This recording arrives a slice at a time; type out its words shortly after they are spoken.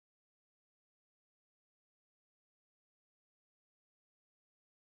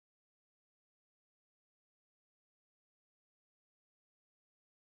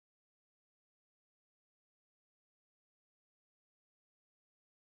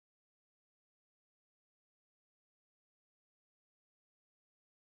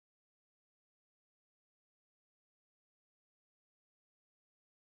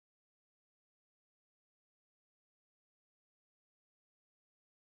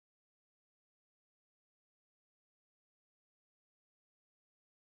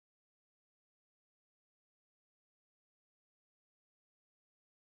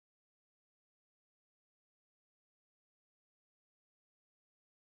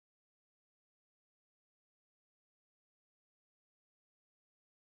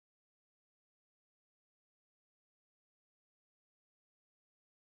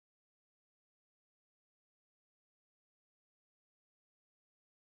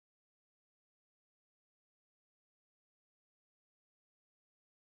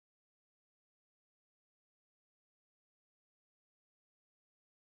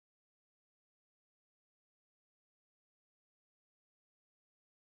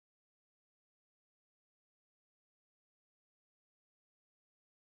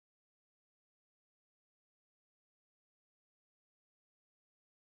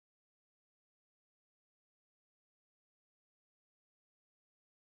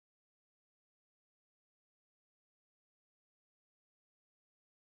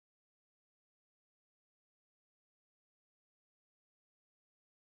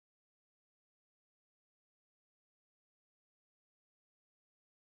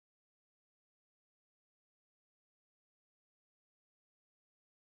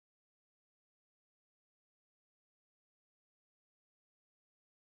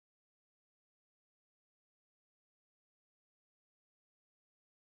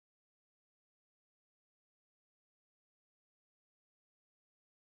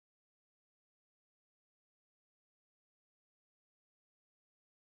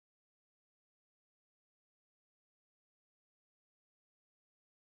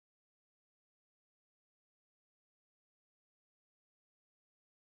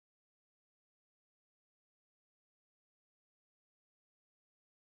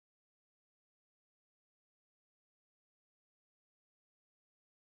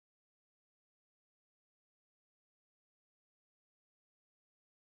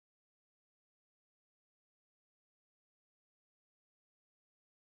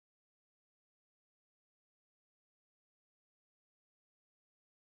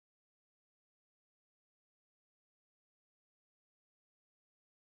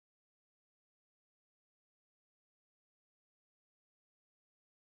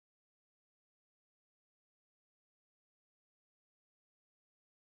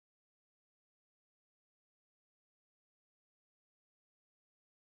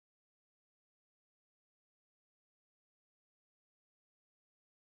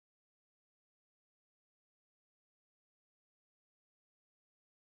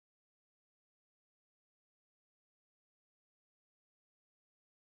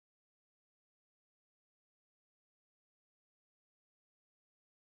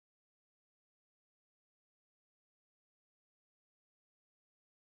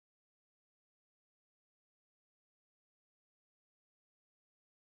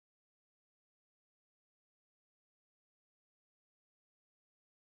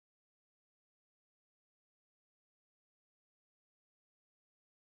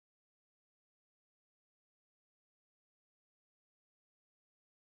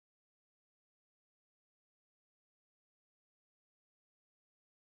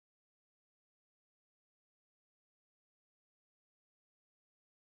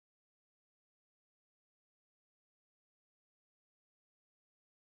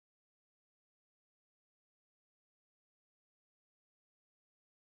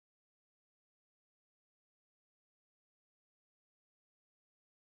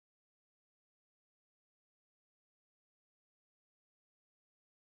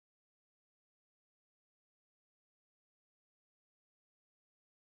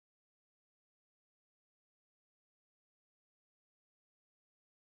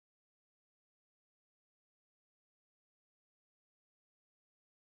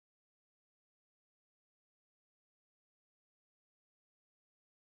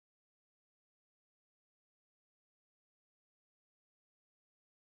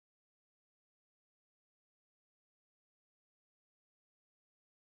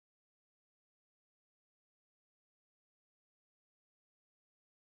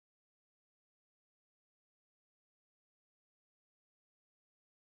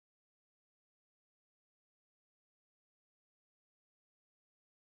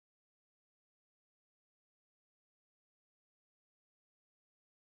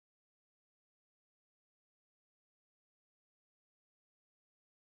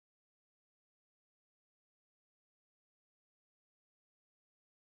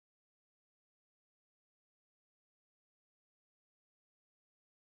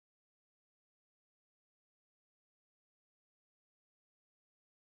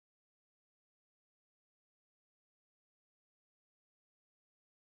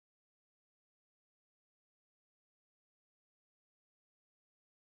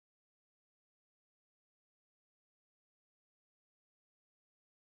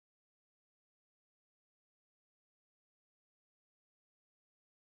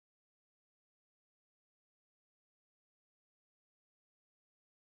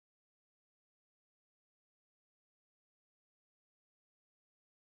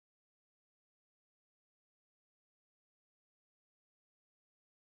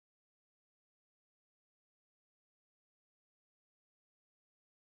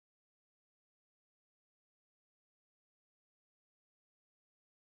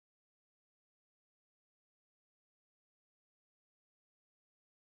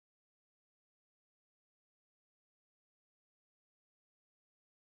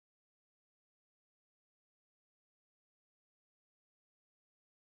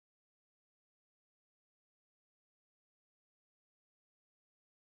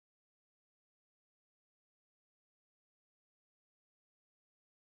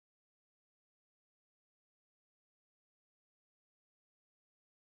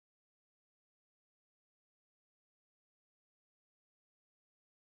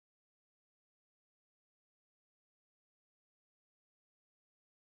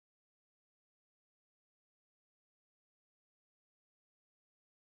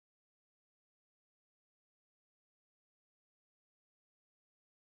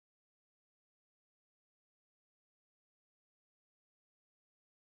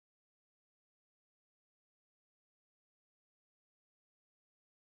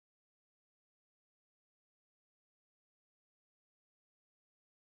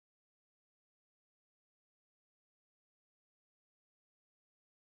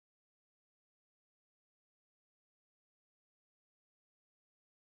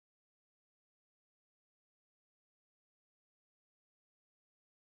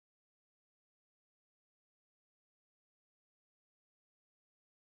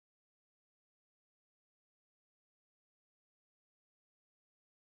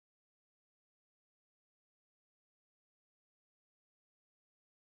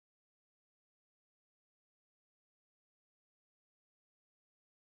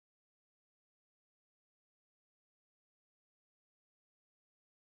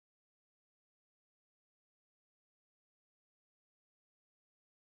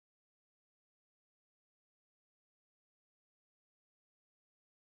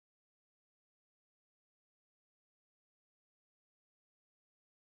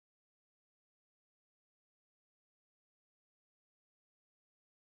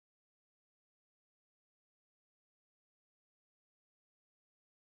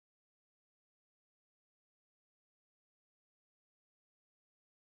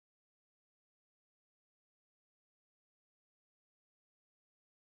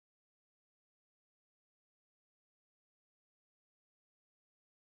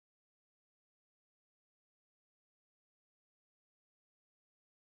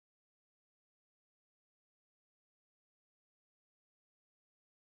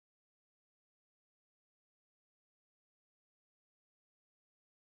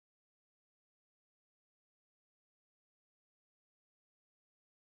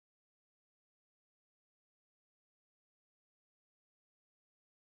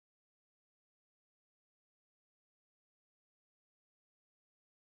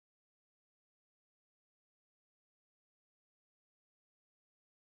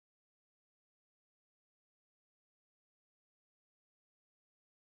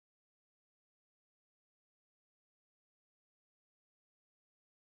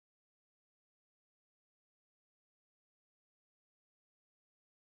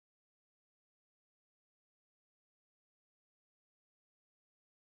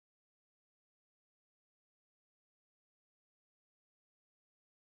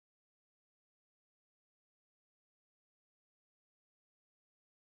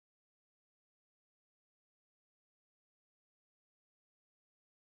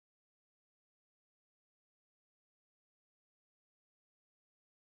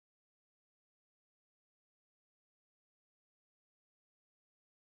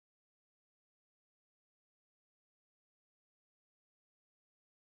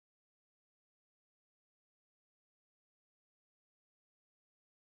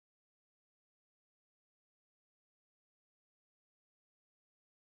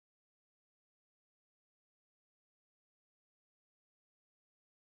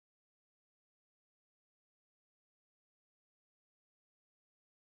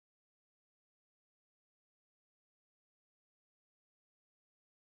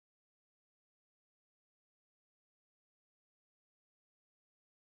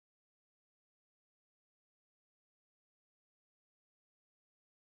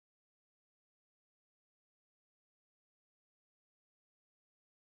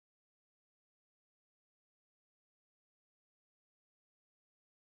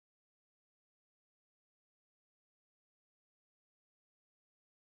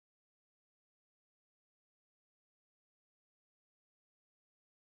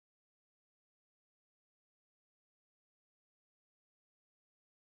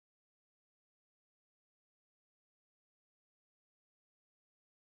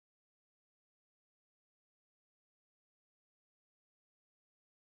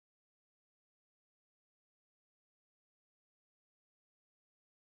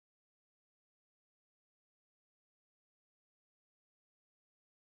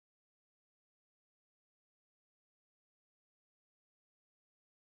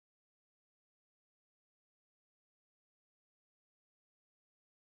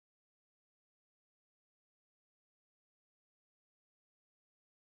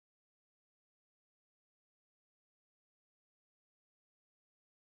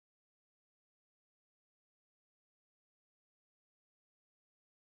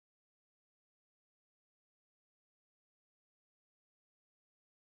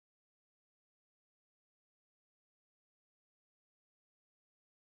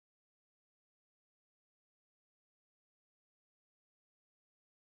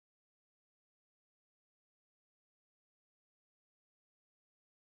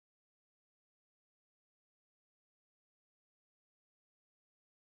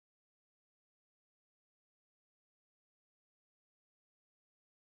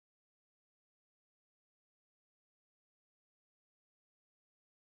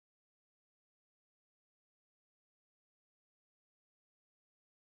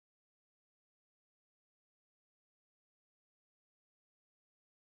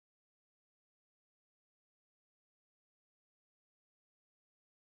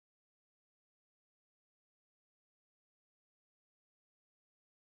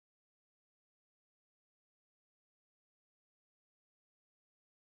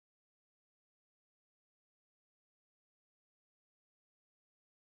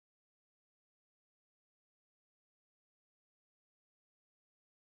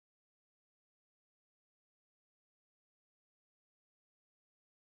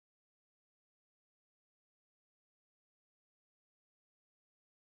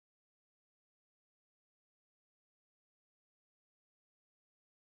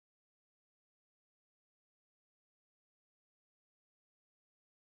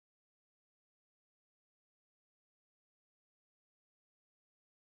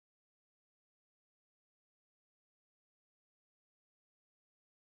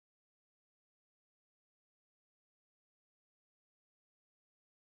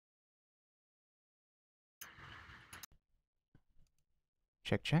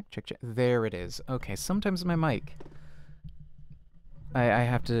Check, check, check, check. There it is. Okay, sometimes my mic. I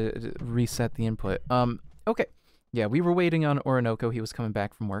have to reset the input. Okay. Yeah, we were waiting on Orinoco. He was coming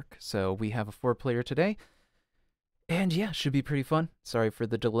back from work, so we have a 4-player today. And yeah, should be pretty fun. Sorry for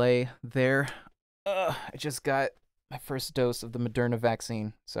the delay there. I just got my first dose of the Moderna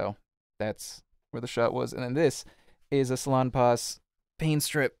vaccine, so that's where the shot was. And then this is a Salonpas pain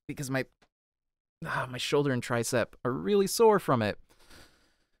strip because my shoulder and tricep are really sore from it.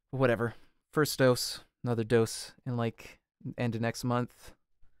 Whatever. First dose, another dose in like end of next month.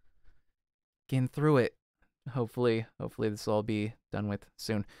 Getting through it. Hopefully this will all be done with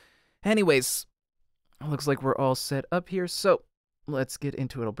soon. Anyways, looks like we're all set up here, so let's get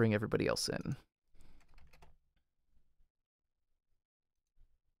into it. I'll bring everybody else in.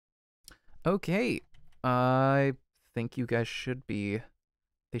 Okay, I think you guys should be...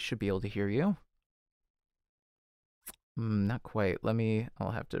 They should be able to hear you. Not quite.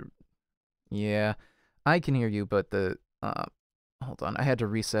 I'll have to... Yeah, I can hear you, but the... Hold on, I had to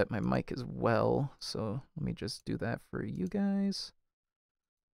reset my mic as well, so let me just do that for you guys.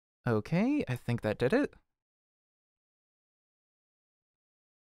 Okay, I think that did it.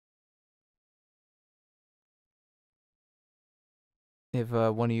 If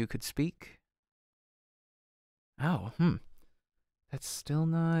one of you could speak. Oh, That's still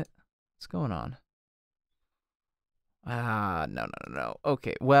not... What's going on? No.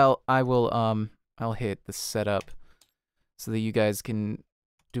 Okay, well, I will, I'll hit the setup so that you guys can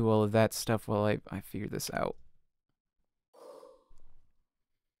do all of that stuff while I figure this out.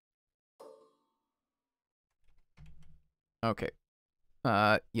 Okay.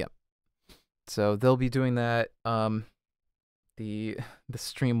 Yep. So they'll be doing that. The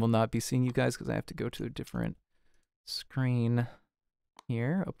stream will not be seeing you guys because I have to go to a different screen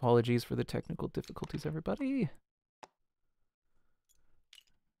here. Apologies for the technical difficulties, everybody.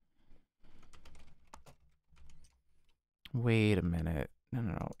 Wait a minute.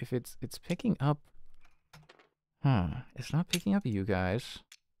 No. If it's picking up... It's not picking up you guys.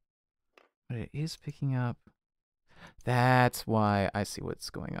 But it is picking up... That's why I see what's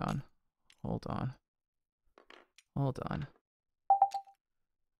going on. Hold on.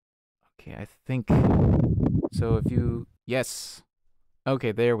 Okay, I think... So if you... Yes!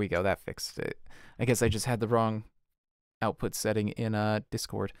 Okay, there we go. That fixed it. I guess I just had the wrong output setting in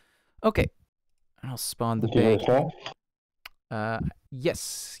Discord. Okay. I'll spawn the bag.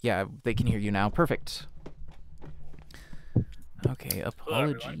 Yes. Yeah, they can hear you now. Perfect. Okay,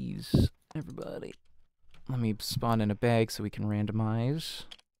 apologies, everybody. Let me spawn in a bag so we can randomize.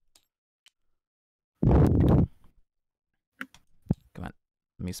 Come on.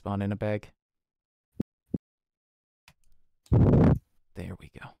 Let me spawn in a bag. There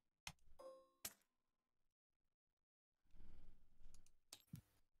we go.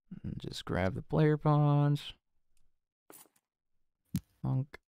 And just grab the player pawns.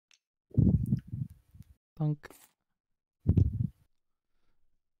 Thunk. Thunk.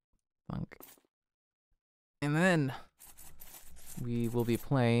 Thunk. And then we will be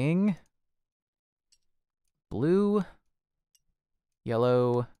playing blue,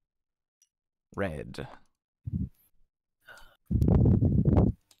 yellow, red.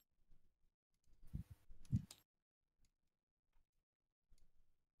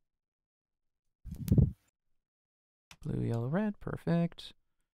 Blue, yellow, red. Perfect.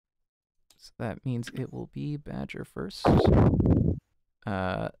 So that means it will be Badger first.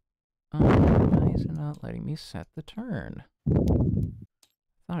 Why is it not letting me set the turn?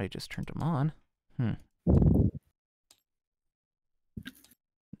 Thought I just turned them on.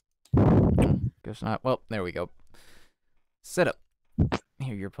 Guess not. Well, there we go. Set up.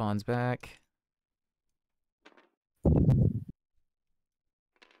 Here, your pawn's back.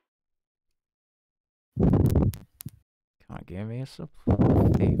 Come on, give me a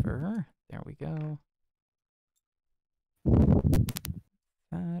favor. There we go.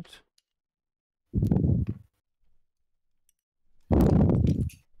 That.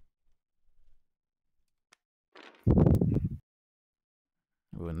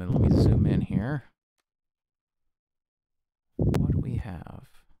 Ooh, and then let me zoom in here. What do we have?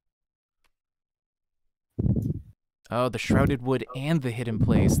 Oh, the Shrouded Wood and the Hidden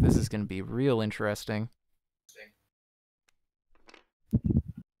Place. This is going to be real interesting.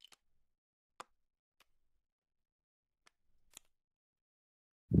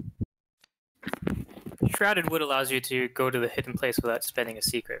 Shrouded Wood allows you to go to the hidden place without spending a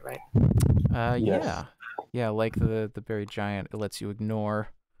secret, right? Yes. Yeah, like the Buried Giant, it lets you ignore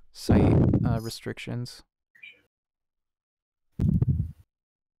site restrictions.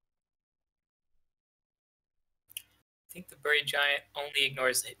 think the buried giant only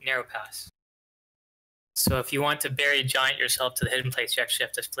ignores the narrow pass. So if you want to bury giant yourself to the hidden place, you actually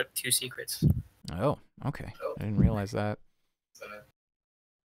have to flip 2 secrets. Oh, okay. I didn't realize that.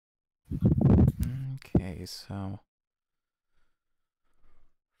 Okay, so...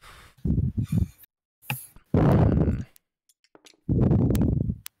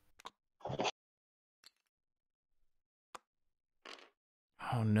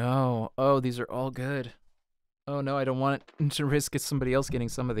 Oh no. Oh, these are all good. Oh no, I don't want to risk somebody else getting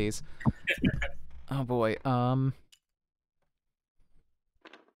some of these. Oh boy.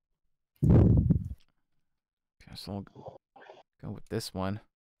 Guess I'll go with this one.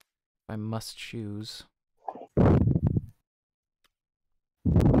 I must choose.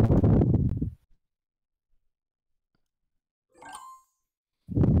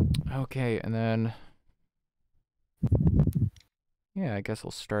 Okay, and then... Yeah, I guess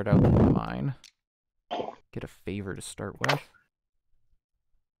I'll start out with mine. Get a favor to start with.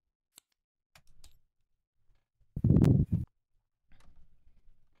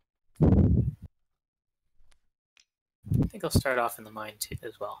 I think I'll start off in the mine too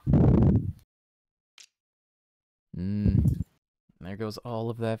as well. There goes all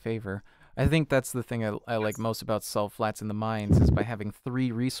of that favor. I think that's the thing I like most about Salt Flats in the Mines is by having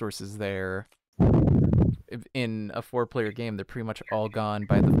 3 resources there. In a 4-player game, they're pretty much all gone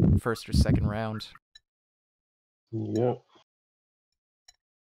by the first or second round. Yep.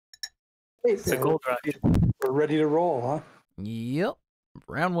 Hey, It's a gold rush. we're ready to roll, huh? Yep.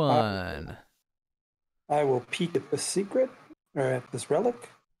 Round 1. I will peek at this secret, or at this relic.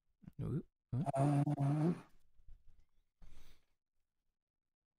 Ooh.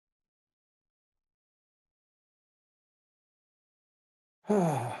 Do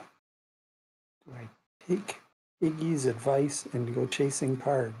I take Iggy's advice and go chasing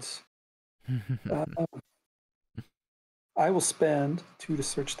cards? I will spend 2 to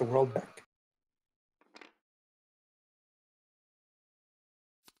search the world deck.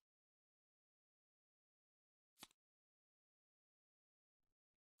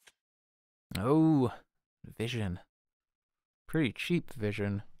 Oh, vision. Pretty cheap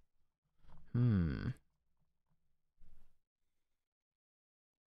vision.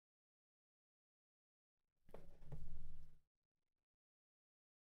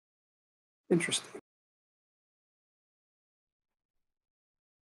 Interesting.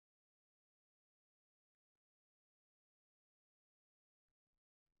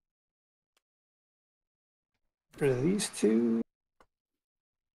 Rid of these 2.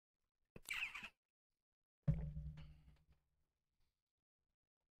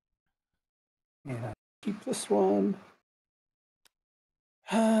 And I keep this one.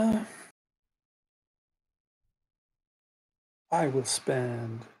 I will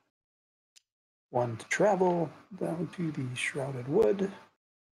spend 1 to travel down to the Shrouded Wood.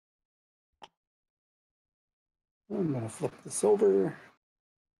 I'm going to flip this over.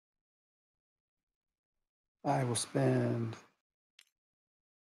 I will spend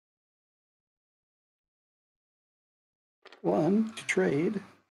 1 to trade.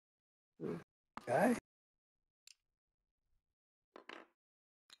 Guy.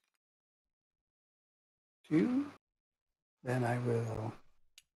 Two. Then I will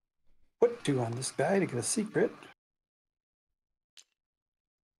put 2 on this guy to get a secret.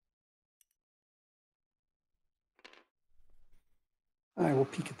 I will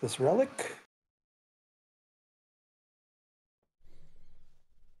peek at this relic.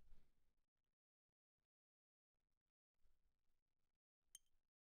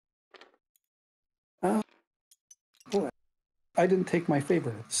 Boy, I didn't take my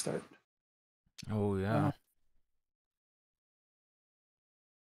favorite at the start. Oh, yeah.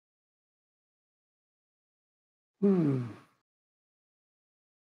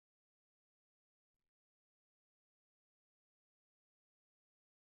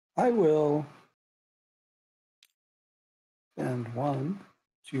 I will spend 1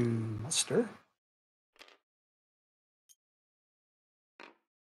 to muster.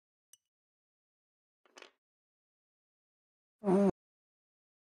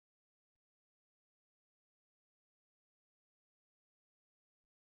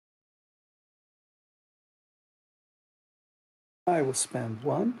 I will spend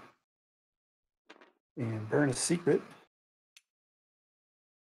 1 and burn a secret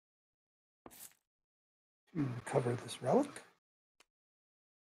to recover this relic.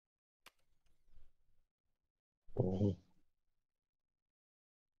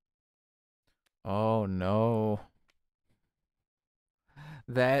 Oh no.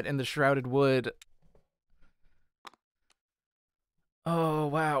 That and the Shrouded Wood. Oh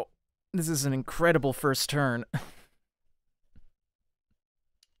wow. This is an incredible first turn.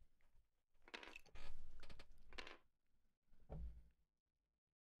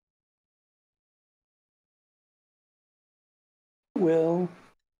 will.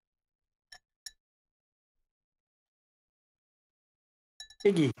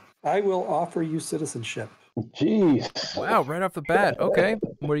 Iggy, I will offer you citizenship. Jeez. Wow, right off the bat. Okay.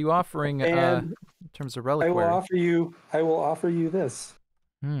 What are you offering And in terms of I will reliquary? offer you this.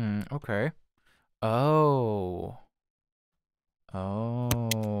 Okay. Oh.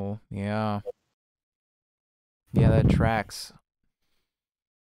 Oh, yeah. Yeah, that tracks.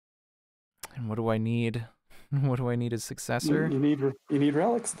 And what do I need? What do I need as successor? You need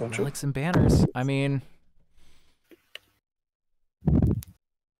relics, don't you? Relics and banners. I mean,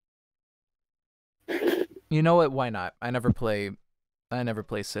 you know what? Why not? I never play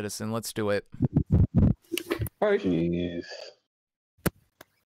Citizen. Let's do it. All right. Jeez.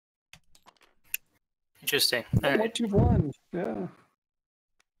 Interesting. All right. What you've won. Yeah.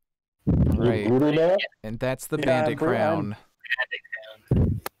 All You're right. brutal now? And that's the Yeah, bandit bro, crown.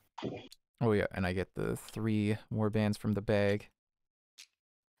 Oh yeah, and I get the 3 war bands from the bag.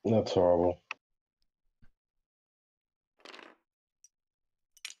 That's horrible.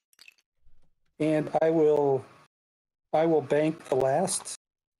 And I will bank the last.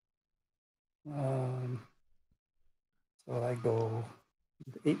 So I go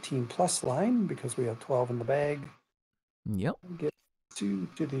 18 plus line because we have 12 in the bag. Yep. Get 2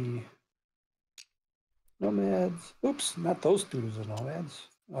 to the nomads. Oops, not those 2 to the nomads.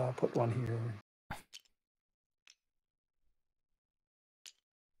 Put 1 here.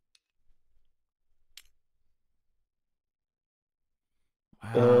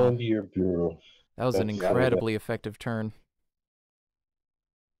 Wow. And you're brutal. That was an That's- incredibly effective turn.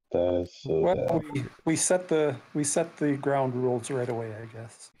 That is so Well, bad. we set the ground rules right away, I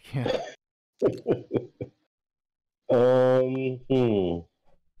guess. Yeah.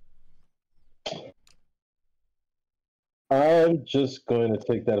 I'm just going to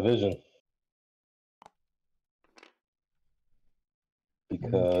take that vision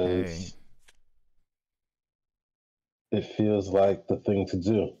because Okay. it feels like the thing to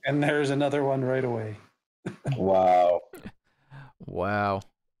do. And there's another one right away. Wow. Wow.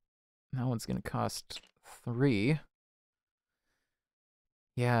 That one's going to cost 3.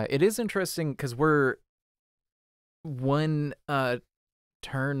 Yeah, it is interesting because we're 1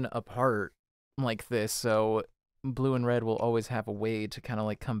 turn apart like this, so blue and red will always have a way to kind of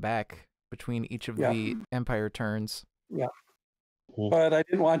like come back between each of the Empire turns. Yeah. But I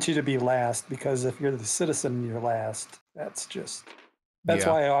didn't want you to be last because if you're the citizen, you're last. That's Yeah.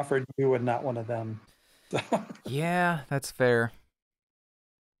 why I offered you and not one of them. Yeah, that's fair.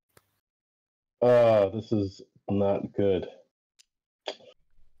 This is not good.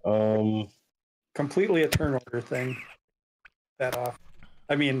 Completely a turn order thing. That off.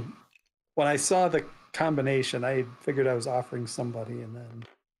 I mean, when I saw the combination, I figured I was offering somebody, and then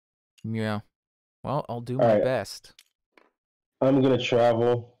Yeah. Well, I'll do All my right. best. I'm gonna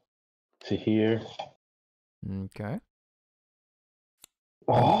travel to here. Okay.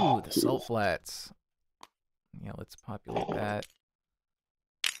 Oh, Ooh, the salt flats. Yeah, let's populate that.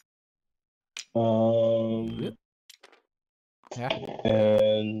 Yeah.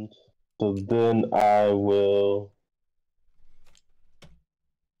 And so then I will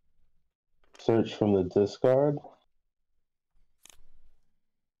search from the discard.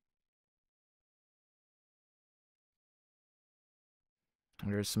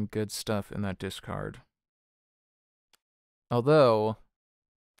 There's some good stuff in that discard. Although,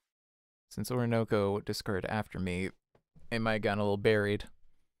 since Orinoco discarded after me, it might have gotten a little buried.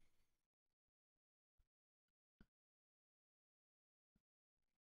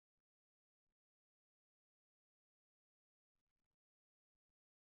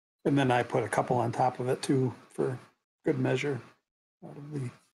 and then I put a couple on top of it too for good measure. Out of the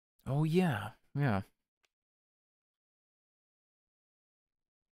Oh, yeah. Yeah.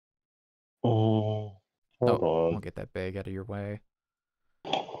 Hold I'll on. get that bag out of your way.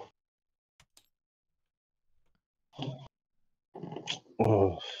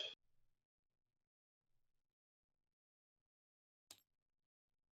 Oh.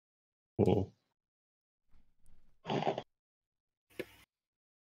 Hmm.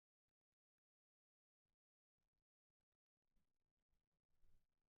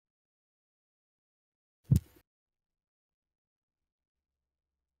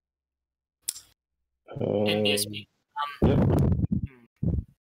 In BSB.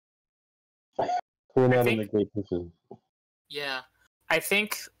 We're not in think- a great position. Yeah, I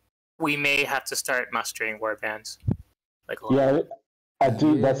think we may have to start mustering warbands. Like a lot. Yeah, I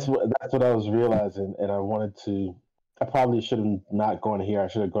do. Yeah. That's what I was realizing, and I wanted to. I probably should have not gone here. I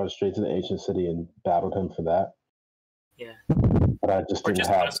should have gone straight to the ancient city and battled him for that. Yeah. But I just Or didn't just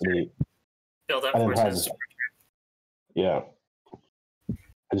have muster. any. Build up I didn't have forces. this. Yeah.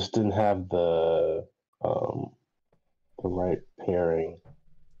 I just didn't have the right pairing.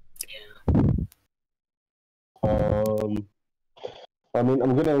 Yeah. I mean,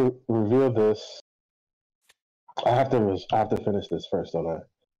 I'm gonna reveal this. I have to finish this first, don't I?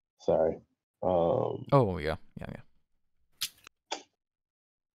 Sorry. Oh yeah.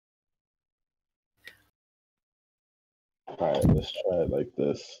 All right, let's try it like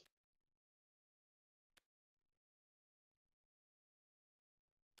this.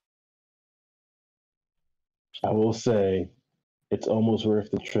 I will say it's almost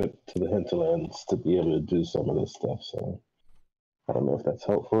worth the trip to the hinterlands to be able to do some of this stuff. So I don't know if that's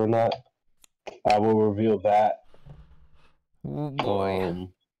helpful or not. I will reveal that. Oh boy.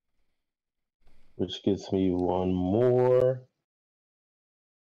 Which gives me one more.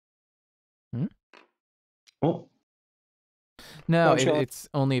 Oh, No, Oh, sure. it's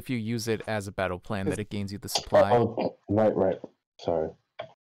only if you use it as a battle plan that it gains you the supply. oh, right. Sorry.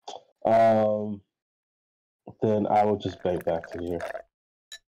 Then I will just bank back to here. I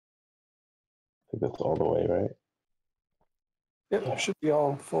think that's all the way, right? Yep, should be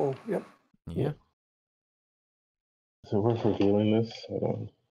all full. Yep. Yeah. So we're revealing this.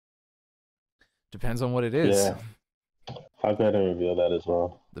 Depends on what it is. Yeah. I'll go ahead and reveal that as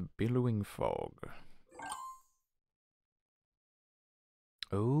well. The billowing fog.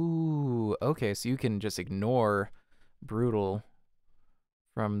 Oh, okay, so you can just ignore brutal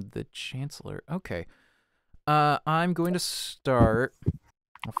from the Chancellor. Okay. I'm going to start.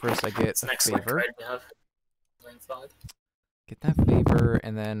 Well, first I get It's an a excellent favor. card to have. Billowing Fog. Get that favor,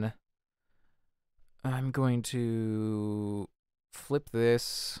 and then I'm going to flip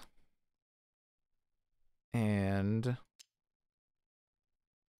this and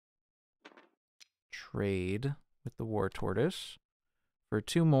trade with the War Tortoise for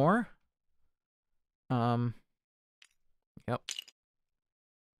 2 more. Yep.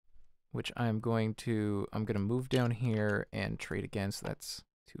 Which I'm gonna move down here and trade again, so that's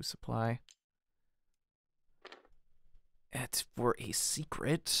 2 supply. It's for a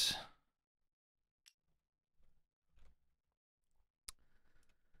secret.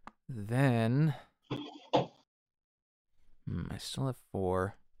 Then I still have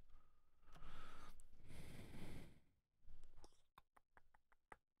 4.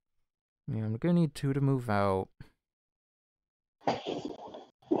 Yeah, I'm gonna need 2 to move out.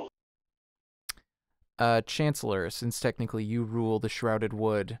 Chancellor, since technically you rule the Shrouded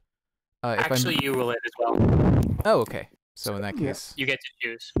Wood. Actually, you rule it as well. Oh, okay. So in that case, You get to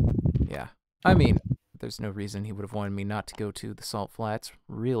choose. yeah. I mean, there's no reason he would have wanted me not to go to the Salt Flats,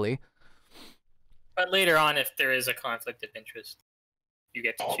 really. But later on, if there is a conflict of interest, you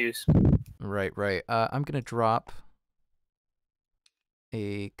get to choose. Right. I'm gonna drop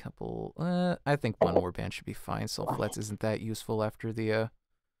a couple. I think 1 warband should be fine. Salt Flats isn't that useful after the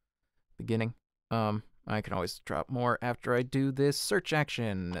beginning. I can always drop more after I do this search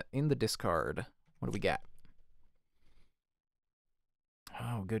action in the discard. What do we got?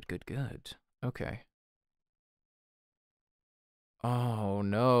 Oh, good. Okay. Oh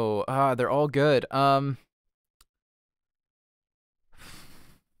no. They're all good. Oh,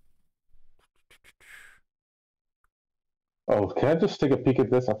 can I just take a peek at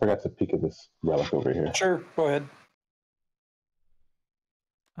this? I forgot to peek at this relic over here. Sure, go ahead.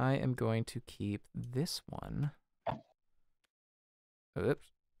 I am going to keep this one. Oops.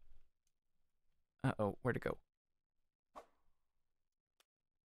 Uh-oh, where'd it go?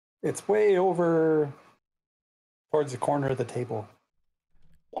 It's way over towards the corner of the table.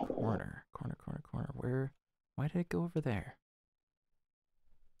 Corner. Why did it go over there?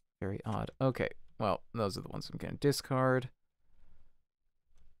 Very odd. Okay, well, those are the ones I'm going to discard.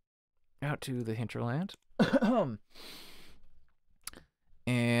 Out to the hinterland.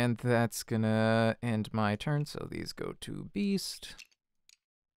 And that's gonna end my turn, so these go to Beast.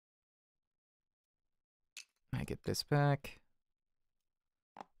 I get this back.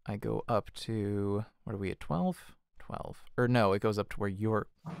 I go up to, what are we at, 12? 12. Or no, it goes up to where you're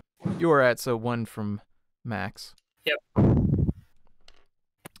at, so 1 from Max. Yep.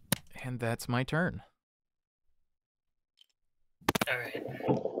 And that's my turn. All right.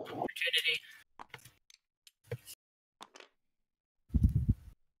 Opportunity.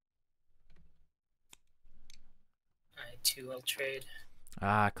 All right, 2 will trade.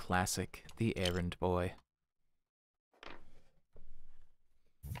 Ah, classic. The errand boy.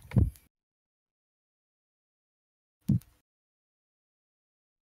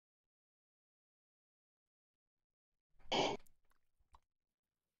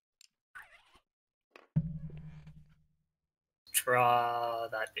 Draw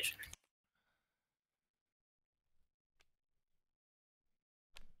that vision.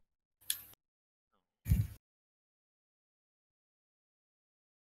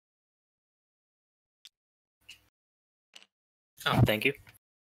 Oh, thank you.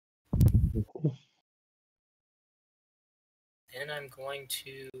 And I'm going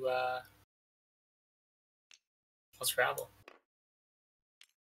to I'll travel.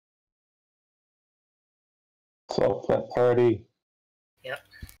 So flat party. Yep.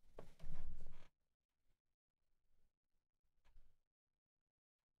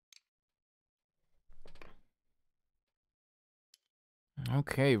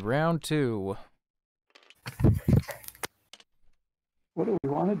 Okay, round 2. What do we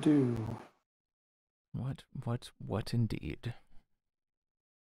want to do? What indeed?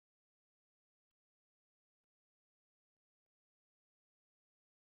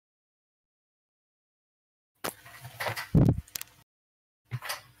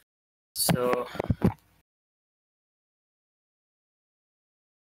 So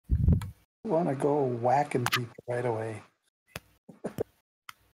We want to go whacking people right away.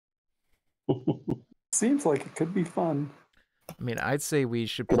 Seems like it could be fun. I mean, I'd say we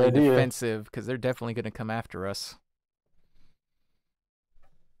should Good play idea. defensive because they're definitely going to come after us.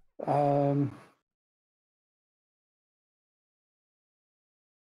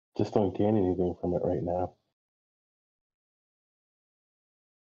 Just don't gain anything from it right now.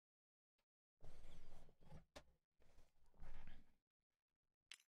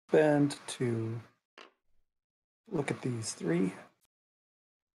 Spend to look at these 3.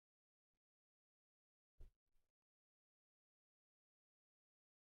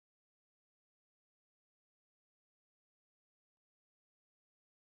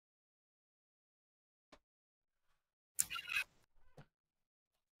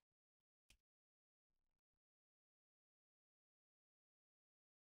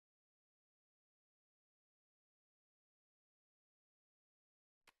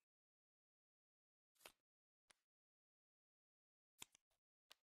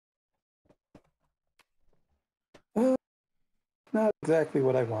 Not exactly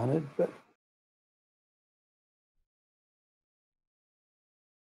what I wanted, but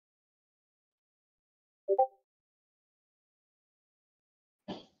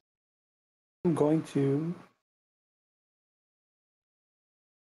I'm going to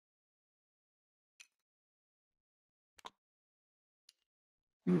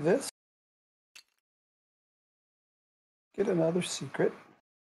do this. Get another secret.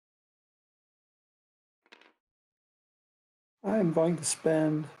 I'm going to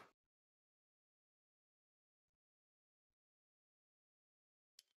spend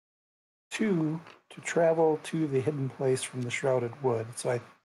 2 to travel to the hidden place from the Shrouded Wood. So I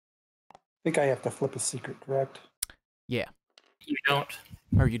think I have to flip a secret, correct? Yeah. you don't.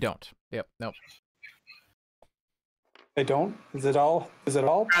 Or you don't. Yep. Nope. I don't. Is it all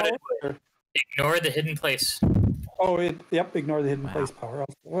power? Shrouded Or- Ignore the hidden place. Oh, yep. Ignore the hidden Wow. place power.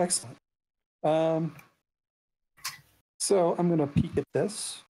 Oh, excellent. So I'm going to peek at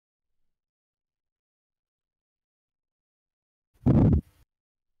this.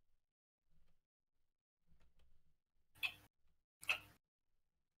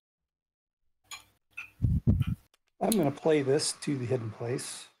 I'm going to play this to the hidden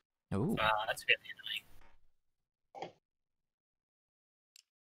place. Ooh. That's really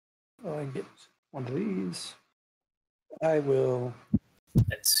I get one of these. I will. annoying.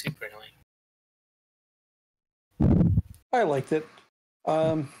 That's super annoying. I liked it.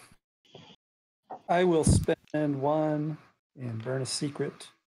 I will spend 1 and burn a secret.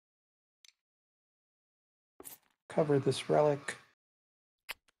 Cover this relic.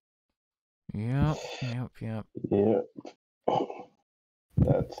 Yep. Yeah.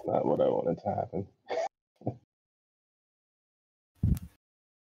 That's not what I wanted to happen.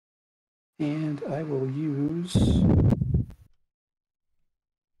 And I will use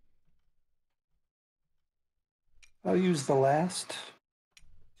the last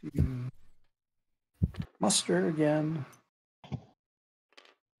to muster again.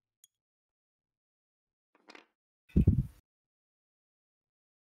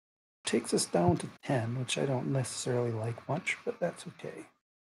 Takes us down to 10, which I don't necessarily like much, but that's okay.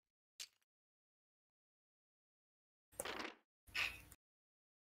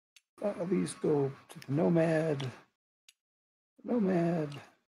 These go to the Nomad. Nomad.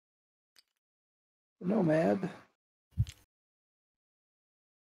 Nomad.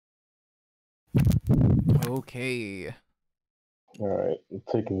 Okay. All right, I'm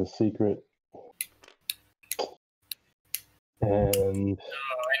taking the secret. And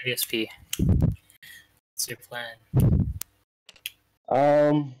NVSP. What's your plan?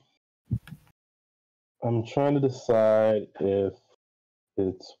 I'm trying to decide if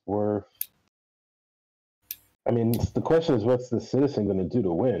it's worth. I mean, the question is, what's the citizen going to do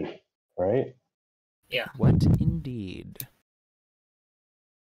to win, right? Yeah. What indeed?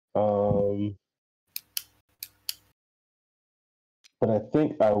 but I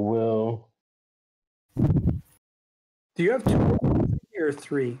think I will. Do you have 2 or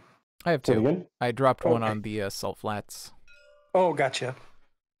 3? I have Say it 2. again? I dropped one Okay. on the salt flats Oh, gotcha.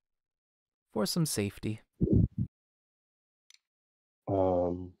 for some safety.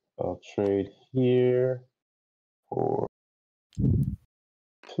 I'll trade here for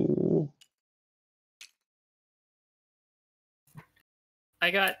 2.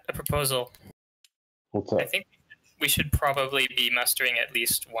 I got a proposal. What's up? I think we should probably be mustering at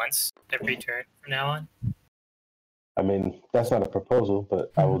least once every turn from now on. I mean, that's not a proposal,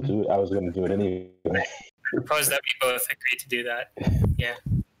 but I will do it. I was going to do it anyway. Propose that we both agree to do that. Yeah.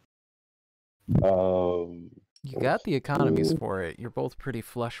 You got the economies for it. You're both pretty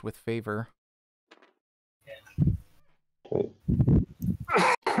flush with favor. Okay.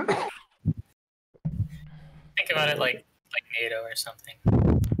 Think about it like NATO or something.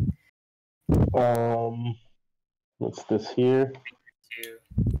 What's this here? To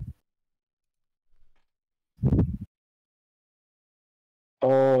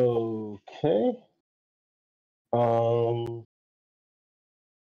Okay.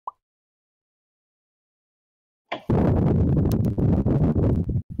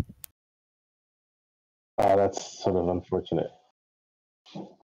 That's sort of unfortunate.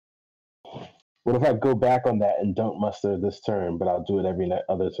 What if I go back on that and don't muster this turn, but I'll do it every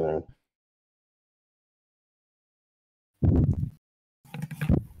other turn?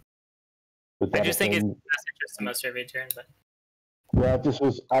 I just think it's best just to muster every turn, but Well,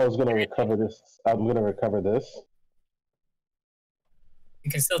 I was going to recover this. I'm going to recover this.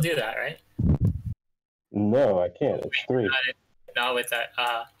 you can still do that, right? No, I can't. It's 3. Not with that.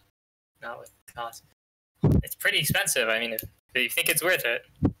 Not with the cost. It's pretty expensive. I mean, if you think it's worth it,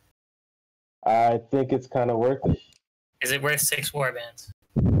 I think it's kind of worth it. is it worth 6 warbands?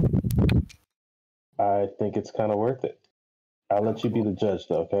 I think it's kind of worth it. I'll let you be the judge,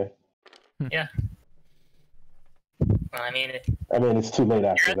 though. Okay. Yeah. Well, I mean, it's too late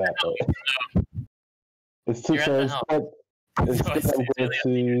after that. But it's 2 You're at the turns. helm. But instead, I'm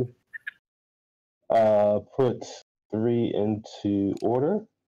going to put 3 into order.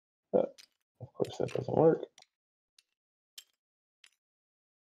 But of course, that doesn't work.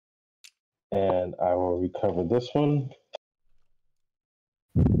 And I will recover this one.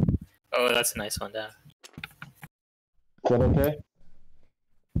 Oh, that's a nice one, Dan. Is that okay?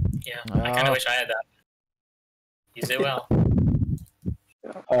 Yeah, I kind of wish I had that. Use it well.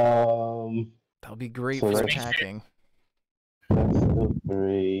 That'll be great So for that's- attacking. That's still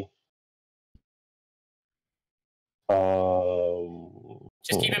 3.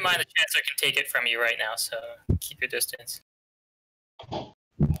 Just keep in mind the Chancellor can take it from you right now, so keep your distance.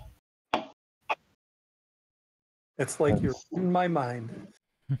 It's like you're in my mind.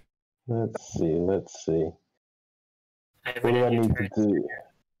 Let's see. I've What do I written your need to turn. do?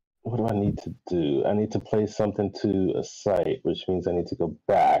 What do I need to do? I need to place something to a site, which means I need to go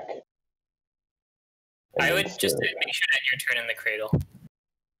back. And I then would just start. make sure that your turn in the cradle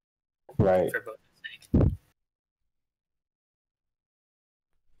Right. for both sake.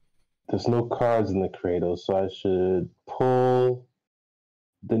 There's no cards in the cradle, so I should pull,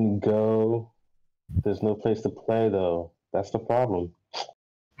 then go. There's no place to play, though. That's the problem.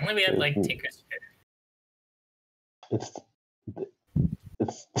 Only we had like Tinker's Fair. It's.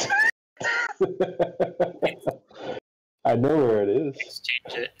 I know where it is.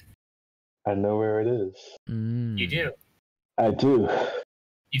 Exchange it. I know where it is. You do. I do.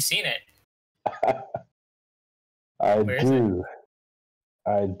 You've seen it. Where is it?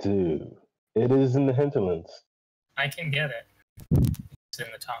 I do. It is in the hinterlands. I can get it. It's in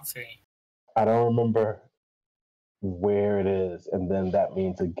the top 3. I don't remember where it is, and then that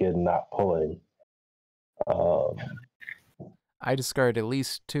means again not pulling. I discard at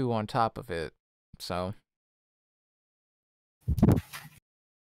least 2 on top of it, so.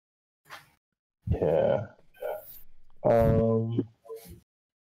 Yeah.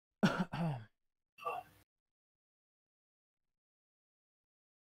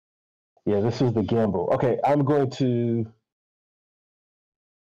 Yeah, this is the gamble. Okay, I'm going to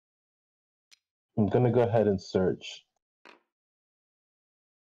go ahead and search.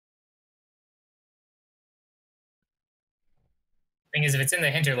 Thing is, if it's in the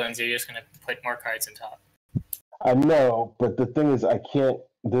hinterlands, you're just gonna put more cards on top. I know, but the thing is, I can't.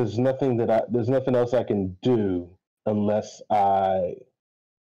 There's nothing else I can do unless I.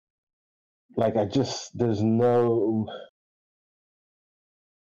 There's no.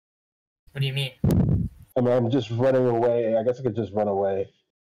 What do you mean? I mean, I'm just running away. I guess I could just run away.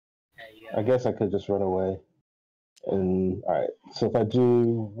 Yeah, I guess I could just run away. And all right, so if I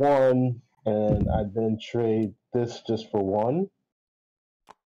do 1 and I then trade this just for 1,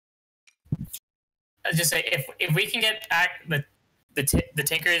 I'll just say if we can get the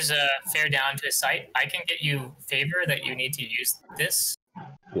Tinker's fare down to a site, I can get you favor that you need to use this.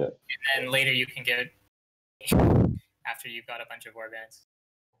 Yeah. And then later you can get it after you've got a bunch of warbands.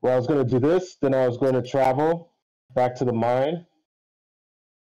 Well, I was going to do this, then I was going to travel back to the mine,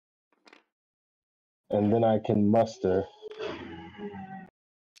 and then I can muster.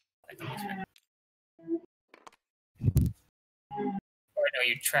 Or no,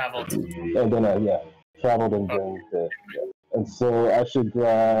 you traveled. And then I, traveled and then, yeah. And so I should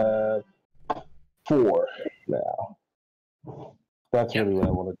grab 4 now. That's really what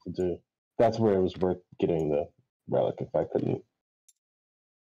I wanted to do. That's where it was worth getting the relic. If I couldn't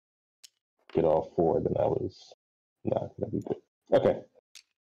get all 4, then I was not gonna be good. Okay.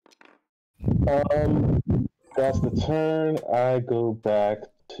 That's the turn. I go back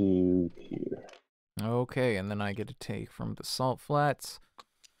to here. Okay, and then I get to take from the salt flats.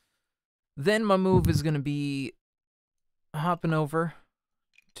 Then my move is going to be hopping over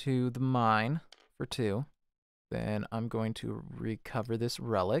to the mine for 2. Then I'm going to recover this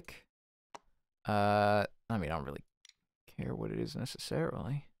relic. I mean, I don't really care what it is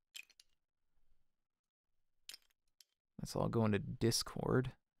necessarily. That's all going to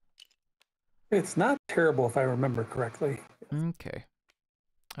Discord. It's not terrible if I remember correctly. Okay.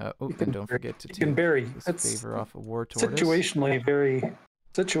 And don't forget to you can bury. this That's favor off of War Tortoise. situationally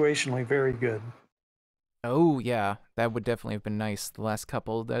very good. Oh, yeah. That would definitely have been nice. The last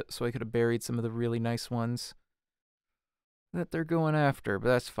couple, so I could have buried some of the really nice ones that they're going after, but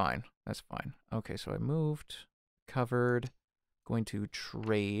that's fine. That's fine. Okay, so I moved, covered, going to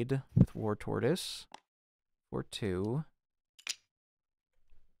trade with War Tortoise for 2.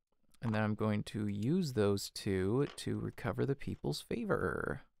 And then I'm going to use those 2 to recover the people's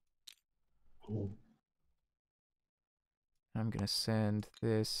favor. I'm going to send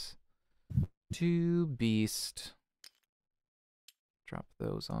this to Beast. Drop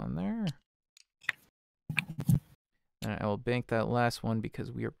those on there. And I will bank that last one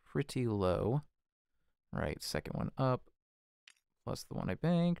because we are pretty low. Right, second one up, plus the one I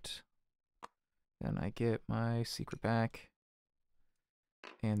banked. Then I get my secret back.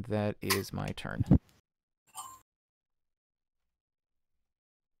 And that is my turn.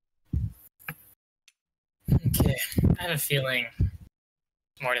 Okay, I have a feeling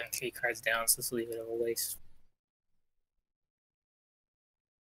more than 3 cards down, so let's leave it a waste.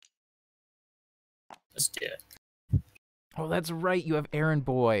 Let's do it. Oh, that's right. You have Errand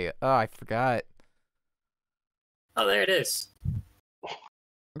Boy. Oh, I forgot. Oh, there it is.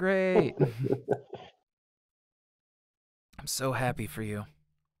 Great. I'm so happy for you.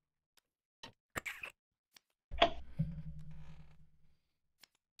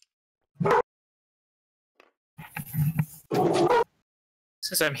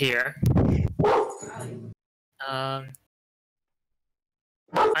 Since I'm here, I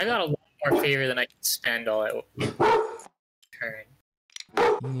got a lot more favor than I can spend all at turn.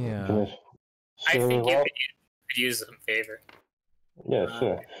 Yeah. I think you could use some favor. Yeah,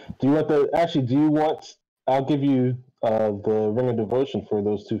 sure. Do you want I'll give you the Ring of Devotion for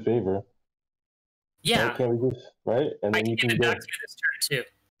those 2 favor. Yeah. Right? Can we just, right? And I then can you give can it go. back to you this turn, too.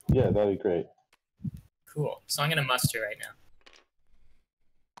 Yeah, that'd be great. Cool. So I'm going to muster right now.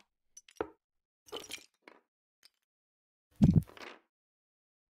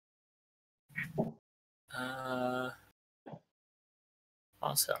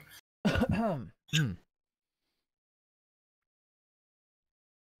 Awesome. Anything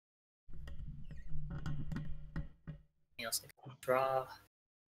else I can draw?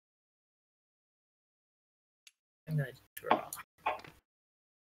 I'm going to draw.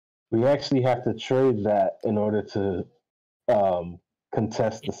 We actually have to trade that in order to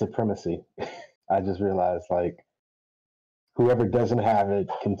contest the supremacy. I just realized, like, whoever doesn't have it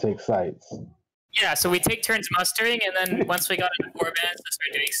can take sites. Yeah, so we take turns mustering, and then once we got enough warbands to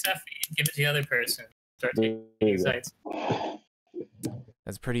start doing stuff, we give it to the other person. Start taking sites.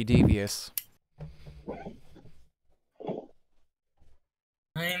 That's pretty devious.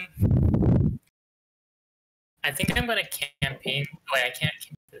 I think I'm gonna campaign. Wait, I can't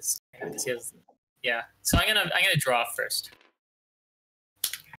keep this. Yeah, so I'm gonna draw first.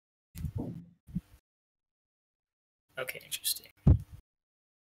 Okay, interesting.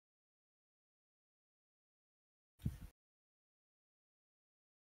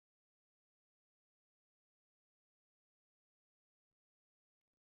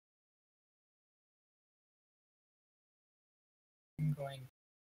 I'm going.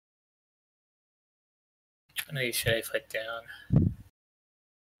 How many should I put down?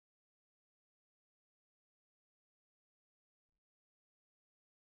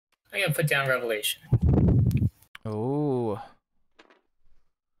 I'm gonna put down Revelation. Oh.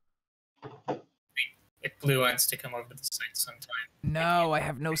 If Blue wants to come over to the site sometime. No, I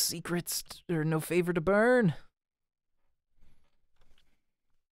have no secrets or no favor to burn.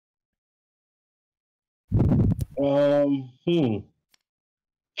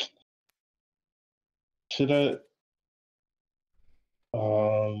 Should I?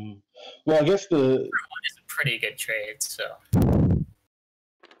 Well, I guess the It's a pretty good trade, so.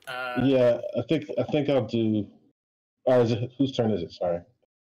 yeah, I think I'll do. Oh, is it, whose turn is it? Sorry.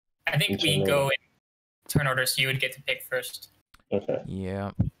 I think we go in turn order, so you would get to pick first. Okay.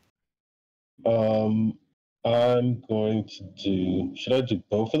 Yeah. I'm going to do. Should I do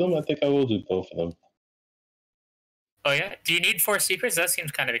both of them? I think I will do both of them. Oh yeah. Do you need 4 secrets? That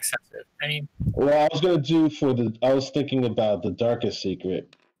seems kind of excessive. I mean. Well, I was going to do for the. I was thinking about the darkest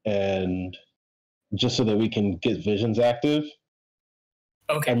secret, and just so that we can get visions active.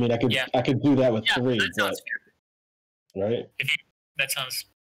 Okay. I mean, I could do that with 3, that sounds fair. Right? That sounds.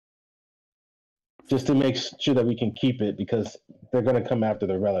 Just to make sure that we can keep it, because they're going to come after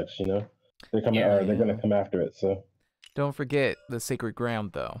the relics, you know? They're coming, or they're going to come after it, so. Don't forget the sacred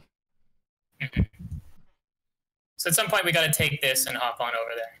ground, though. Mm-hmm. So at some point we got to take this and hop on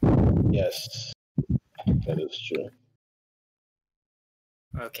over there. Yes, that is true.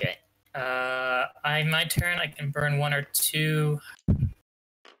 Okay. My turn. I can burn 1 or 2.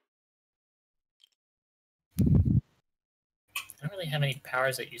 I don't really have any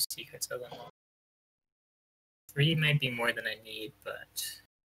powers that use secrets other than 1. 3 might be more than I need, but.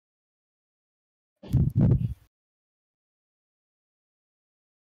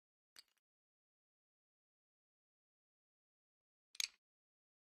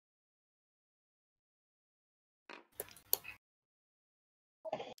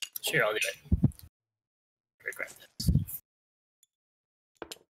 Sure, I'll do it. I regret this.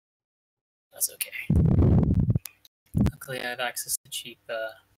 That's okay. Luckily, I have access to cheap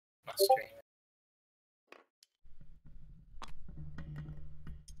mustering.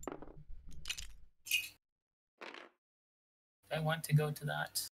 Do I want to go to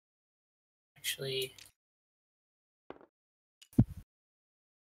that? Actually.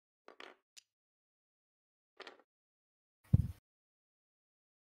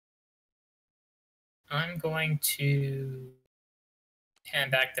 I'm going to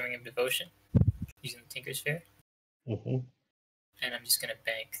hand back the Ring of Devotion using the Tinker's Sphere. Mm-hmm. And I'm just going to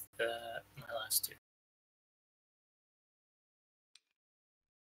bank my last 2.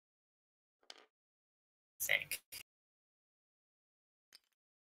 I think.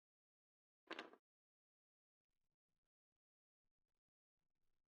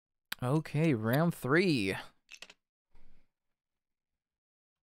 Okay, round 3.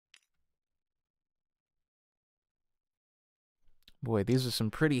 Boy, these are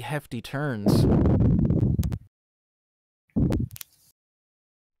some pretty hefty turns.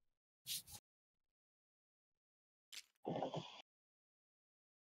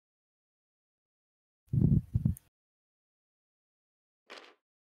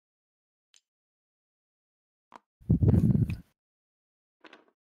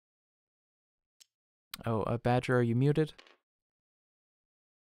 Oh, Badger, are you muted?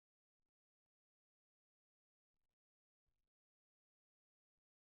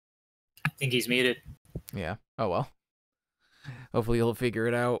 I think he's muted. Yeah. Oh, well. Hopefully he'll figure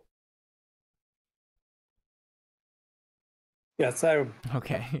it out. Yes,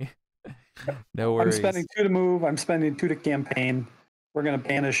 Okay. No worries. I'm spending 2 to move. I'm spending 2 to campaign. We're going to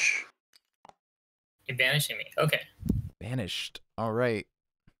banish. You're banishing me. Okay. Banished. All right.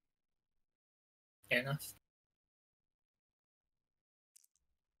 Fair enough.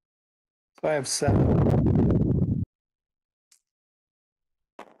 So I have 7.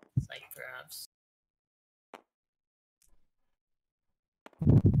 Like perhaps.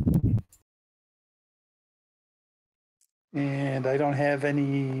 And I don't have any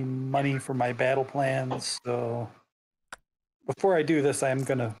money for my battle plans, so before I do this, I'm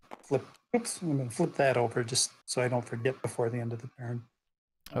going to flip. Oops, I'm going to flip that over just so I don't forget before the end of the turn.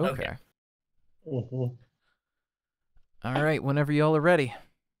 Okay. Mm-hmm. All right, whenever y'all are ready.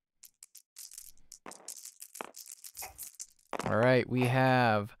 All right, we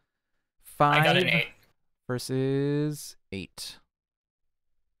have 5 I got an 8. versus 8.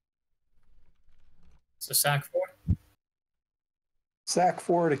 So sack 4? Sack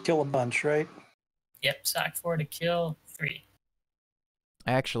 4 to kill a bunch, right? Yep, sack 4 to kill 3.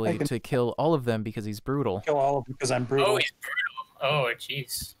 Actually, to kill all of them because he's brutal. Kill all of them because I'm brutal. Oh, he's brutal. Oh,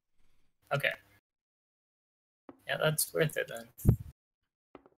 jeez. Okay. Yeah, that's worth it then.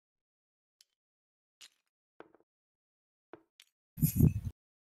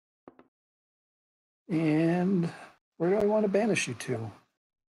 And where do I want to banish you to?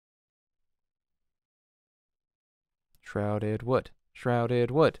 Shrouded wood.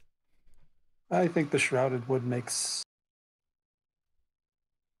 Shrouded wood. I think the Shrouded Wood makes...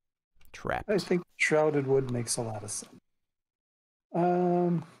 Trapped. I think Shrouded Wood makes a lot of sense.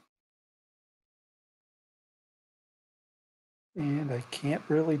 And I can't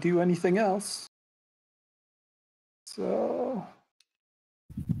really do anything else. So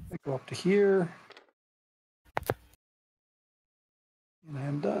I go up to here. And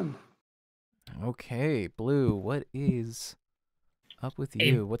I'm done. Okay, Blue, what is up with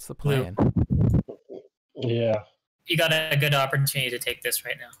Hey, you? What's the Blue. plan? Yeah. You got a good opportunity to take this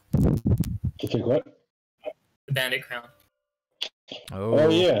right now. To take what? The Bandit Crown. Oh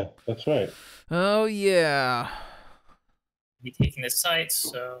yeah, that's right. Oh, yeah. Be taking this site,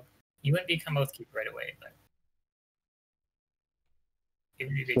 so you wouldn't become Oathkeeper right away, but it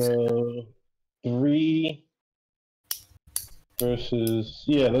would be big set. So 3 versus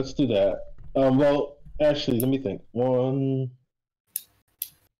let's do that. Well, actually, let me think. One.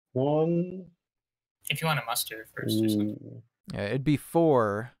 If you want to muster first or something. Yeah, it'd be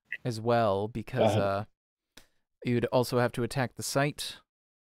 4 as well, because you'd also have to attack the site.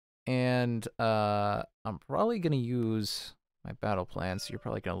 And I'm probably going to use my battle plan, so you're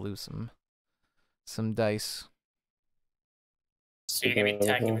probably going to lose some dice. So you're gonna be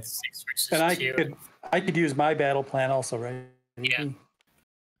attacking with 6 versus And 2. I could use my battle plan also, right? Yeah.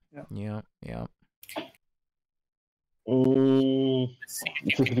 Yeah. Let's see if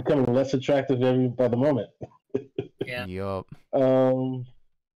It's you just becoming less attractive by the moment. yeah. Yup. Or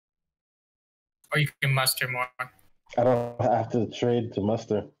you can muster more. I don't have to trade to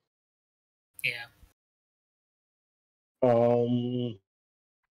muster. Yeah.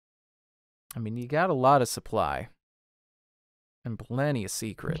 I mean, you got a lot of supply. And plenty of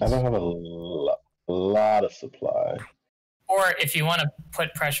secrets. I don't have a lot of supply. Or if you want to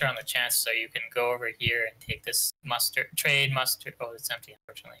put pressure on the Chancellor, you can go over here and take this trade muster. Oh, it's empty,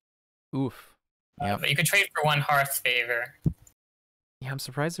 unfortunately. Oof. Yeah. But you could trade for 1 Hearth favor. Yeah, I'm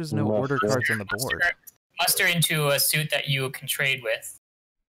surprised there's no Muster. order cards on the board. Muster into a suit that you can trade with,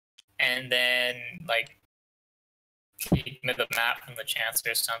 and then like take the map from the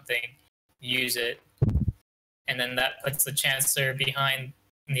Chancellor or something, use it, and then that puts the Chancellor behind,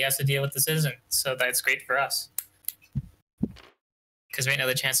 and he has to deal with the citizen. So that's great for us. Because right now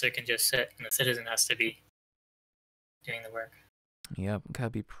the Chancellor can just sit, and the citizen has to be doing the work. Yep, gotta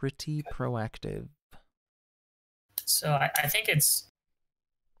be pretty proactive. So I think it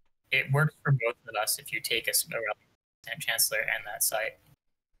works for both of us if you take a Chancellor and that site.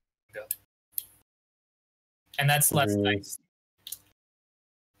 Go. And that's less dice.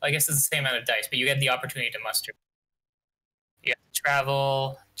 I guess it's the same amount of dice, but you get the opportunity to muster. You have to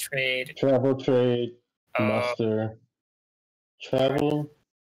travel, trade. Trade, muster. Travel,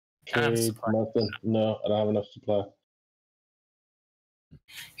 I don't have trade, supply. muster. No, I don't have enough supply.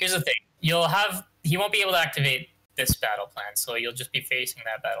 Here's the thing: he won't be able to activate this battle plan, so you'll just be facing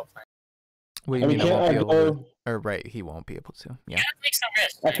that battle plan. What do you I mean, mean I can won't I be able go? to? Or right, he won't be able to. Yeah. You gotta take some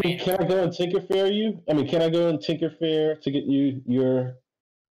risk. Can I go and Tinker Fair you? I mean, can I go and Tinker Fair to get you your?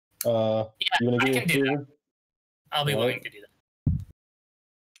 You wanna I give can do that. I'll be willing to do that.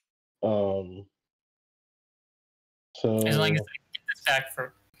 So. As long as I get this back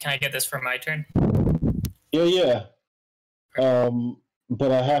for, can I get this for my turn? Yeah.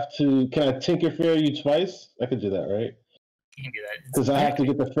 But I have to. Can I Tinker Fair you twice? I could do that, right? You can do that. Because I have to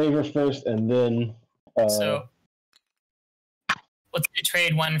get the favor first, and then. So let's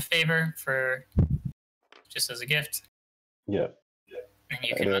trade 1 favor for just as a gift. Yeah. And you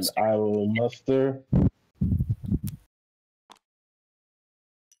And can then muster. I will muster.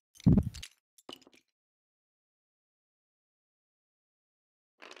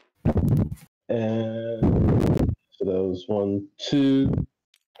 And so that was 1, 2,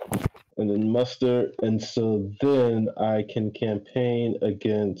 and then muster, and so then I can campaign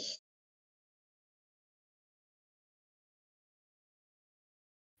against.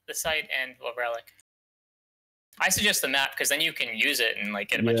 The site and a relic. I suggest the map because then you can use it and like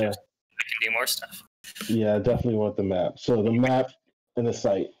get a bunch of. I can do more stuff. Yeah, I definitely want the map. So the map and the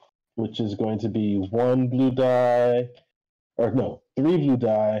site, which is going to be 1 blue die, or no, 3 blue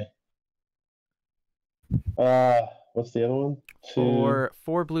die. What's the other one? 2.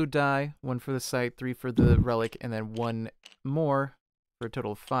 Four blue die, 1 for the site, 3 for the relic, and then 1 more for a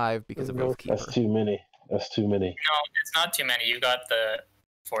total of 5 because of Oathkeeper. That's too many. No, it's not too many. You got the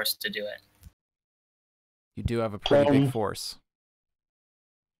force to do it. You do have a pretty big force.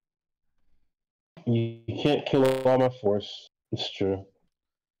 You can't kill all my force. It's true.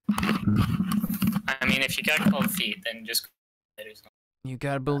 I mean, if you got 12 feet, then just. You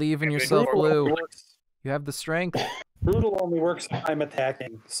gotta believe in Good yourself, Brutal Blue. Works. You have the strength. Brutal only works if I'm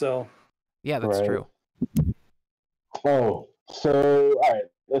attacking, so Yeah, that's Right. true. Oh, so all right,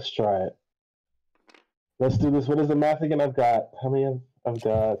 let's try it. Let's do this. What is the math again? I've got how many? I've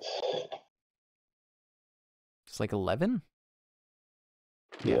got. It's like 11?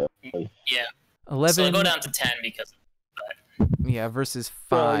 Yeah. Yeah. 11. So I'll go down to 10 because. Yeah, versus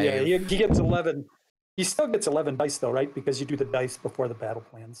 5. well, yeah, he gets 11. He still gets 11 dice though, right? Because you do the dice before the battle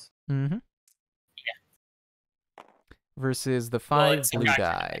plans. Mm-hmm. Yeah. Versus the Well, 5 it's blue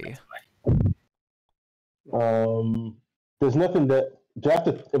subtracted, die. that's why. There's nothing that. Do I have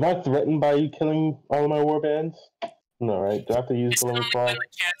to? Am I threatened by you killing all of my warbands? No, right? Do I have to use It's Billowing only Fog? when the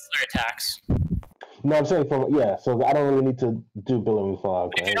Chancellor attacks. No, I'm saying so I don't really need to do Billowing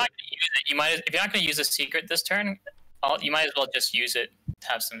Fog, But if right? you're not going to use it, if you're not going to use a secret this turn, you might as well just use it to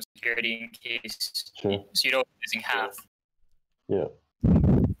have some security in case. Sure. So you don't using half. Yeah.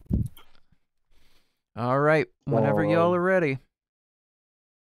 All right, whenever y'all are ready.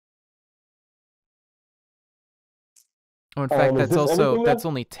 Oh, in fact, is that's this also everything that's then?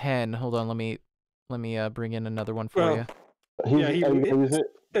 only 10. Hold on, let me bring in another one for Well, you. Yeah, Are you gonna use it?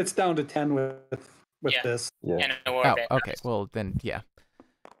 It's down to 10 with Yeah. this. Yeah. And a Oh, warband. okay. Well, then, yeah.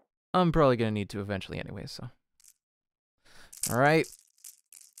 I'm probably gonna need to eventually anyway, so. All right.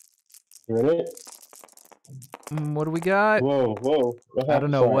 You ready? What do we got? Whoa. What I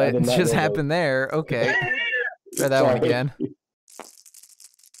don't know Sorry, I what did not just know happened there. Okay. Try that one Sorry. again.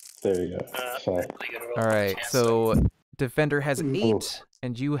 There you go. Sorry. Really good roll All for the right. Chancellor. So Defender has Ooh. 8,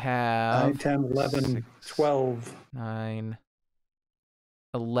 and you 9, have 10, 11, 6, 12. 9,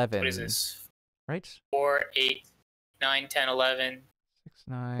 11. What is this? Right? 4, 8, 9, 10, 11. 6,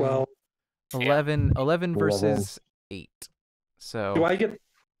 9, 12. 11 versus 8. So Do I get.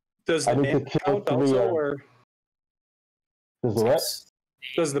 Does I the need to bandit kill count 3 also, on- or There's the what? 6,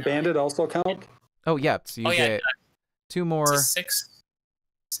 8, does the 9. bandit also count? oh yeah, so you Oh, yeah, get 2 So more. 6,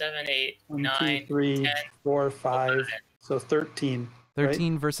 7, 8, 1, 9, 2, 3, 10, 4, 5. 11. So 13.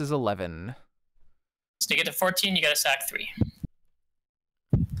 13 versus 11. So to get to 14, you got to sack 3.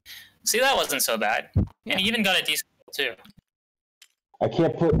 See, that wasn't so bad. Yeah. And you even got a decent roll, too. I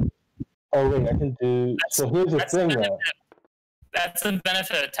can't put. Oh wait, I can do. So here's the That's thing, the though. benefit. That's the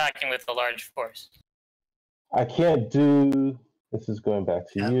benefit of attacking with a large force. I can't do. This is going back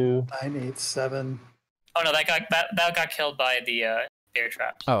to Yeah. you. 9, 8, 7. Oh no, that got killed by the bear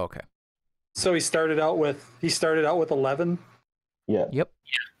traps. Oh, okay. So he started out with 11. Yeah. Yep.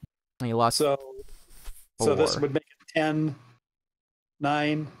 And you lost So this 4. would make it 10,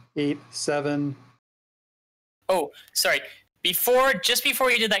 9, 8, 7. Oh, sorry. Just before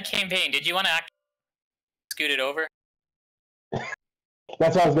you did that campaign, did you want to scoot it over?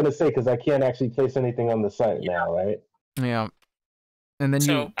 That's what I was gonna say because I can't actually place anything on the site now, right? Yeah. And then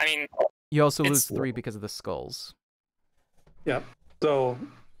So I mean, you also it's- lose 3 because of the skulls. Yep. So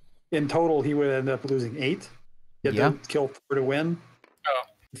in total, he would end up losing 8. He had Yeah. to kill 4 to win. Oh.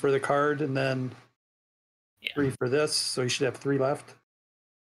 For the card, and then Yeah. 3 for this. So he should have 3 left.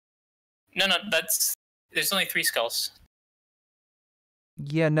 no, there's only 3 skulls.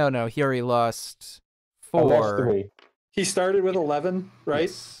 Yeah, no. He already lost I 4. lost 3. He started with 11, right?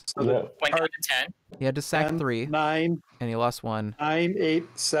 Yes. So Yeah. Went down card to 10. He had to sack 10, 3, 9, and he lost 1. 9,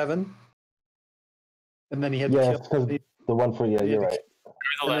 8, 7. And then he had to Yeah, kill. because the one for yeah, Yeah, you're the- right.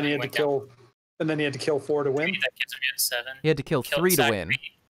 And then he had to kill. And then he had to kill 4 to win. That gives him 7. He had to kill 3 to sack win.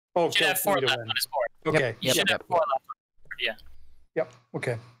 3. Oh, You should kill have 4 3 to left win. on his board. Okay. You Yep, should yep. have 4 left. Yeah. Yep.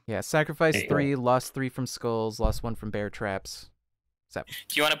 Okay. Yeah, sacrificed There you 3, lost 3 from skulls, lost 1 from bear traps. 7.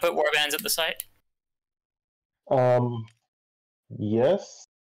 Do you want to put warbands at the site? Yes,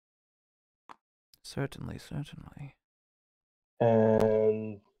 Certainly.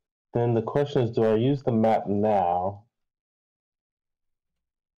 and then the question is, do I use the map now?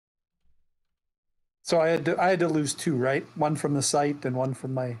 So I had to lose 2, right? 1 from the site and 1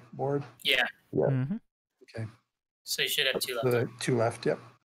 from my board. Yeah. Yeah. Mm-hmm. So you should have 2 left. The 2 left. Yep.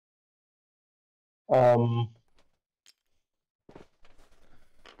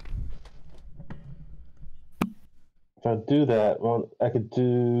 If I do that, well, I could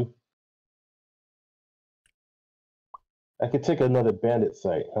take another bandit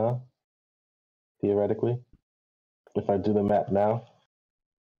site, huh? Theoretically, if I do the map now.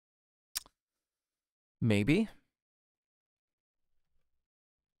 Maybe.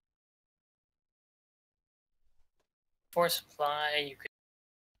 For supply, you could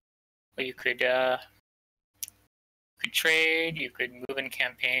trade, you could move in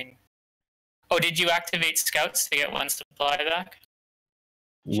campaign. Oh, did you activate scouts to get 1 supply back?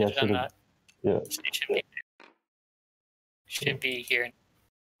 Yeah, Should've done that. Yeah. Should be here.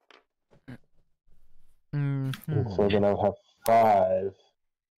 And Mhm. so then I would have 5,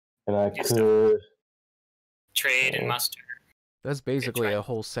 and I You could. Trade and muster. That's basically try. a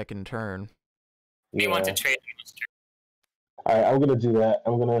whole second turn. We want to Yeah. trade and muster. All right, I'm gonna do that.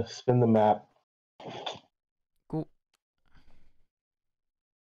 I'm gonna spin the map. Cool.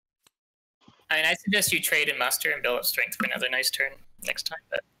 I mean, I suggest you trade and muster and build up strength for another nice turn next time,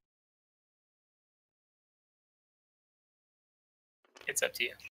 but it's up to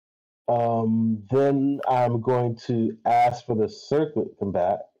you. Then I'm going to ask for the circlet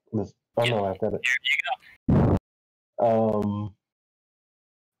combat. No, I've got it. Here you go.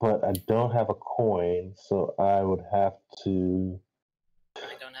 But I don't have a coin, so I would have to.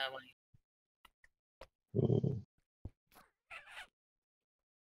 I don't have one.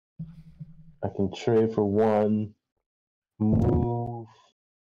 I can trade for 1, move,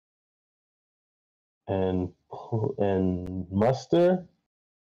 and muster.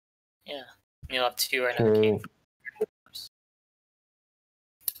 Yeah. You'll have 2 or another king.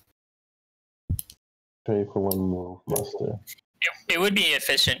 Trade for 1, move, muster. It would be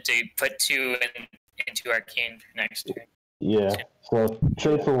efficient to put 2 into arcane for next turn. Yeah, so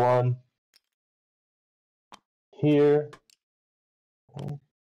trade for 1 here, and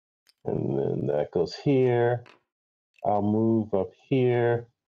then that goes here. I'll move up here.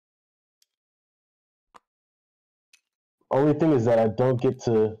 Only thing is that I don't get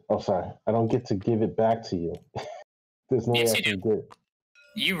to. Oh, sorry, I don't get to give it back to you. There's no way I can do it.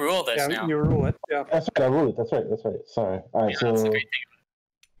 You rule this now. You rule it. Yeah. That's right. I rule it. That's right. Sorry. All right. Yeah, that's the So great thing.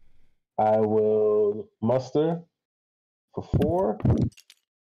 I will muster for 4.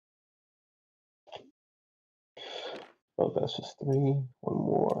 Oh, that's just 3. 1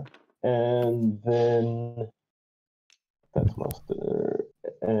 more, and then that's muster,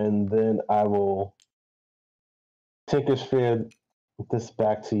 and then I will take a sphere this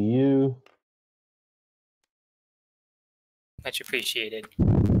back to you. Much appreciated.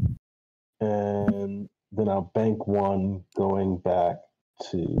 And then I'll bank 1 going back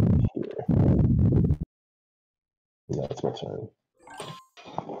to here. And that's my turn.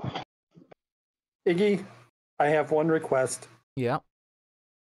 Iggy, I have one request. Yeah.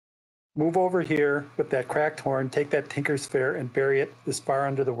 Move over here with that cracked horn, take that Tinker Sphere, and bury it as far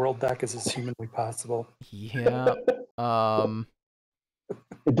under the world deck as is humanly possible. Yeah.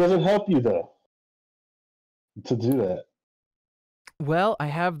 It doesn't help you though to do that. Well, I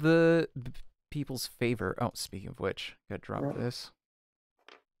have the people's favor. Oh, speaking of which, gotta drop Right. this.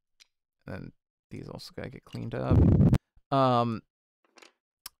 And these also gotta get cleaned up. I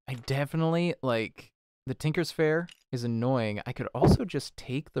definitely like the Tinker's Fair is annoying. I could also just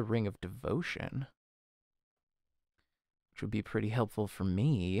take the Ring of Devotion, which would be pretty helpful for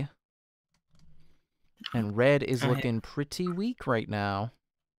me. And red is looking pretty weak right now.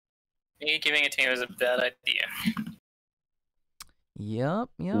 Maybe giving it to me was a bad idea. Yep.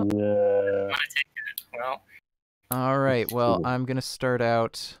 Yeah. I'm gonna take it. Well, All right. Well, I'm gonna start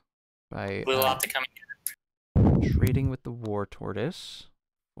out by we'll have to come. trading with the War Tortoise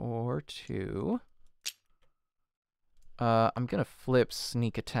for 2. I'm gonna flip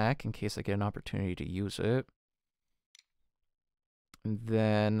Sneak Attack in case I get an opportunity to use it. And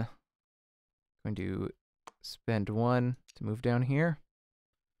then I'm going to spend 1 to move down here.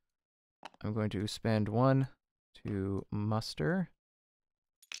 I'm going to spend 1 to muster.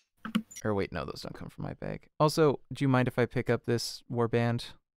 Or wait, no, those don't come from my bag. Also, do you mind if I pick up this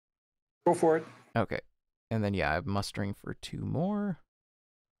warband? Go for it. Okay. And then, yeah, I'm mustering for 2 more.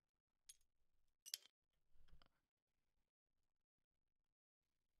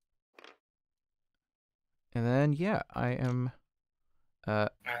 And then, yeah, I am... All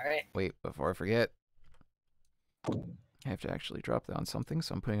right. Wait, before I forget, I have to actually drop that on something,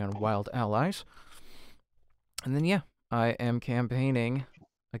 so I'm putting on Wild Allies. And then, yeah, I am campaigning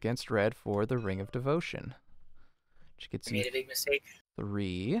against red for the Ring of Devotion, which gets You made a big mistake.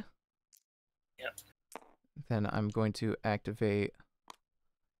 3. Yep. Then I'm going to activate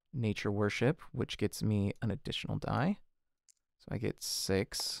Nature Worship, which gets me an additional die. So I get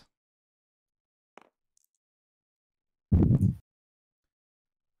 6.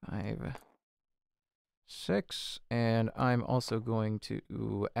 5, 6, and I'm also going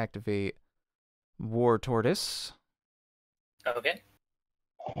to activate War Tortoise, Okay.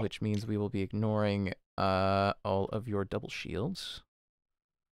 which means we will be ignoring all of your double shields.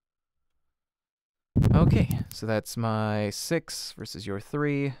 Okay, so that's my 6 versus your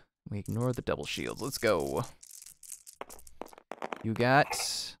 3. We ignore the double shields. Let's go. You got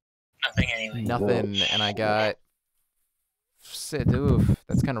Nothing anyway. nothing, and I got Oof,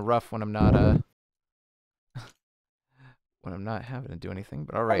 that's kind of rough when I'm not when I'm not having to do anything.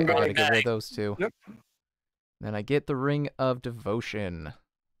 But all right, I going gotta get rid of those two. Yep. Then I get the Ring of Devotion.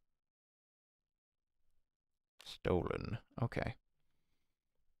 Stolen. Okay.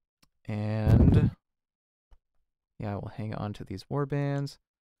 And yeah, I will hang on to these warbands.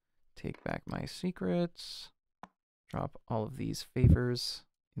 Take back my secrets. Drop all of these favors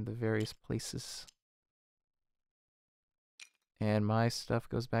in the various places. And my stuff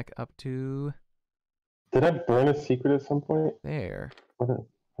goes back up to Did I burn a secret at some point? there. What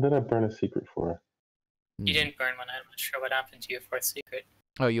did I burn a secret for? You didn't burn one. I'm not sure what happened to your fourth secret.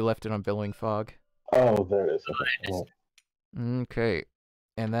 Oh, you left it on Billowing Fog. Oh, there it is. Oh, Okay. it is. Well, Okay.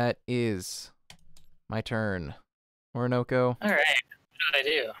 And that is my turn. Orinoco, All right. What do I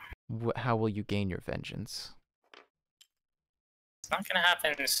do? how will you gain your vengeance? It's not gonna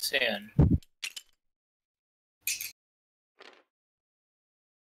happen soon.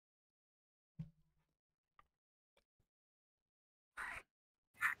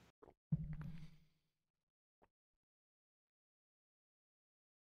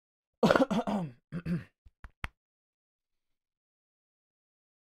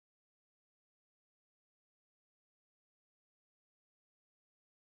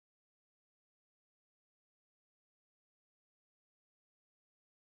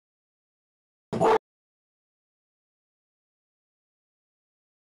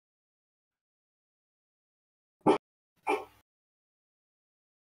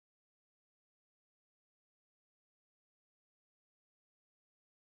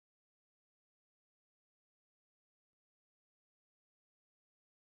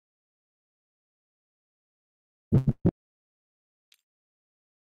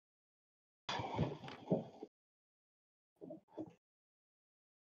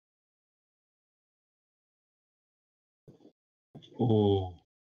 mm,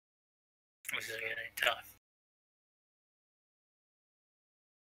 This is getting tough.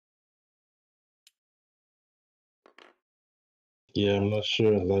 yeah, I'm not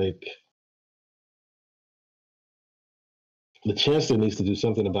sure. Like, the chancellor needs to do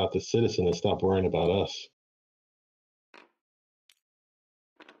something about the citizen and stop worrying about us.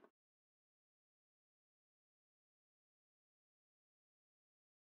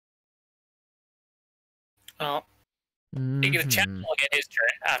 Well, the chancellor will get his turn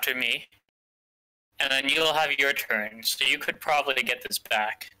after me, and then you'll have your turn. So you could probably get this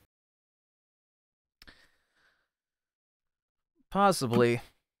back. Possibly.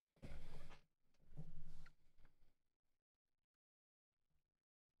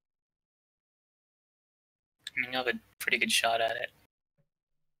 I mean, you'll have a pretty good shot at it.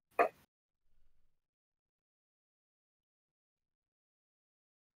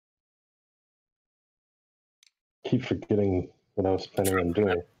 Keep forgetting what I was planning on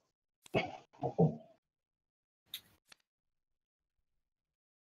doing.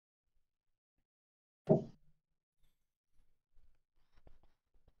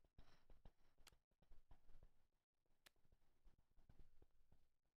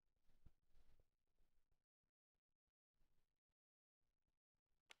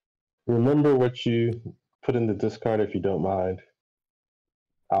 Remember what you put in the discard if you don't mind.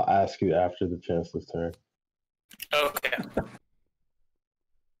 I'll ask you after the chancellor's turn. Okay.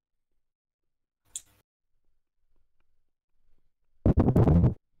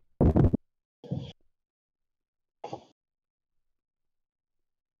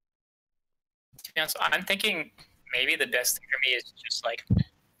 To be honest, I'm thinking maybe the best thing for me is just like,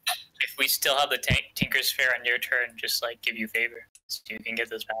 if we still have the Tinker's Fair on your turn, just like give you favor so you can get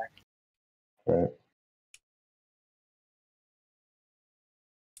this back. Right.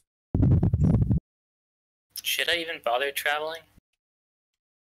 Should I even bother traveling?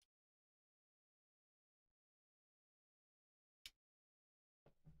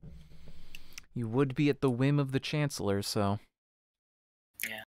 You would be at the whim of the Chancellor, so...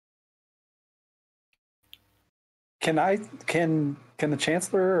 Yeah. Can the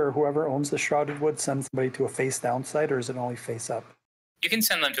Chancellor or whoever owns the Shrouded Wood send somebody to a face down site, or is it only face up? You can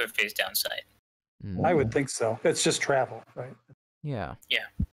send them to a face down site. I would think so. It's just travel, right? Yeah. Yeah.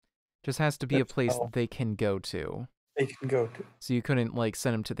 Just has to be a That's place how- they can go to. They can go to. So you couldn't, like,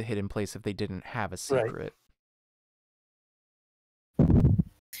 send them to the hidden place if they didn't have a secret.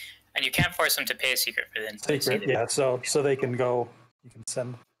 And you can't force them to pay a secret for the place Secret, either. yeah. So they can go. You can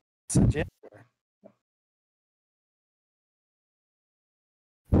send you anywhere.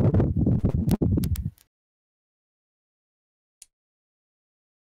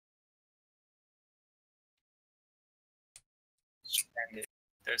 Spend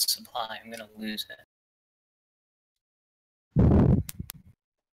the supply. I'm gonna lose it.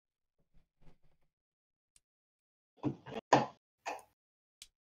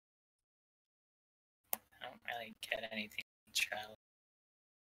 really get anything in travel.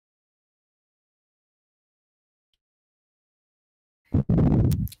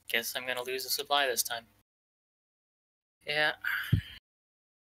 Guess I'm gonna lose a supply this time. Yeah.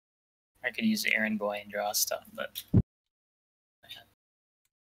 I could use Errand Boy and draw stuff, but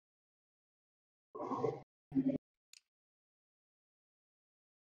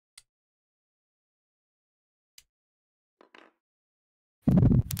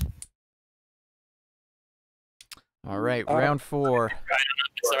All right, round 4. I don't know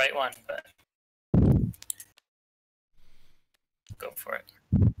if it's the right one, but go for it.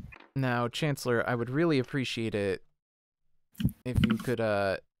 Now, Chancellor, I would really appreciate it if you could,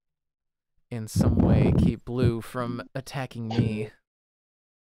 in some way keep Blue from attacking me.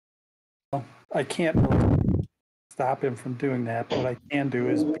 I can't really stop him from doing that. What I can do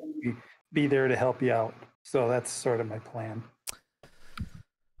is be there to help you out. So that's sort of my plan.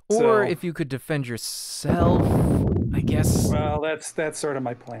 Or if you could defend yourself, I guess. Well, that's sort of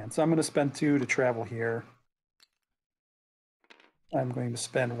my plan. So I'm going to spend 2 to travel here. I'm going to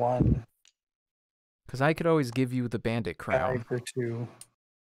spend 1. Because I could always give you the bandit crown 5 for 2.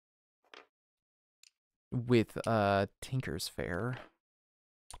 with Tinker's Fair.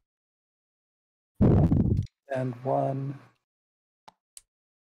 And 1.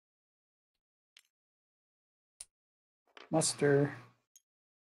 Muster.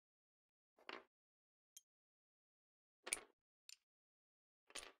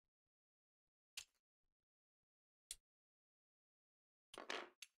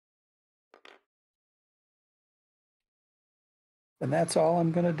 And that's all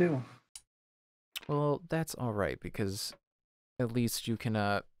I'm going to do. Well, that's all right, because at least you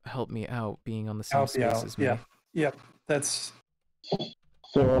can help me out being on the same Help you space out. as me. Yeah. Yep. That's.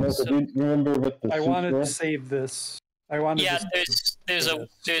 So, Orinoco, do you remember what the I suits wanted were? to save this. I wanted. Yeah, to there's an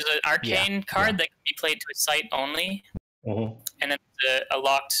arcane card that can be played to a site only, Mhm. and then a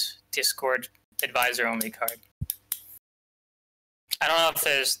locked Discord advisor only card. I don't know if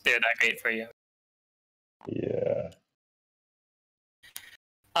they're that great for you. Yeah.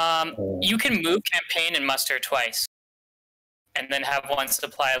 You can move campaign and muster twice, and then have 1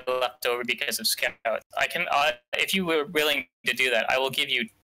 supply left over because of scouts. I can, if you were willing to do that, I will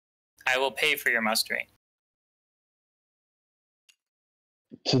pay for your mustering.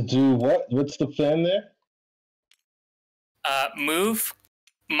 To do what? What's the plan there? Move,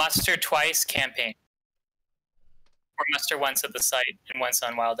 muster twice campaign, or muster once at the site and once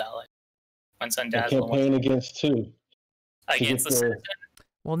on Wild Ally, once on A Dazzle, campaign against who? against the citizen.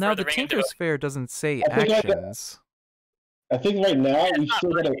 Well, now the the Ring of Tinker's Fair doesn't say I think actions. I think right now It's we not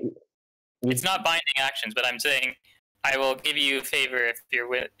still gotta. It's not binding actions, but I'm saying I will give you a favor if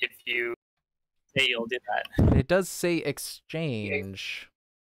you say you'll do that. It does say exchange.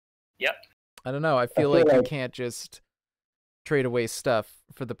 Yep. I don't know. I feel like you can't just trade away stuff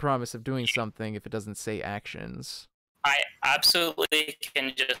for the promise of doing something if it doesn't say actions. I absolutely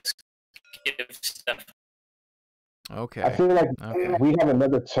can just give stuff. Okay. I feel like Okay. we have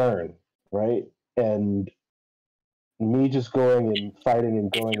another turn, right? And me just going and fighting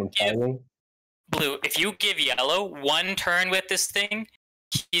and going and fighting. Blue, if you give Yellow 1 turn with this thing,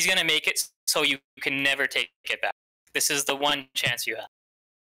 he's gonna make it so you can never take it back. This is the one chance you have.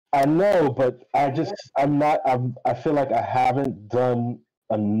 I know, but I feel like I haven't done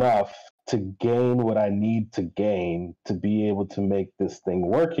enough to gain what I need to gain to be able to make this thing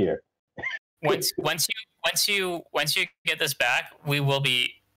work here. Once you get this back, we will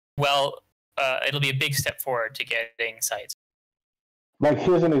be it'll be a big step forward to getting sites. Like,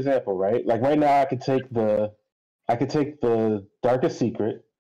 here's an example, right? Like right now I could take the Darkest Secret,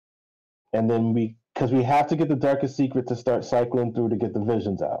 and then because we have to get the Darkest Secret to start cycling through to get the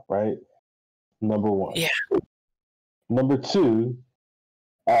visions out, right? Number 1. Yeah. Number 2,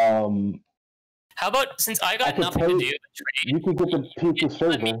 how about, since I got nothing to do with trade, you could get the People's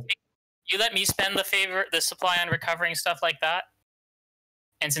Favor. You let me spend the supply on recovering stuff like that.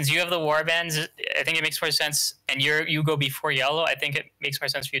 And since you have the warbands, I think it makes more sense. And you go before Yellow. I think it makes more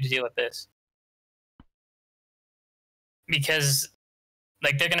sense for you to deal with this, because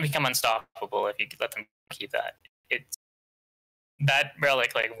like they're gonna become unstoppable if you let them keep that. That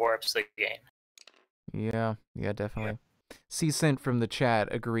relic like warps the game. Yeah, definitely. Seasent from the chat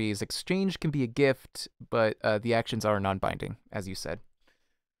agrees. Exchange can be a gift, but the actions are non-binding, as you said.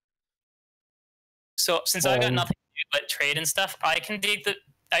 So since I got nothing to do but trade and stuff, I can get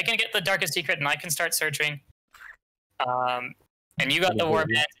the Darkest Secret and I can start searching. And you got the warband,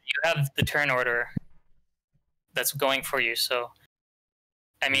 you have the turn order that's going for you. So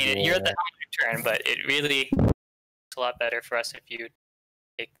I mean, you're at the helm of your turn, but it really is a lot better for us if you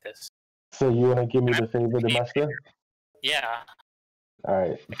take this. So you want to give me the favor to muster? Yeah. All right.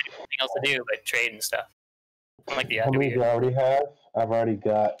 Nothing else to do but trade and stuff. Like the How many do other I already have? I've already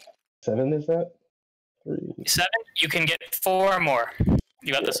got 7. Is that 3? 7. You can get 4 more.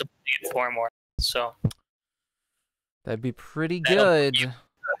 You got the supply to get 4 more. So That'd be pretty good.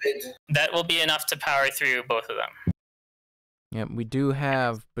 that will be enough to power through both of them. Yep, we do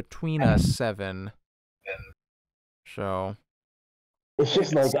have between us 7. So It's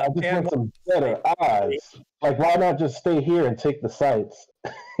just like I just want some better odds. Like, why not just stay here and take the sites?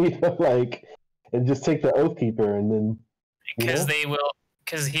 Like, and just take the Oathkeeper and then. Because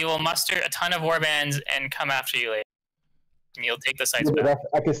he will muster a ton of warbands and come after you later. And you'll take the sites back.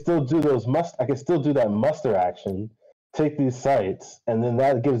 I can still do I can still do that muster action, take these sites, and then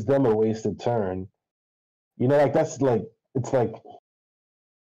that gives them a wasted turn. Like it's like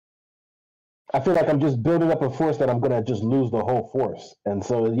I feel like I'm just building up a force that I'm gonna just lose the whole force. And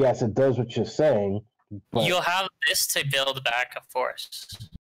so yes, it does what you're saying. But you'll have this to build back a force.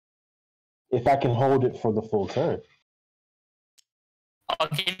 If I can hold it for the full turn. I'll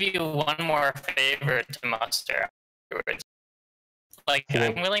give you one more favor to muster afterwards. Like,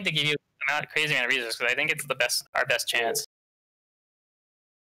 I'm willing to give you a crazy amount of reasons because I think it's our best chance.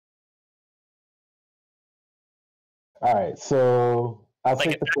 All right, so I'll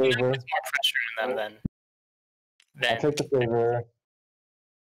take the favor. It's more pressure on them than I'll take the favor.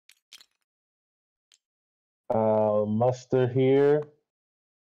 Muster here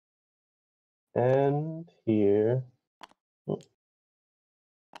and here.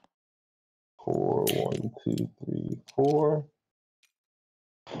 4, 1, 2, 3, 4.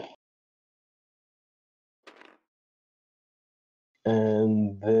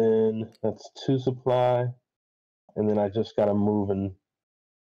 And then that's 2 supply. And then I just gotta move and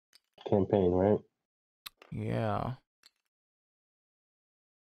campaign, right? yeah.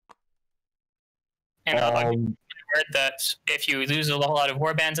 And I'll give you word that if you lose a lot of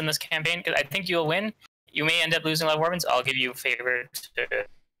warbands in this campaign, because I think you'll win, you may end up losing a lot of warbands. I'll give you a favor to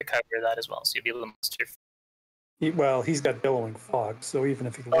cover that as well, so you'll be able to muster. Well, he's got billowing fog, so even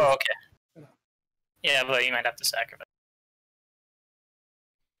if he. Oh, okay. Yeah, but you might have to sacrifice.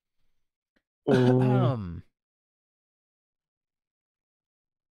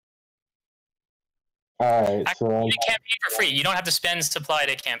 All right, so you can campaign for free. You don't have to spend supply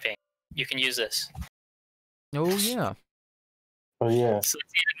to campaign. You can use this. Oh yeah. Oh yeah. So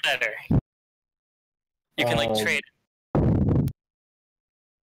it's even better. You can trade.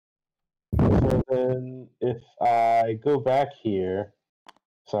 So then, if I go back here,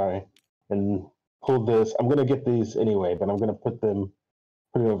 and pull this, I'm gonna get these anyway, but I'm gonna put it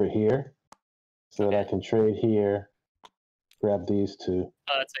over here, so that I can trade here. Grab these 2. Oh,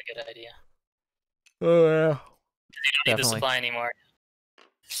 that's a good idea. Oh yeah. You don't need the supply anymore.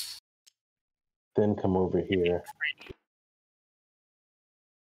 Then come over here.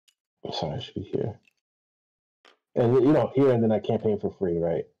 Sorry, I should be here. And here, and then I campaign for free,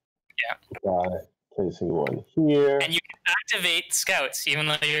 right? Yeah. By placing 1 here. And you can activate scouts even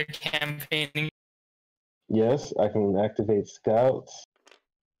though you're campaigning. Yes, I can activate scouts,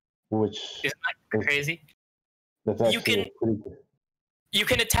 which isn't that crazy? That's actually pretty good. You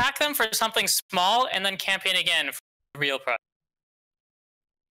can attack them for something small and then campaign again for real product.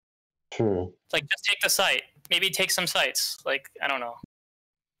 True. It's like, just take the site. Maybe take some sites. Like, I don't know.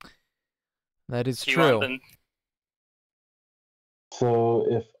 That is true. So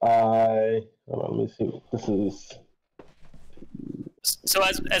if I... Hold on, let me see. This is... So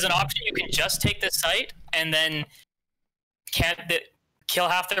as an option, you can just take the site and then kill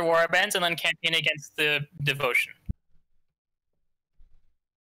half their warbands and then campaign against the devotion.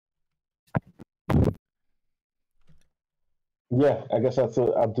 Yeah, I guess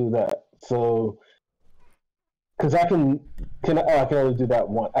I'll do that. So, because I can only do that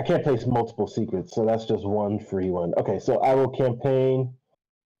one. I can't place multiple secrets, so that's just one free one. Okay, so I will campaign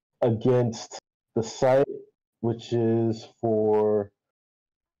against the site, which is for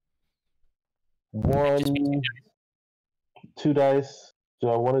 2 dice. Do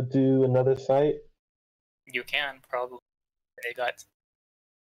I want to do another site? You can probably.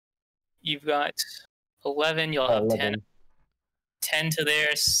 You've got 11. You'll have 11. 10 to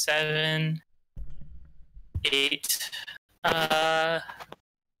there, 7, 8.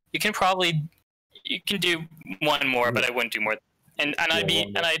 You can do one more, but I wouldn't do more. And I'd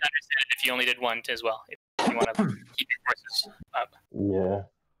understand it if you only did one as well. If you want to keep your forces up. Yeah.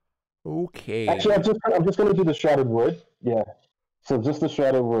 Okay. Actually, I'm just gonna do the Shrouded Wood. Yeah. So just the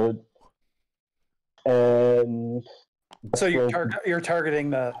Shrouded Wood. And so you're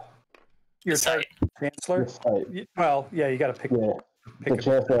targeting your site. Chancellor? Site. Well, yeah, you got to pick. Yeah. The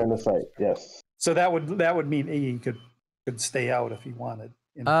chancellor and the site, yes. So that would mean E could stay out if he wanted.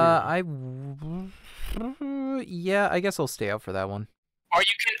 in theory. Yeah, I guess I'll stay out for that one.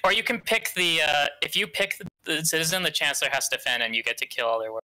 Or you can pick the if you pick the citizen, the chancellor has to defend, and you get to kill all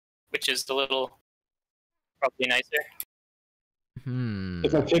their work, which is a little probably nicer.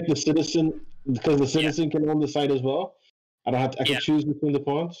 If I pick the citizen, because the citizen can own the site as well, I don't have to. I can choose between the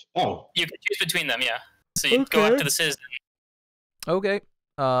pawns. Oh, you can choose between them. Yeah. So you go after the citizen. Okay.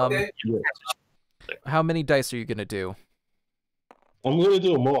 yeah. How many dice are you gonna do? I'm gonna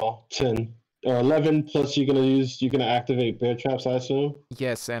do them all. 10 or 11 plus. You're gonna activate bear traps, I assume.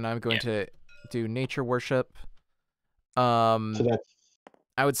 Yes, and I'm going to do nature worship. So that's.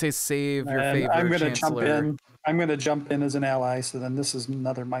 I would say save your And favorite I'm going to chancellor. jump in. I'm going to jump in as an ally. So then this is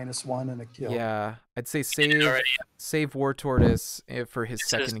another -1 and a kill. Yeah, I'd say already. save War Tortoise for his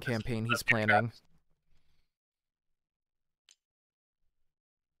This is- second campaign he's planning.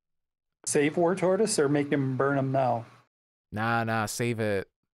 Save War Tortoise or make him burn him now. Nah, save it.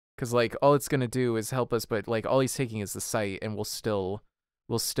 Cause like all it's gonna do is help us, but like all he's taking is the site, and we'll still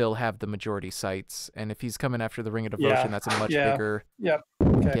have the majority sites. And if he's coming after the Ring of Devotion, Yeah, that's a much yeah. bigger Yep.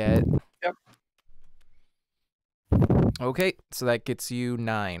 Okay. get. Yep. Okay, so that gets you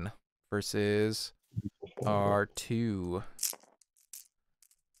 9 versus our 2.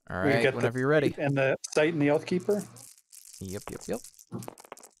 All We right, get whenever the you're ready. And the site and the Oathkeeper. Yep.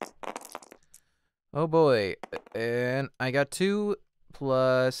 Oh boy, and I got 2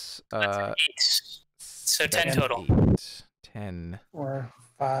 plus That's 8. So 10 7, total. 8, 10. 4,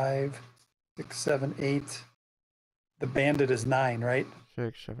 5, 6, 7, 8. The bandit is 9, right?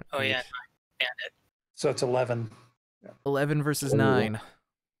 6, 7, Oh 8. yeah, bandit. So it's 11. 11 versus Oh. 9.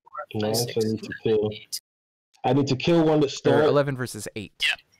 9, so I 6, need to kill. 8. I need to kill one to Or start. 11 versus 8.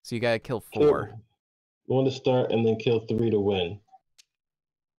 Yeah. So you gotta kill kill 4. one to start, and then kill 3 to win.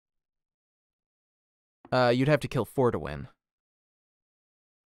 You'd have to kill 4 to win.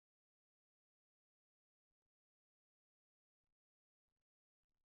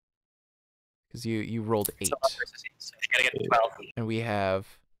 Because you rolled 8. So 11 versus 8. So you gotta get 12. And we have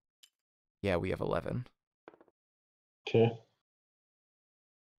 11. Okay.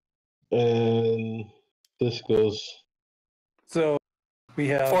 And this goes. So we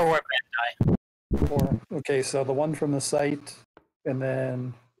have 4 war band die. 4. Okay, so the one from the site, and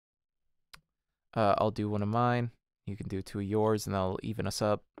then I'll do one of mine. You can do 2 of yours, and that'll even us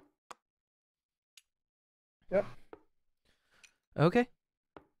up. Yep. Okay.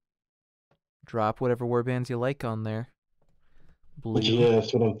 Drop whatever warbands you like on there. Blue. Yeah,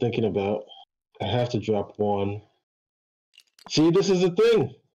 that's what I'm thinking about. I have to drop 1. See, this is the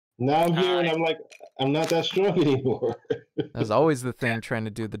thing. Now I'm here, and I'm like, I'm not that strong anymore. That's always the thing, trying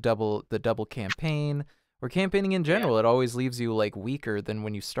to do the double campaign. Or campaigning in general, it always leaves you like weaker than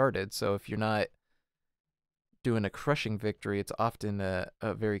when you started. So if you're not doing a crushing victory, it's often a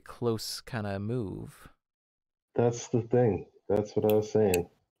very close kind of move. That's the thing. That's what I was saying.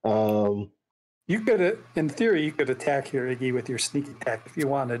 you could, in theory, you could attack here, Iggy, with your sneak attack if you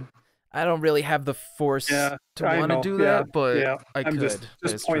wanted. I don't really have the force Yeah, to I want to know, do yeah, that, but yeah. I I'm could. just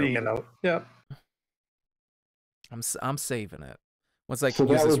It's pointing true. it out. Yeah. I'm saving it. Once I So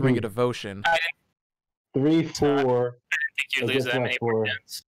can use that this would Ring be- of Devotion. 3, 4. I think you lose Against that my many 4. war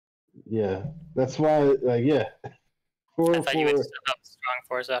bands. Yeah, that's why. Like, yeah, 4, I thought you 4. would still have strong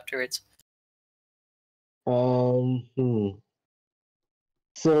force afterwards.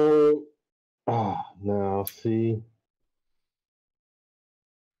 So, now see.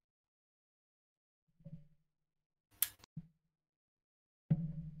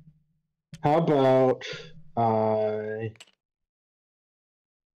 How about I?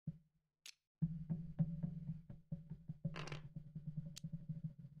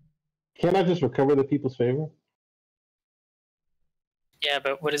 Can't I just recover the people's favor? Yeah,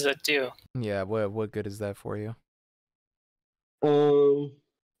 but what does that do? Yeah, what good is that for you?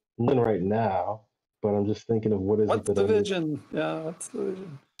 None right now, but I'm just thinking of what is What's it that the I need. vision? Yeah, what's the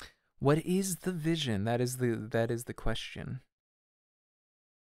vision? What is the vision? That is the question.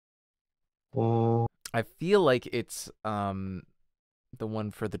 I feel like it's the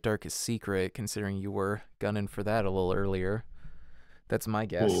one for the Darkest Secret, considering you were gunning for that a little earlier. That's my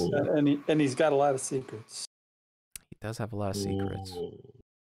guess. And he's got a lot of secrets. He does have a lot of secrets.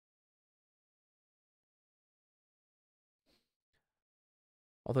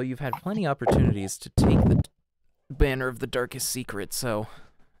 Although you've had plenty of opportunities to take the banner of the Darkest Secret, so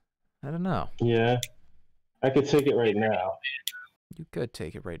I don't know. Yeah, I could take it right now. You could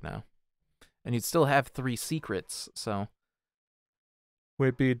take it right now. And you'd still have 3 secrets, so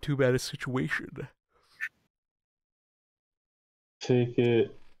wouldn't be in too bad a situation. take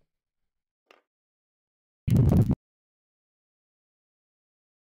it.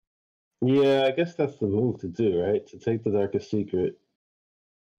 Yeah, I guess that's the move to do, right? To take the Darkest Secret.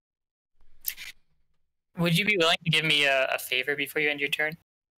 Would you be willing to give me a favor before you end your turn?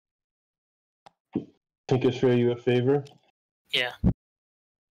 Tinkersphere you a favor? Yeah.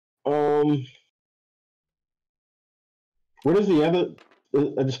 What is the other?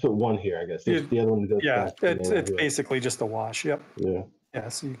 I just put one here, I guess. There's the other one goes Yeah, back. To it's basically just a wash. Yep. Yeah. Yeah.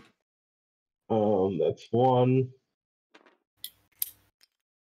 See. That's one.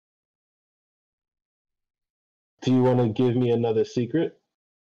 Do you want to give me another secret?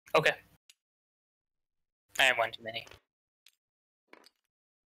 Okay. I have one too many.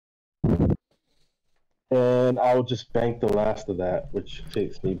 And I'll just bank the last of that, which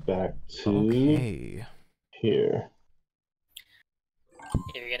takes me back to Okay. here.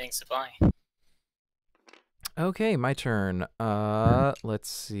 You're getting supply. Okay, my turn. Let's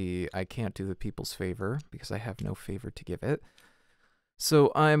see. I can't do the people's favor because I have no favor to give it.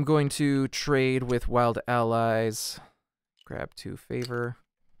 So I'm going to trade with Wild Allies. Grab 2 favor.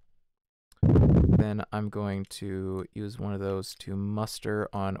 Then I'm going to use one of those to muster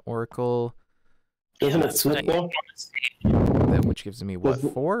on Oracle. Doesn't it that's what flip I though? want to see. That which gives me what,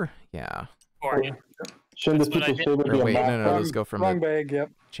 Doesn't- 4? Yeah. Or Shouldn't the That's what I people's did. favor Or be a wait, mock? no, let's go from Wrong the bag.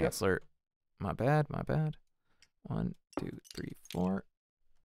 Yep. Chancellor. My bad. 1, 2, 3, 4.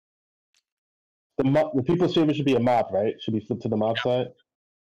 The people's favor should be a mob, right? Should be flipped to the mob side.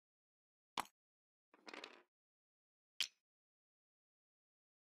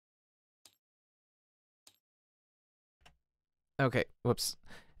 Okay, whoops.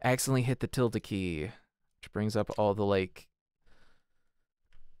 Accidentally hit the tilde key, which brings up all the, like,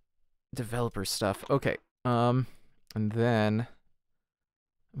 developer stuff. Okay, and then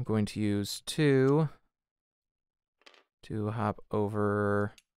I'm going to use 2 to hop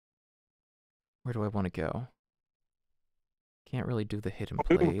over. Where do I want to go? Can't really do the hidden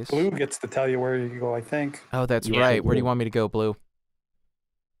place. Blue gets to tell you where you go, I think. Oh, that's Yeah. right. Where do you want me to go, Blue?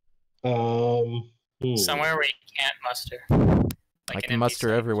 somewhere where you can't muster. I Like can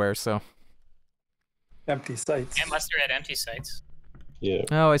muster everywhere, so. Empty sites. Can't muster at empty sites. Yeah.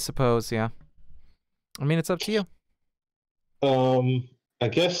 Oh, I suppose, yeah. I mean, it's up to you. I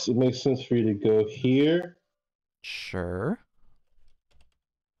guess it makes sense for you to go here. Sure.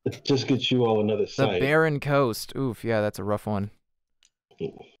 It just gets you all another The site. Barren Coast. Oof, yeah, that's a rough one.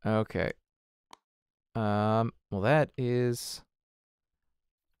 Okay. Well, that is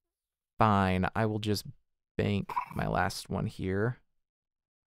fine. I will just bank my last one here.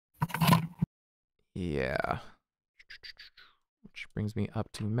 Yeah. Which brings me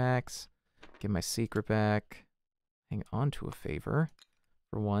up to max. Get my secret back. Hang on to a favor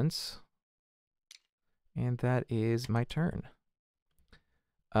for once. And that is my turn.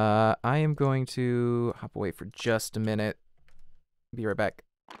 I am going to hop away for just a minute. Be right back.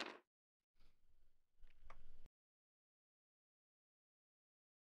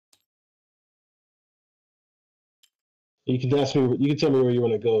 You can ask me. You can tell me where you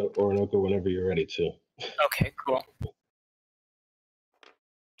want to go, Orinoco, whenever you're ready to. Okay, cool.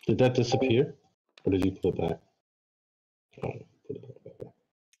 Did that disappear, or did you put it back? Oh, put it back.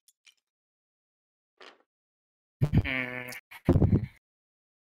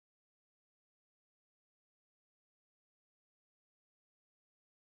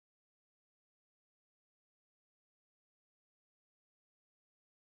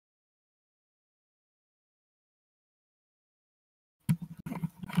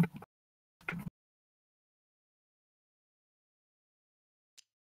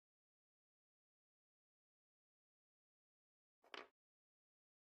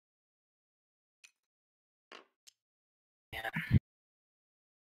 Yeah.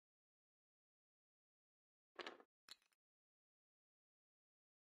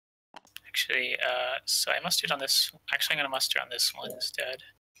 Actually, so I mustered on this. Actually, I'm gonna muster on this one instead.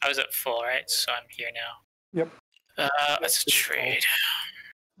 I was at full, right? So I'm here now. Yep. Let's trade.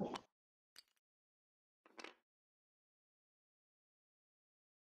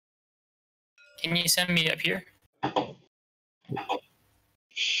 Can you send me up here?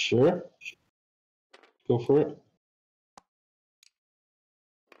 Sure. Go for it.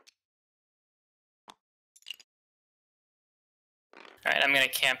 All right, I'm gonna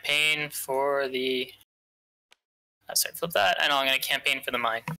campaign for the. Sorry, flip that. I know I'm gonna campaign for the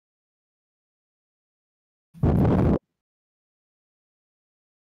mine.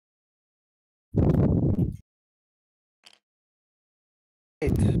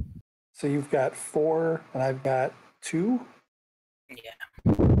 Eight. So you've got 4, and I've got 2, Yeah.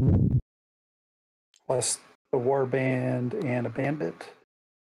 plus a warband, and a bandit.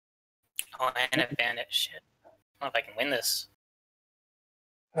 Oh, and a bandit. Shit. I don't know if I can win this.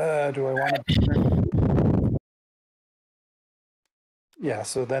 Do I want to? Yeah,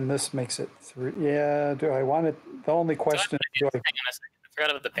 so then this makes it 3. Yeah, do I want it? The only question Hang on a second. I forgot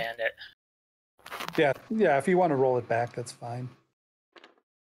about the bandit. Yeah, if you want to roll it back, that's fine.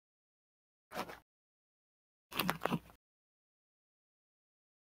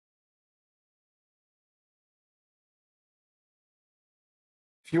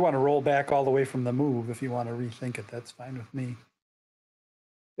 If you want to roll back all the way from the move, if you want to rethink it, that's fine with me.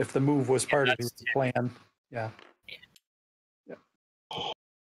 If the move was part of the plan, yeah.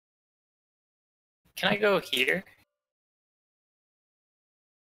 Can I go here?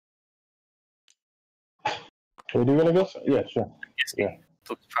 Where do you want to go? Yeah, sure. Yeah.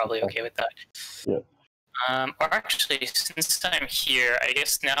 Luke's probably okay with that. Yeah. Or actually, since I'm here, I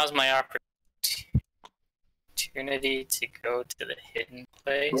guess now's my opportunity to go to the hidden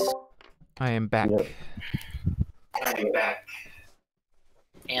place. I am back. Yep. I'm back.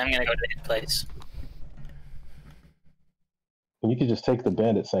 Yeah, I'm gonna go to the hidden place. You could just take the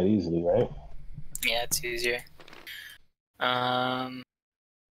bandit side easily, right? Yeah, it's easier.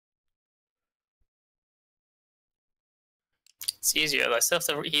 It's easier.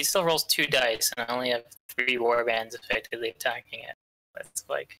 He still rolls 2 dice, and I only have 3 warbands effectively attacking it. That's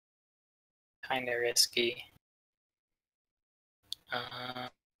like kind of risky.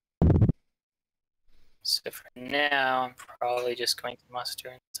 So for now, I'm probably just going to muster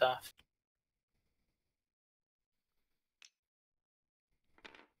and stuff.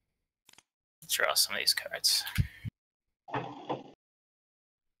 Let's draw some of these cards.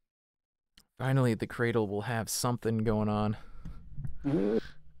 Finally, the cradle will have something going on.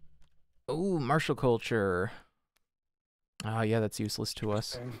 Oh, martial culture. Oh, yeah, that's useless to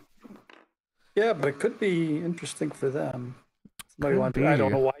us. Yeah, but it could be interesting for them. Could I don't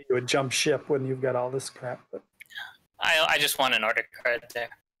be. know why you would jump ship when you've got all this crap, but I just want an order card there.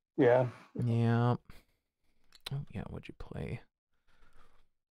 yeah. Yeah. Oh, yeah, what'd you play?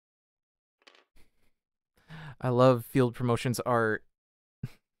 I love field promotions art.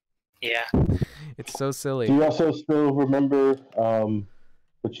 Yeah. It's so silly. Do you also still remember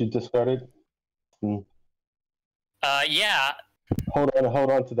what you discarded? Yeah. Hold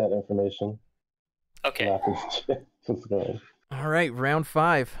on to that information. Okay. What's going? All right, round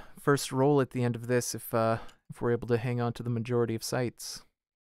 5. First roll at the end of this if we're able to hang on to the majority of sites.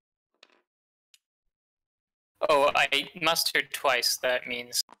 Oh, I mustered twice. That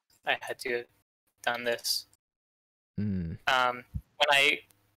means I had to have done this. Hmm.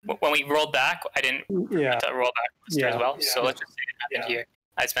 When we rolled back, I didn't Yeah. roll back muster as well. Yeah. So let's just say it happened here.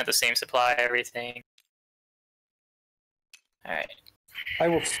 I spent the same supply, everything. All right. I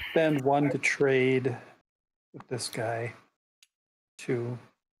will spend 1 to trade with this guy. 2.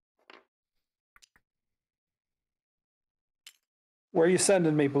 Where are you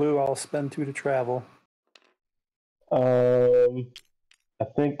sending me, Blue? I'll spend 2 to travel. I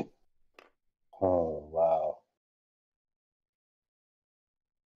think. Oh wow.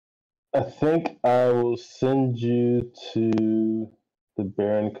 I think I will send you to the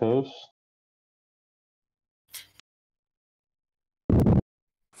Barren Coast.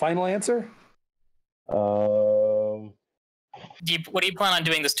 Final answer? What What do you plan on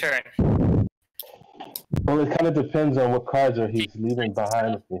doing this turn? Well, it kind of depends on what cards are he's leaving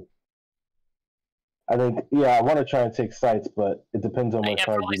behind me. I think, yeah, I want to try and take sites, but it depends on what Yeah,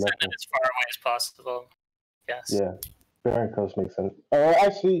 cards probably you send left it me. as far away as possible. Yes. Yeah, Barren Coast makes sense. Oh,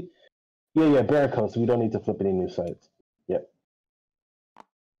 actually, yeah, Barren Coast. We don't need to flip any new sites. Yep.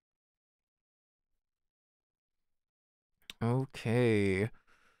 Okay.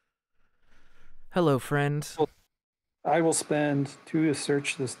 Hello, friend. I will spend 2 to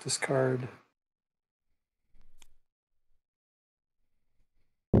search this discard.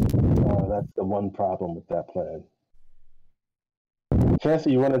 That's the one problem with that plan.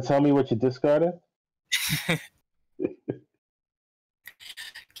 Chancey, you want to tell me what you discarded?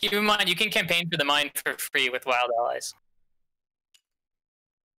 Keep in mind, you can campaign for the mine for free with Wild Allies.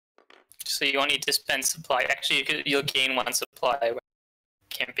 So you won't need to spend supply. Actually, you'll gain 1 supply when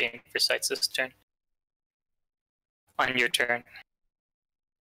campaigning for sites this turn. On your turn.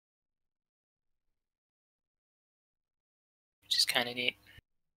 Which is kind of neat.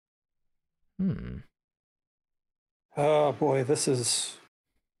 Oh boy, this is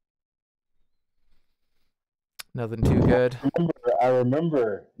Nothing too good. I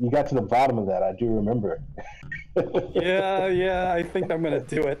remember. You got to the bottom of that. I do remember. yeah. I think I'm gonna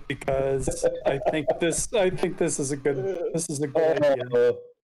do it because I think this is a good idea.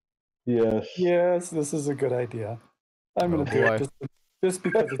 Yes. Yes, this is a good idea. I'm Oh, going to do boy. it just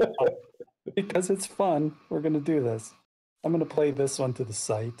because it's fun. Because it's fun, we're going to do this. I'm going to play this one to the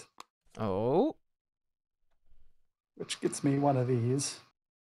site, Oh. which gets me one of these.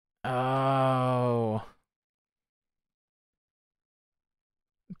 Oh.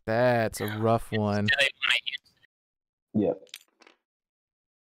 That's a rough one. Do they want to use Yep.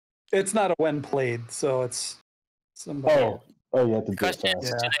 It's not a when played, so it's somebody. Oh, you have to the do it question is,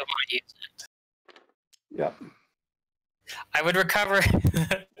 fast. do Yeah. they want to use it? Yep. I would recover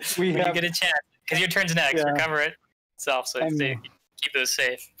We when you have. get a chance, because your turn's next. Yeah. Recover it itself, so I'm- keep those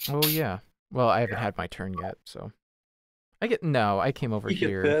safe. Oh, yeah. Well, I haven't had my turn yet, so. I came over We get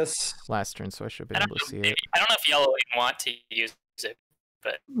here this. last turn, so I should be I able don't to know. see Maybe, it. I don't know if Yellow would want to use it.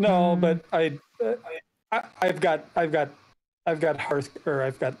 No, Hmm. but I've got Hearth, or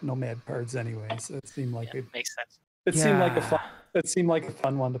I've got Nomad cards anyway, so it seemed like Yeah, makes sense. it seemed like a Yeah. fun. It seemed like a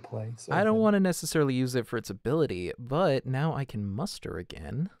fun one to play. So I don't want to necessarily use it for its ability, but now I can muster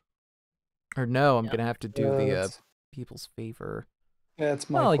again. Or no, I'm Yeah. going to have to do the people's favor. That's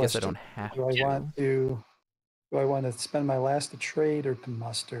my Well, I question. guess I don't have Do I to. want to? Do I want to spend my last to trade or to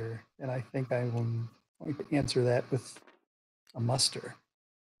muster? And I think I will going to answer that with a muster.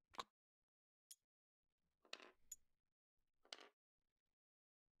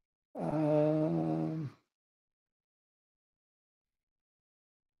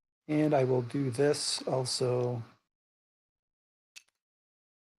 And I will do this also.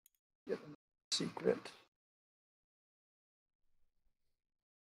 Get a secret.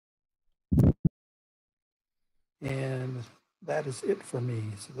 And that is it for me.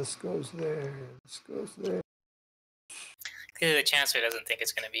 So this goes there, this goes there, Clearly, the Chancellor doesn't think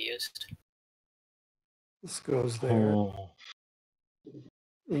it's going to be used. this goes there. Hmm.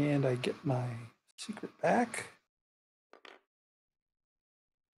 And I get my secret back.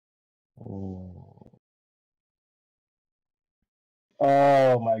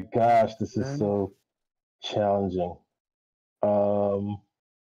 Oh my gosh, this is Then- so challenging. So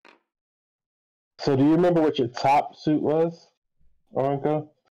do you remember what your top suit was, Orenko?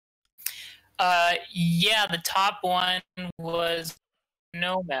 Yeah, the top one was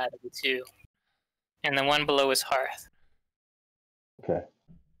Nomad of the two, and the one below was Hearth. Okay.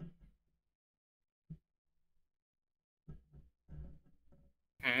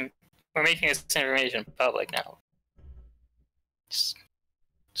 We're making this information public now. Just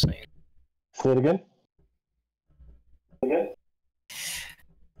so you Say it again.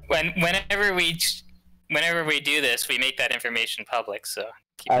 whenever we do this, we make that information public. So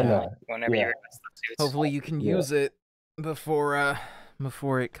keep I that in know. mind whenever you Yeah. request the suits. Hopefully you can Yeah. use it before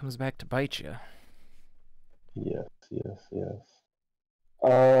it comes back to bite you. Yes.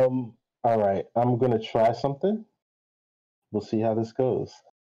 All right. I'm gonna try something. We'll see how this goes.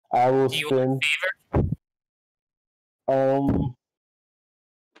 I will Do you spend. want a favor?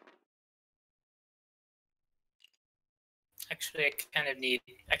 Actually, I kind of need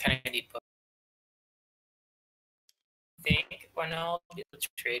both. I think or no, I'll be able to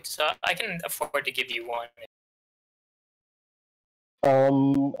trade, so I can afford to give you one.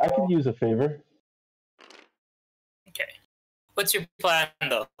 I could use a favor. Okay. What's your plan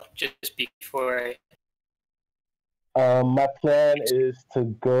though? Just before. My plan is to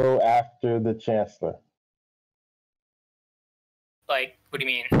go after the Chancellor. Like, what do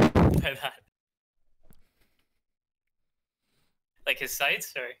you mean by that? Like his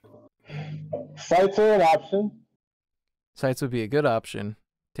sights, or? Sights are an option Sights would be a good option.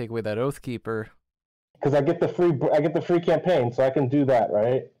 Take away that Oathkeeper. because I get the free campaign, so I can do that,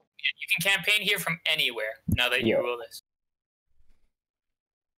 right? You can campaign here from anywhere now that you Yeah. rule this.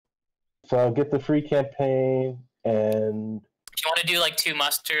 So I'll get the free campaign, and If you want to do like 2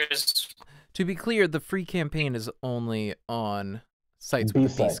 musters, To be clear, the free campaign is only on sites with the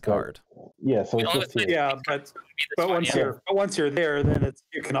B-side, beast right? card. yeah, so The it's only just way- here. Yeah, would be this but one, once yeah. you're there, then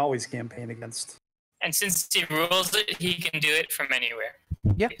you can always campaign against. And since he rules it, he can do it from anywhere.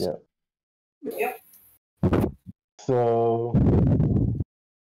 Yeah. Yeah. So,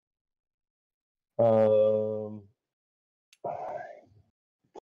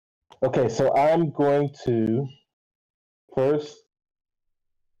 okay, so I'm going to first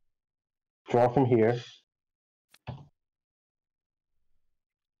draw from here.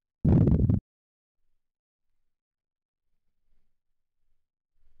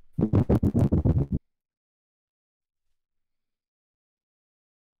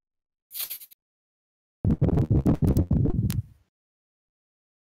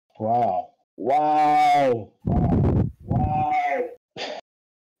 Wow.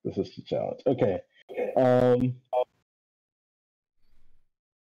 This is the challenge. Okay.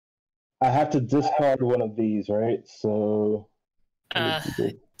 I have to discard one of these, right? So. Do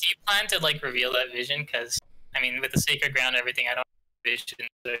you plan to like reveal that vision? Because I mean, with the sacred ground and everything, I don't have vision.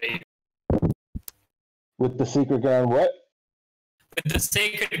 So With the secret gun, what? with the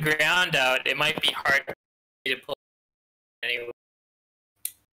sacred ground out, it might be hard to pull anyway.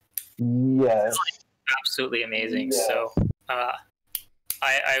 Yes. Absolutely amazing. Yeah. So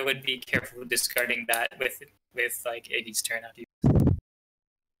I would be careful with discarding that with like Iggy's turn after you.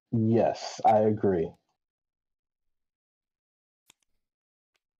 Yes, I agree.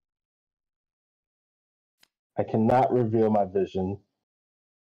 I cannot reveal my vision,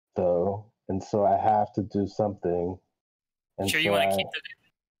 though, and so I have to do something. And Sure, so you want to keep the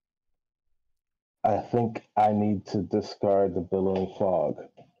I think I need to discard the billowing fog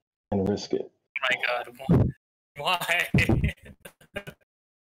and risk it. oh my god, why?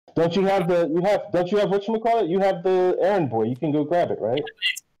 Don't you have whatchamacallit? You have the errand boy. You can go grab it, right?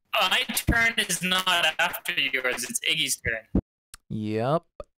 My turn is not after yours, it's Iggy's turn. Yep.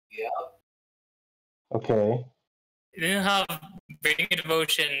 Okay. You didn't have Bringing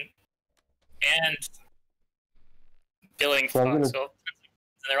Devotion and Billing So I'm Fog, gonna- so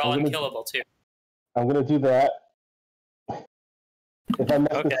they're all I'm gonna- unkillable too. I'm gonna do that. If I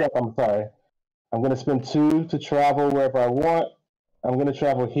mess this Okay. up, I'm sorry. I'm gonna spend 2 to travel wherever I want. I'm gonna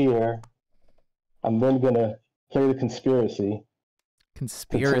travel here. I'm then gonna play the conspiracy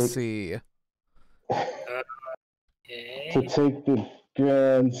Conspiracy. Okay. to take the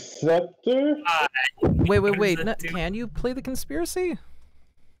Grand Scepter. Wait. What does that No, do? can you play the conspiracy?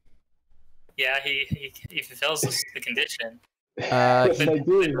 Yeah, he fulfills the condition. Yes, I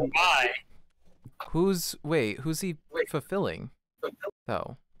do. Why? Who's he fulfilling?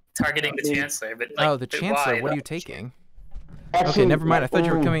 Though. Targeting the Chancellor, but like, Oh, the but Chancellor. why, What are though? you taking? Actually, Okay, never mind. I thought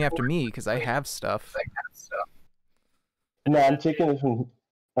you were mm, coming after me because I have stuff. No, I'm taking it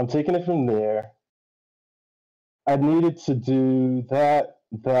from there. I needed to do that,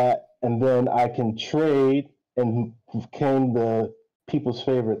 and then I can trade and claim the people's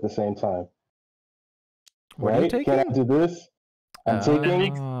favor at the same time. What are you Right? Can I taking? do this? I'm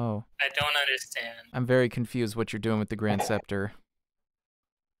taking. Oh, I don't understand. I'm very confused what you're doing with the Grand Scepter.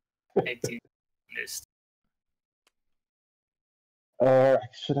 I do understand.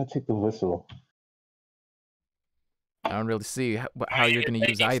 Should I take the whistle? I don't really see how you're going to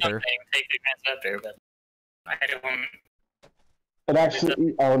use Taking either. something, take the Grand Scepter, but I don't. And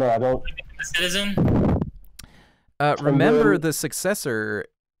actually, oh no, I don't. The citizen. Remember, then-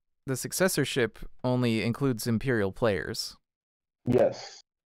 the successorship only includes Imperial players. Yes.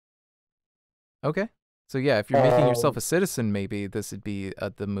 Okay. So yeah, if you're making yourself a citizen, maybe this would be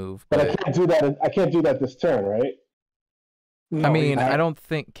the move. But I But can't do that. I can't do that this turn, right? No, I mean, you- I don't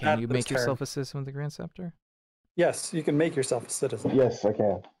think. Can not you this make yourself turn. a citizen with the Grand Scepter? Yes, you can make yourself a citizen. Yes, I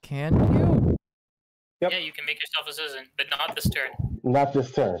can. Can you? Yep. Yeah, you can make yourself a citizen, but not this turn. Not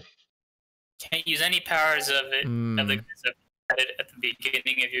this turn. Can't use any powers of it of the Hmm. Grand Scepter at the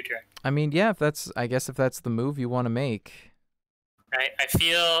beginning of your turn. I mean, yeah. I guess if that's the move you want to make. Right? I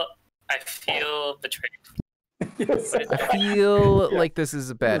feel betrayed. Yes. I feel like this is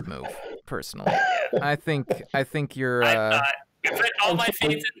a bad move, personally. I think you're. I thought I put all my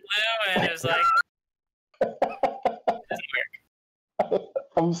faith in Blue, and it was like it doesn't work.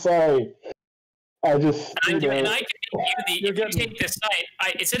 I'm sorry. I just. And you I know, could make you You're if you getting- take this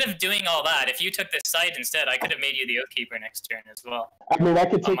site, instead of doing all that, if you took this site instead, I could have made you the Oathkeeper next turn as well. I mean, I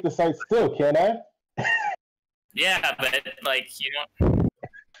could take the site still, can't I? Yeah, but like you don't.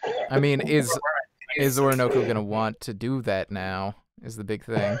 I mean, is Orinoco gonna want to do that now? Is the big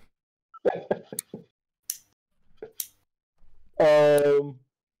thing.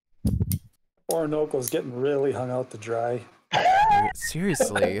 Orinoco's getting really hung out to dry.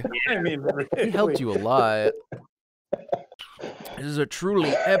 Seriously, I mean, really. he helped you a lot. This is a truly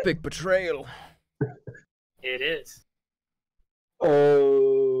epic betrayal. It is.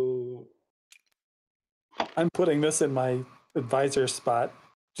 Oh. I'm putting this in my advisor spot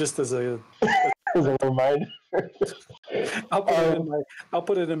just as a. As a reminder. I'll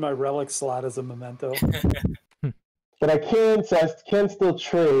put it in my relic slot as a memento. But I can still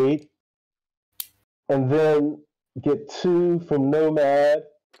trade, and then get 2 from Nomad,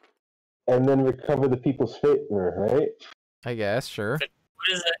 and then recover the people's favor, right? I guess, sure. What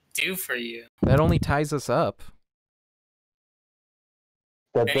does that do for you? That only ties us up.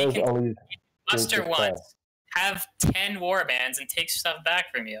 That Then you does can- only. Buster the wants have 10 warbands and take stuff back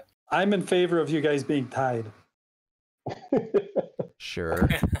from you. I'm in favor of you guys being tied. Sure.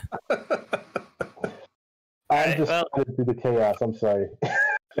 I'm Alright, just well- trying to do the chaos. I'm sorry.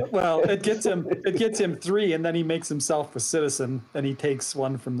 Well, it gets him 3, and then he makes himself a citizen, and he takes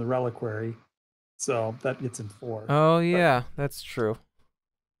 1 from the reliquary, so that gets him 4. Oh yeah, that's true.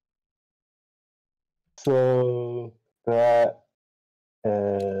 So that,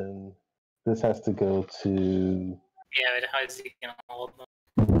 and this has to go to. Yeah, but how is he gonna hold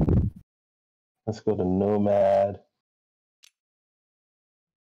them? Let's go to Nomad.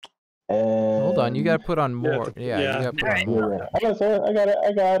 And Hold on, you gotta put on more. Yeah, Yeah, yeah. you gotta put on Alright. more. Yeah, I'm sorry,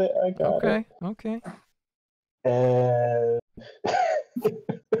 I got it. Okay, okay. And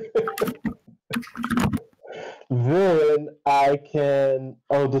then I can.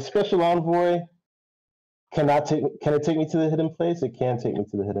 Oh, the special envoy cannot take. Can it take me to the hidden place? It can take me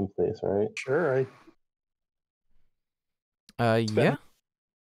to the hidden place, right? Sure. Yeah.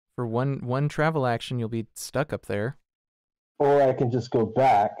 For one travel action, you'll be stuck up there, Or I can just go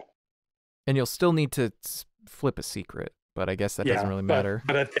back. and you'll still need to flip a secret. But I guess that doesn't really matter.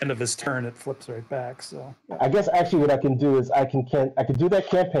 But at the end of his turn, it flips right back. So I guess actually what I can do is I can do that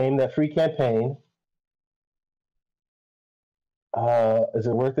campaign, that free campaign. Is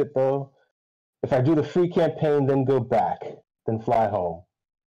it worth it though? If I do the free campaign, then go back, then fly home.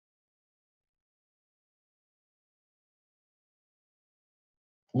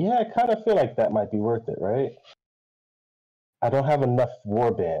 Yeah, I kind of feel like that might be worth it, right? I don't have enough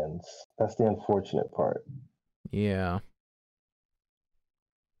war bands. That's the unfortunate part. Yeah.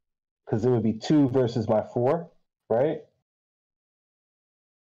 Because it would be 2 versus my 4, right?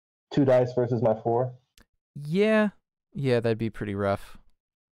 2 dice versus my 4. Yeah. Yeah, that'd be pretty rough.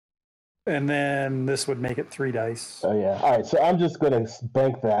 and then this would make it 3 dice. Oh yeah. All right. So I'm just gonna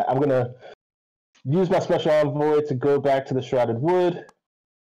bank that. I'm gonna use my special envoy to go back to the Shrouded Wood,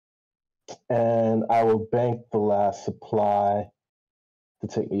 and I will bank the last supply to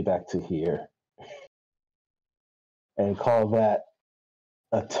take me back to here, and call that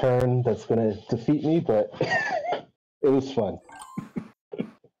a turn that's gonna defeat me. But it was fun.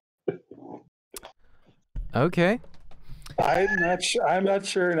 Okay. I'm not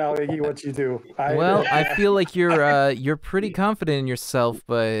sure now, Iggy, what you do. Well, I feel like you're pretty confident in yourself,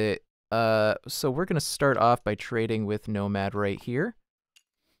 but so we're gonna start off by trading with Nomad right here.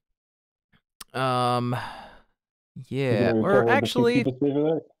 Yeah, or actually,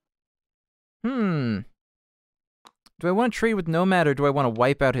 do I want to trade with Nomad or do I want to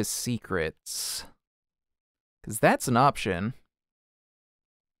wipe out his secrets? Because that's an option.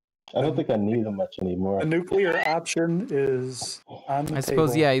 I don't think I need them much anymore. The nuclear option is on the I suppose,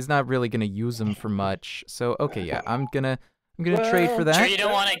 table. yeah, he's not really gonna use them for much. So okay, yeah, I'm gonna trade for that. Sure, you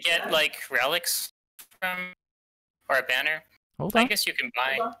don't want to get like relics from or a banner. Hold I on. guess you can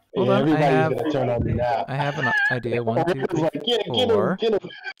buy. Hold Yeah, on, everybody's gonna turn on me now. I have an idea. 1, 2, 3, Like, get him, 4. get him.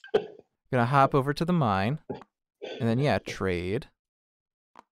 Gonna hop over to the mine, and then yeah, trade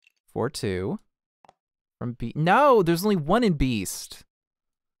for 2 from Beast. No, there's only 1 in Beast.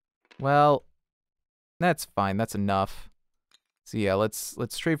 Well, that's fine. That's enough. So yeah, let's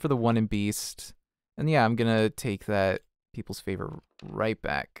trade for the 1 in Beast, and yeah, I'm gonna take that People's Favor right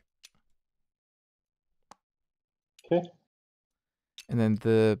back. Okay. And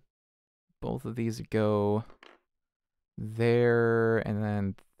then both of these go there and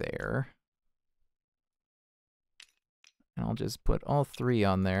then there. And I'll just put all 3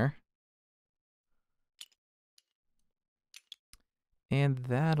 on there. And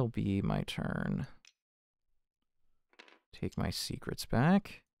that'll be my turn. Take my secrets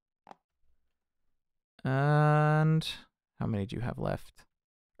back. And how many do you have left?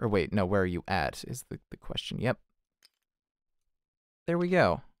 Or wait, no, where are you at is the question. Yep. There we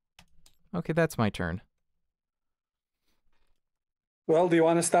go. Okay, that's my turn. Well, do you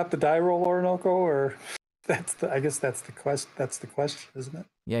want to stop the die roll, Orinoco, or I guess that's the question. That's the question, isn't it?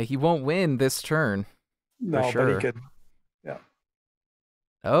 Yeah, he won't win this turn. No, sure. but he could. Yeah.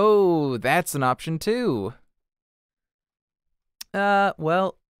 Oh, that's an option too.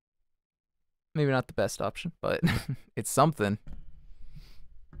 Well, maybe not the best option, but it's something.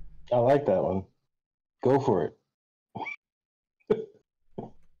 I like that one. Go for it.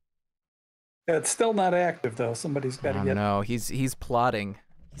 It's still not active though. Somebody's got to Oh get. no, he's plotting.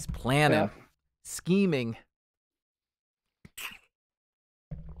 He's planning. Yeah. Scheming.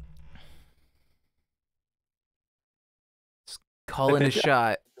 Calling a think-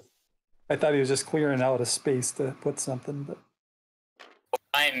 shot. I thought he was just clearing out a space to put something, but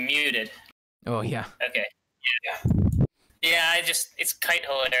I'm muted. Oh yeah. Okay. Yeah. Yeah, it's quite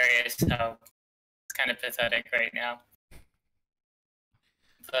hilarious, so it's kind of pathetic right now.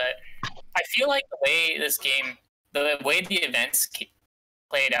 But I feel like the way the events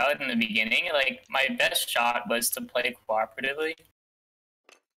played out in the beginning, like my best shot was to play cooperatively.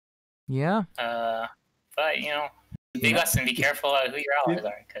 Yeah. But you know, big lesson: be careful who your allies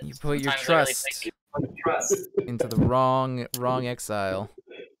are. 'Cause You put your sometimes they really trust think you put your trust. into the wrong exile.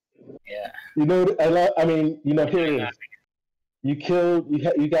 Yeah. You know, I mean, you know, here it is.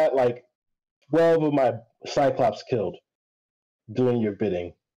 You got like 12 of my Cyclops killed doing your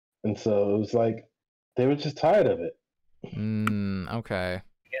bidding. And so it was like, they were just tired of it. Okay.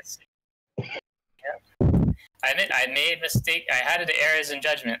 Yes. Yeah. I made a mistake. I had errors in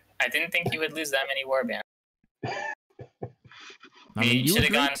judgment. I didn't think you would lose that many warbands. I mean, you should've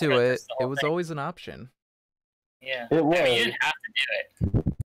agreed gone to for it. this the It whole was thing. always an option. Yeah. It was. I mean, you didn't have to do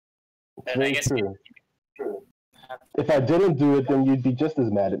it. But Very I guess true. you If I didn't do it, then you'd be just as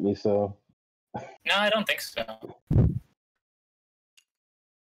mad at me, so. No, I don't think so.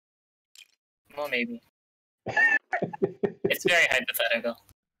 Well, maybe. It's very hypothetical.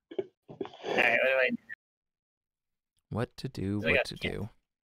 Alright, what do I do? What to do, So I what got to camp. do.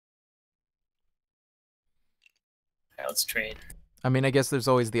 Alright, let's trade. I mean, I guess there's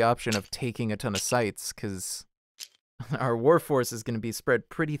always the option of taking a ton of sites, because our war force is going to be spread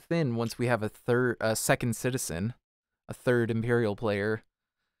pretty thin once we have a second citizen, a third Imperial player.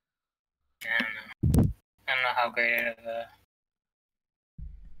 I don't know how great of a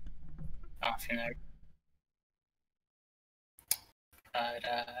option that. But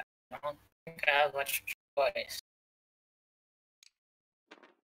I don't think I have much choice.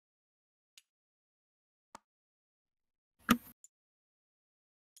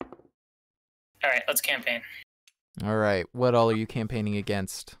 Alright, let's campaign. All right, what all are you campaigning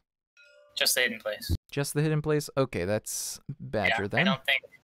against? Just the hidden place. Just the hidden place? Okay, that's Badger Yeah, then. I don't think.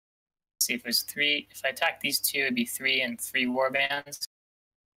 Let's see if there's 3. If I attack these 2, it'd be 3 and 3 warbands.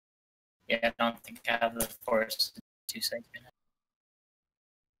 Yeah, I don't think I have the force to do 2 sites right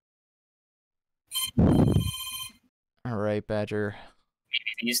now. All right, Badger.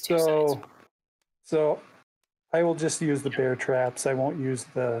 Maybe these 2 sites. So I will just use the bear traps. I won't use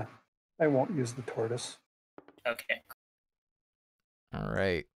the tortoise. Okay. All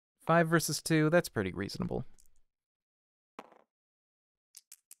right. 5 versus 2, that's pretty reasonable.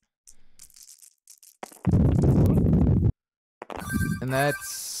 And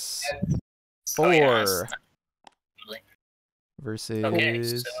that's 4 Oh, yeah, that's lovely. versus Okay,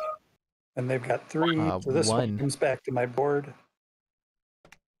 so And they've got 3, so this 1. one comes back to my board.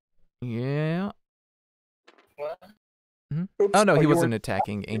 Yeah. what? Oops, Oh no, he you wasn't weren't-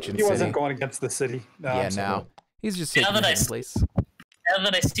 attacking Ancient He City. wasn't going against the city. No, Yeah, I'm sorry. no. He's just Now taking the that I hidden s- place. Now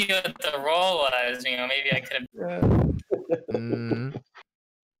that I see what the role was, you know, maybe I could have Mm.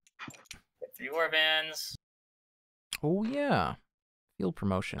 3 warbands. Oh yeah. Field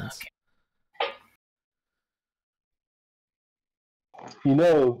promotions. Okay. You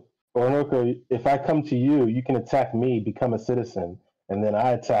know, Orinoco, if I come to you, you can attack me, become a citizen, and then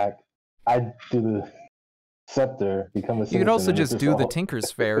I do the scepter, become a citizen. You could also and just it's do the all-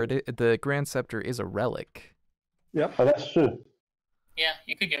 Tinker's Fair. The Grand Scepter is a relic. Yep. Oh, that's true. Yeah,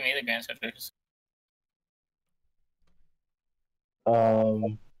 you could give me the Grand Scepters.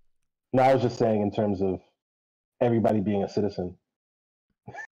 No, I was just saying in terms of everybody being a citizen.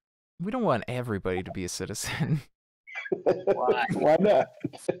 We don't want everybody to be a citizen. Why? Why not?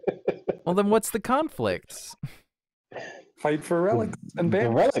 Well, then what's the conflict? Fight for relics and The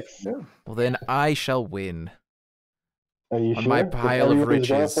bears. relics. Yeah. Well, then I shall win. Are you On sure? my If pile of everybody's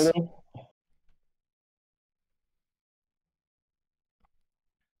going for riches. them?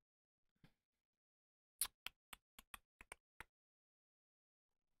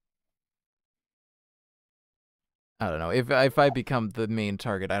 I don't know. If I become the main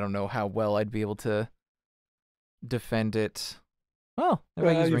target, I don't know how well I'd be able to defend it. Well, if I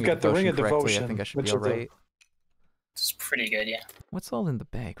Well, use you've Ring got of the Devotion Ring of correctly, I Devotion, think I should which be is a- alright. It's pretty good, yeah. What's all in the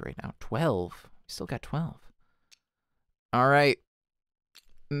bag right now? 12. We still got 12. Alright.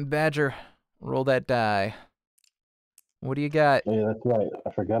 Badger, roll that die. What do you got? Oh, yeah, that's right.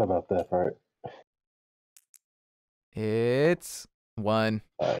 I forgot about that part. It's 1.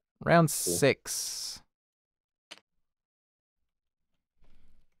 Alright. Round 6.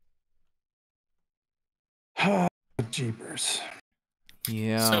 Jeepers.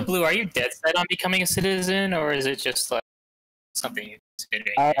 Yeah. So, Blue, are you dead set on becoming a citizen, or is it just like something you're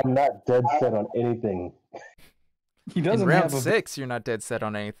considering? I am not dead set on anything. He In doesn't round have a 6, you're not dead set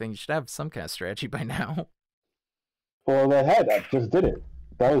on anything. You should have some kind of strategy by now. Well, I just did it.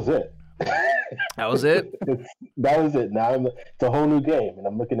 That was it. That was it? That was it. Now it's a whole new game, and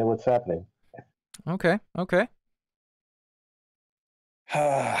I'm looking at what's happening. Okay, okay.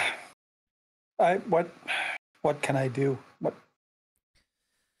 What can I do?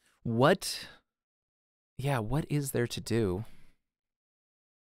 What? Yeah, what is there to do?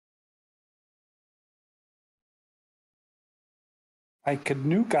 I could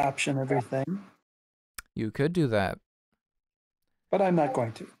nuke option everything, You could do that. but I'm not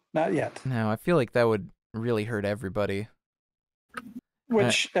going to. Not yet. Now, I feel like that would really hurt everybody.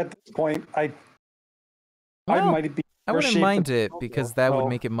 Which at this point, I Well, might be. I wouldn't shaped mind in- it because that would so,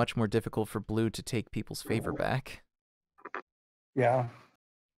 make it much more difficult for blue to take people's favor back. Yeah.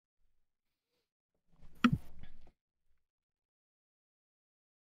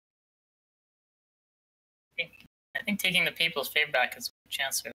 I think taking the people's favor back is what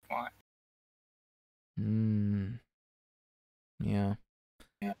Chancellor would want. Hmm. Yeah.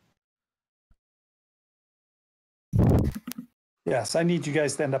 Yes, I need you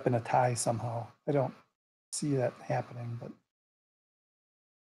guys to end up in a tie somehow. I don't see that happening, but.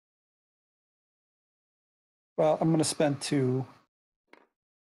 Well, I'm going to spend 2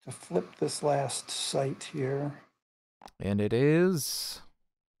 to flip this last site here. And it is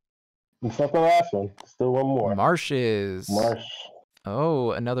It's not the last one. Still one more. marshes. Marsh.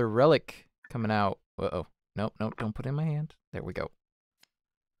 Oh, another relic coming out. Uh-oh. Nope, nope, don't put it in my hand. There we go.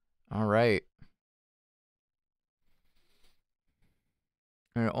 All right.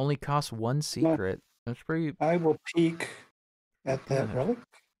 And it only costs 1 secret. That's pretty... I will peek at that Good. relic.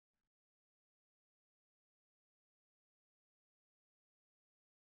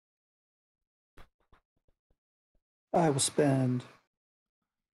 I will spend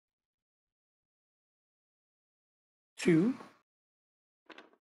 2.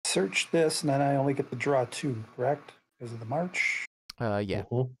 Search this, and then I only get to draw 2, correct? Because of the march. Yeah.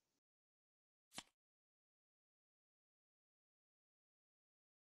 Mhm.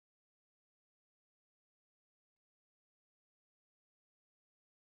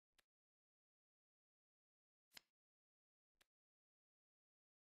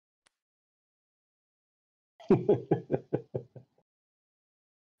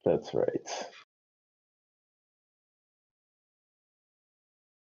 That's right.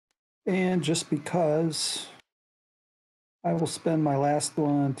 And just because I will spend my last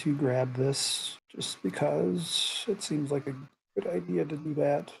one to grab this, just because it seems like a good idea to do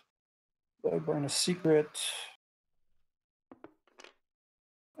that. I burn a secret.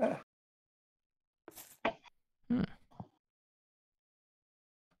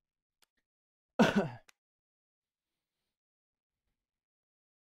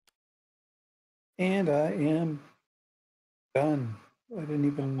 And I am done. I don't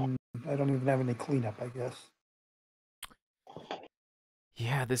even have any cleanup, I guess.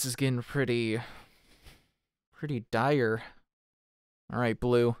 Yeah, this is getting pretty dire. All right,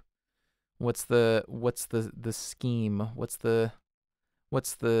 blue. What's the scheme? What's the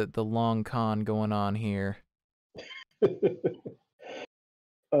long con going on here?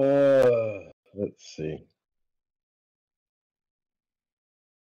 Let's see.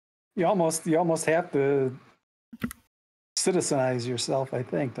 You almost have to citizenize yourself, I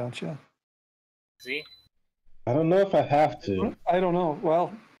think, don't you? See? I don't know if I have to. I don't know.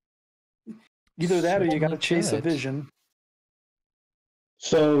 Well, either that or you got to Certainly chase a could. vision.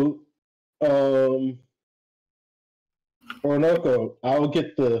 So, Orinoco, I'll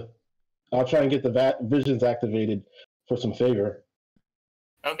try and get the visions activated for some favor.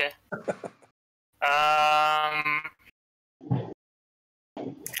 Okay.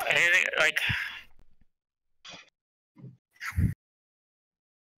 Like,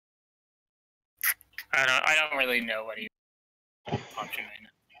 I don't really know what you option right now.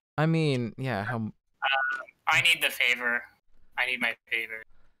 I mean, yeah, how I need the favor. I need my favor.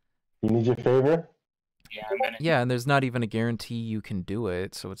 You need your favor? Yeah, I'm gonna. yeah, and there's not even a guarantee you can do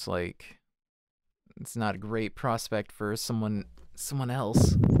it, so it's like it's not a great prospect for someone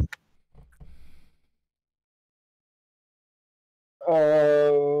else.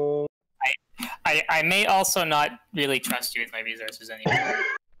 I may also not really trust you with my resources anymore.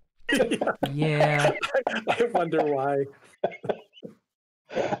 Yeah. I wonder why.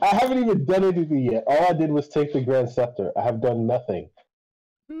 I haven't even done anything yet. All I did was take the Grand Scepter. I have done nothing.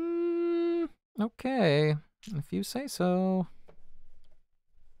 Okay, if you say so.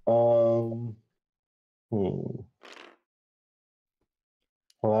 Well,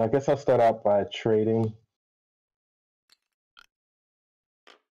 I guess I'll start out by trading.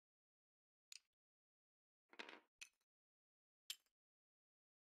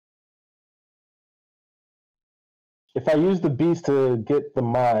 If I use the beast to get the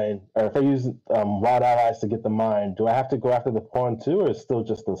mine, or if I use wild allies to get the mine, do I have to go after the pawn too, or is it still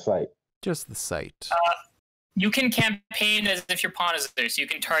just the site? Just the site. You can campaign as if your pawn is there, so you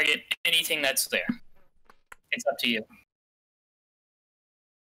can target anything that's there. It's up to you.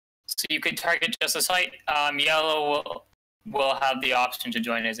 So you could target just the site. Yellow will have the option to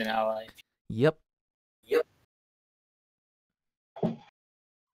join as an ally. Yep.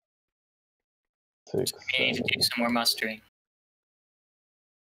 6, We need to do 7. some more mustering.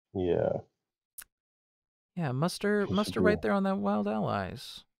 Yeah. Yeah, muster right there on that Wild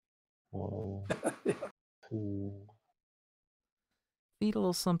Allies. 1, 2, Feed a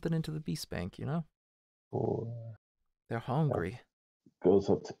little something into the beast bank, you know? 4. They're hungry. Goes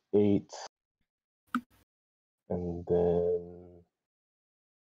up to 8. And then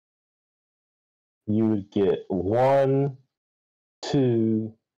you would get 1,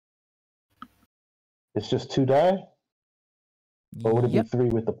 2. It's just 2 die? Or would it Yep, be 3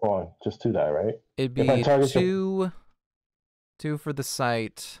 with the pawn? Just 2 die, right? it'd if I be target two for the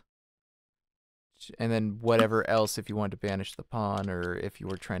sight, and then whatever else if you wanted to banish the pawn, or if you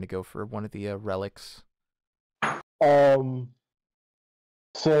were trying to go for one of the relics.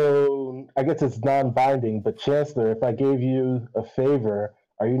 So I guess it's non-binding, but Chancellor, if I gave you a favor,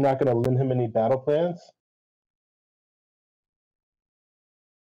 are you not going to lend him any battle plans?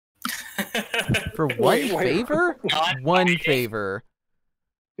 For one Wait. favor? Not One binding. favor.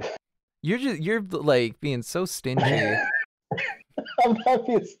 You're like being so stingy. I'm not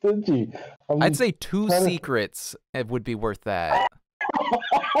being stingy. I'd say 2 trying to- secrets would be worth that.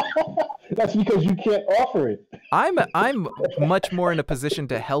 That's because you can't offer it. I'm much more in a position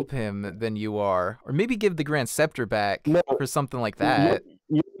to help him than you are, or maybe give the Grand Scepter back No, for something like that.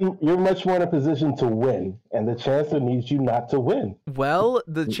 You're much more in a position to win, and the Chancellor needs you not to win. Well,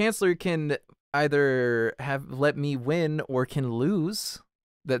 the Chancellor can either let me win or can lose.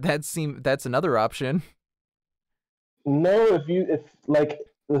 That's another option. No, if like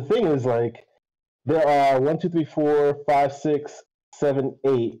the thing is like there are 1, 2, 3, 4, 5, 6, 7,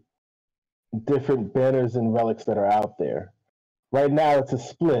 8 different banners and relics that are out there. Right now, it's a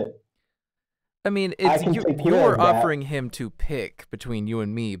split. I mean, I can take care you're of that. offering him to pick between you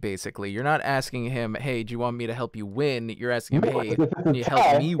and me, basically. You're not asking him, hey, do you want me to help you win? You're asking him, No, hey, if it's a can you tie,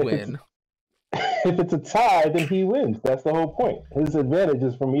 help me if it's- win? If it's a tie, then he wins. That's the whole point. His advantage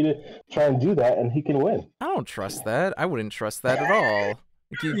is for me to try and do that, and he can win. I don't trust that. I wouldn't trust that at all.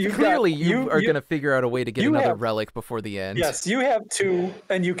 You've Clearly, got- you you- are you- going to figure out a way to get you another have- relic before the end. Yes, you have 2,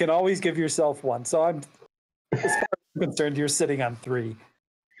 and you can always give yourself 1. So I'm, as far as I'm concerned, you're sitting on 3.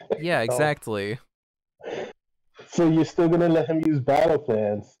 Yeah, exactly. So you're still gonna let him use battle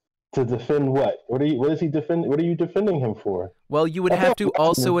plans to defend what? What is he defend? What are you defending him for? Well, you would That's have not to what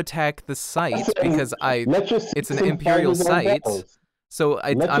also I'm- attack the site That's- because Let your it's an citizen fight Imperial his own site. battles. So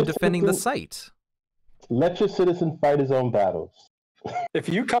Let I'm your defending the citizen- site. Let your citizen fight his own battles. If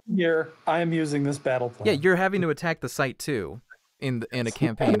you come here, I am using this battle plan. Yeah, you're having to attack the site too in a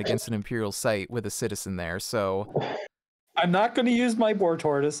campaign against an Imperial site with a citizen there. So I'm not going to use my war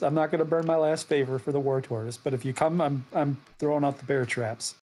tortoise. I'm not going to burn my last favor for the war tortoise. But if you come, I'm throwing out the bear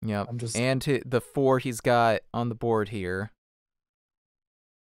traps. yeah, I'm just and the 4 he's got on the board here.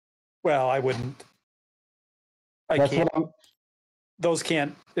 well, I wouldn't. I That's can't. what I'm. Those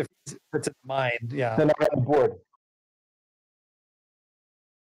can't. If it's in mine, yeah, Then I'm on the board.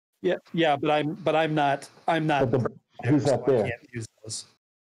 yeah. But I'm not. But who's so not there? I can't use those.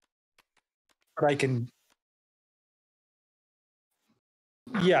 But I can.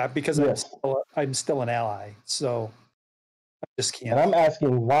 Yeah, because Yes. I'm still an ally, so I just can't. And I'm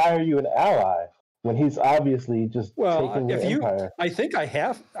asking, why are you an ally when he's obviously just Well, taking your if you, empire? I think I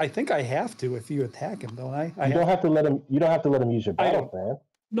have to if you attack him, don't I? You don't have to let him. You don't have to let him use your I battle don't. plan.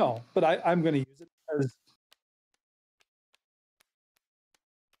 No, but I'm going to use it because.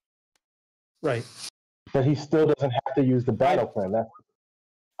 Right. But he still doesn't have to use the battle plan. That's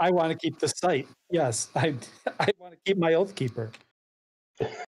I want to keep the site. Yes, I want to keep my oath keeper.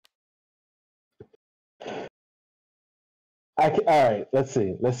 all right. Let's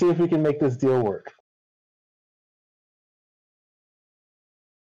see. Let's see if we can make this deal work.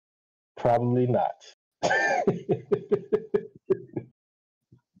 Probably not.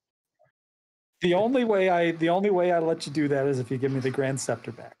 The only way I let you do that is if you give me the Grand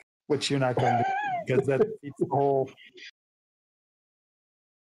Scepter back, which you're not going to do because that defeats the whole.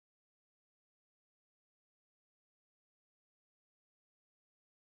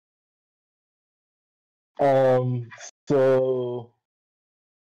 So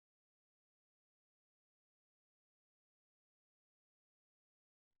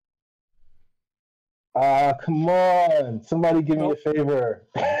come on, somebody give me a favor.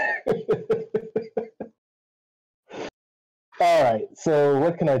 All right, so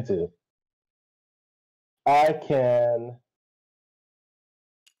what can I do? I can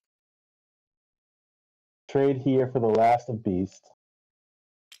trade here for the Last of Beast.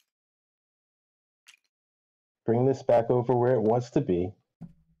 Bring this back over where it wants to be.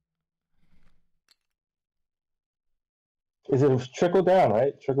 Is it trickle down,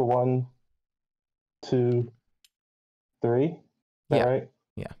 right? Trickle 1, 2, 3. Is that Yeah. right?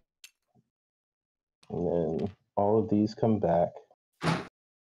 Yeah. And then all of these come back.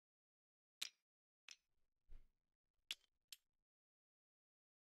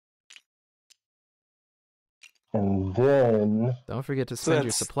 And then, Don't forget to So spend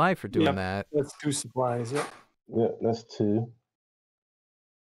your that's- supply for doing yep. that. That's 2 supplies. Yep. yeah, that's 2.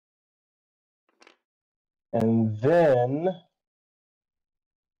 And then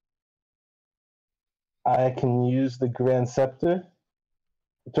I can use the Grand Scepter.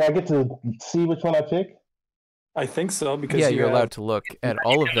 Do I get to see which one I pick? I think so because Yeah, you you're have- allowed to look at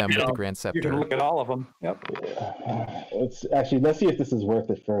all of them with the Yeah. Grand You can Scepter. look at all of them. Yep. Yeah. Let's see if this is worth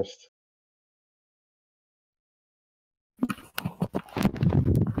it first.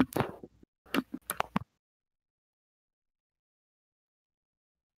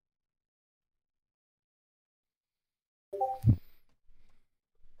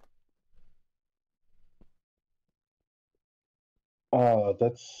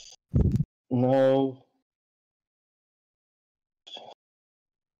 That's no.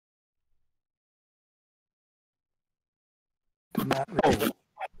 Did not read.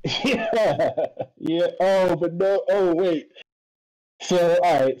 Yeah, yeah. Oh, but no. Oh, wait. So,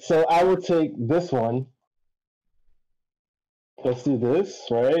 all right. So I will take this one. Let's do this,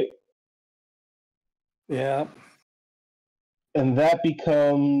 right? Yeah. And that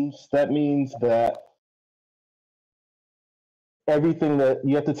means that everything that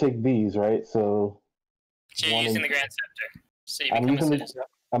you have to take these, right? So So you're One using and- the Grand Scepter. So you I'm become a using citizen.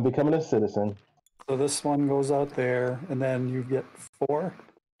 I'm becoming a citizen, So this one goes out there, and then you get 4.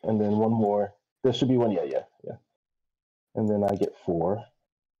 and then one more. There should be one. Yeah. And then I get 4.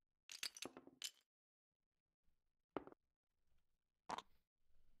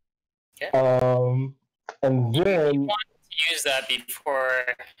 And then Use that before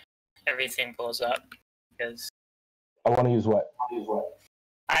everything blows up. Because I want to use what?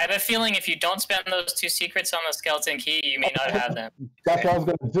 I have a feeling if you don't spend those 2 secrets on the skeleton key, you may not have them. That's what I was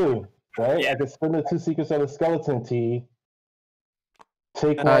gonna do, right? Yeah. I could spend the 2 secrets on the skeleton key.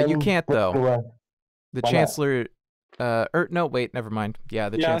 Take one. You can't, though. Why The not? Chancellor. No, wait, never mind. Yeah,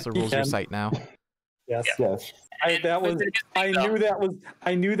 the Yeah, Chancellor he rules your can. site now. Yes. Yes. I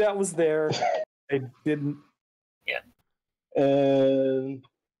knew that was there. I didn't. And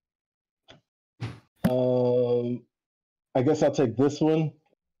I guess I'll take this one.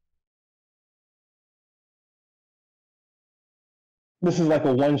 This is like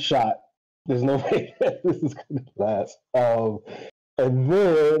a one shot. There's no way this is gonna last. And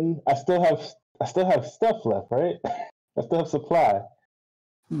then I still have stuff left, right? I still have supply.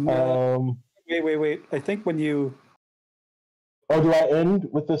 No, wait. I think when you Oh, do I end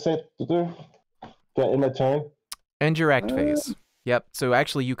with the scepter? Do I end my turn? End your act phase. Yep. So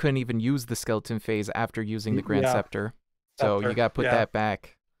actually, you couldn't even use the skeleton phase after using the Grand Yeah. Scepter. So you Scepter, got to put yeah. that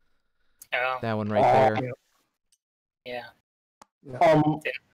back. Oh, That one right there. yeah.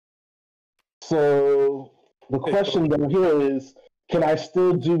 So the question down here is, can I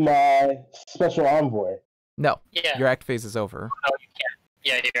still do my special envoy? No, Yeah. your act phase is over. No, you can't.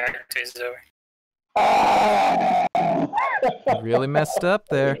 Yeah, your activity is over. Ah! You really messed up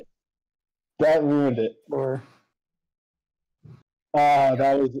there. That ruined it. or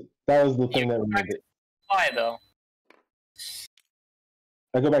That was the thing that ruined it. Why, though?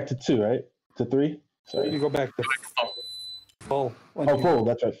 I go back to 2, right? To 3? you Sorry. go back to Oh, full. When Oh, you- full.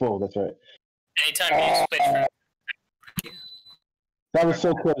 That's right. Full. That's right. anytime you switch from That was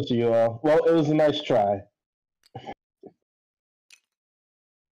so close to you all. Well, it was a nice try.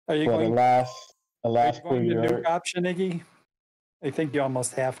 Are you But going, alas, are you going to your nuke option, Iggy? I think you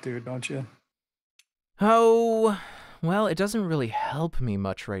almost have to, don't you? Oh, well, it doesn't really help me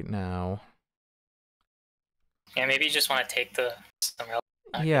much right now. Yeah, maybe you just want to take the somewhere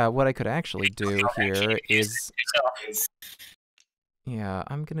else. Yeah, what I could actually do here is, Yourself. yeah,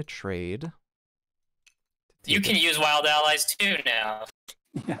 I'm gonna trade. You can use wild allies too now.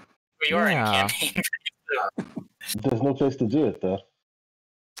 Yeah. We are Yeah. in campaign. There's no place to do it though.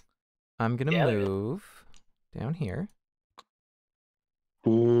 I'm gonna Yeah, there is. move down here.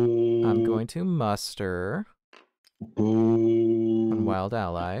 Boo. I'm going to muster Boo. on wild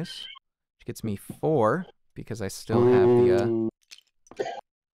allies, which gets me 4 because I still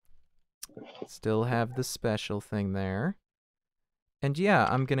have the special thing there. And yeah,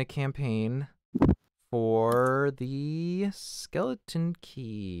 I'm gonna campaign for the skeleton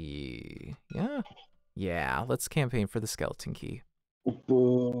key. Yeah, let's campaign for the skeleton key.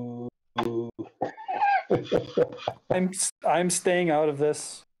 Boo. I'm staying out of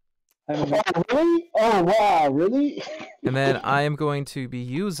this. I'm, Oh, really? Oh, wow, really? And then I am going to be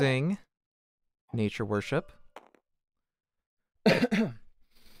using nature worship.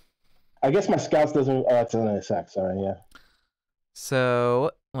 I guess my scouts doesn't. Oh, that's an attack. Sorry, yeah.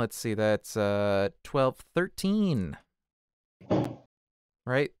 So let's see. That's 12, 13.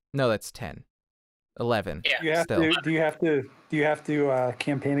 Right? No, that's 10. 11. Yeah. Do you have Still. to? Do you have to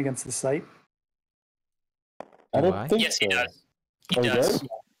campaign against the site? I Do don't I? think Yes, so. he does. He Oh, he does. does?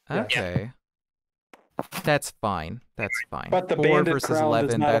 Yeah. Okay. That's fine. That's fine. But the 4 bandit versus crown 11,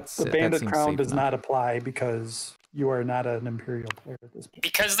 does not. that's, The that bandit seems crown safe does enough. not apply because you are not an imperial player at this point.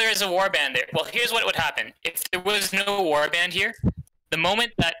 Because there is a warband there. Well, here's what would happen. If there was no warband here, the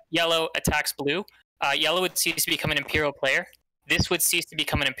moment that yellow attacks blue, yellow would cease to become an imperial player. This would cease to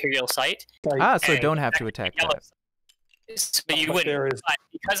become an imperial site. Ah, so I and don't have to attack yellow. that. So you But wouldn't. there is- But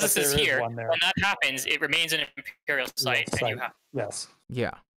because but this is there is here, one there. when that happens, it remains an imperial site, and you have. Yes.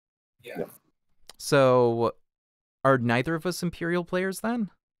 Yeah. Yeah. So are neither of us Imperial players then?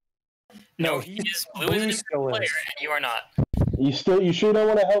 No, he blue is an still imperial player, is. and you are not. You sure don't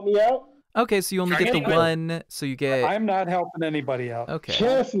want to help me out? Okay, so you only get the Targeting one, so you get... I'm not helping anybody out. Okay.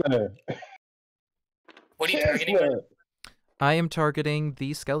 Chancellor. What are you targeting? Chancellor. I am targeting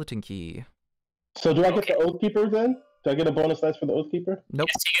the skeleton key. So do I get Okay. the Oathkeeper then? Do I get a bonus dice for the Oathkeeper? Nope.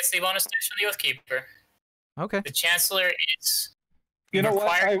 Yes, he gets the bonus dice from the Oathkeeper. Okay. The Chancellor is. You know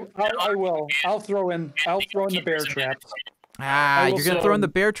what? required- I will. I'll throw in the bear traps. Ah, will you're gonna throw in say- the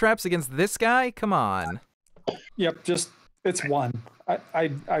bear traps against this guy? Come on. Yep. Just it's one.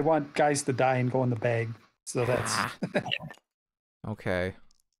 I want guys to die and go in the bag. So that's Ah. Okay.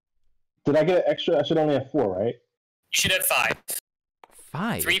 Did I get an extra? I should only have 4, right? You should have 5.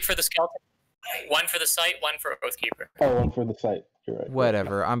 5. 3 for the skeleton, 1 for the site, 1 for Oathkeeper. Oh, one for the site. You're right.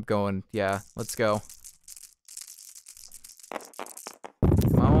 Whatever. I'm going. Yeah, let's go.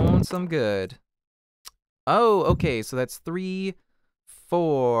 Come on, some good. Oh, okay. So that's 3,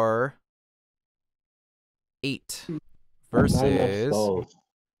 4, 8 Not enough versus skulls.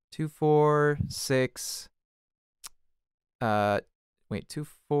 2, 4, 6. Wait, 2,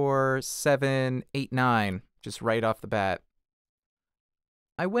 4, 7, 8, 9. Just right off the bat.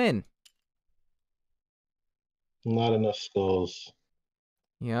 I win. Not enough skulls.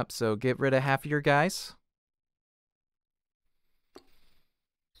 Yep. So get rid of half of your guys.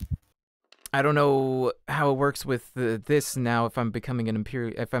 I don't know how it works with this now. If I'm becoming an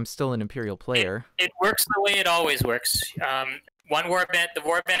imperial, if I'm still an imperial player. It works the way it always works. One warband, the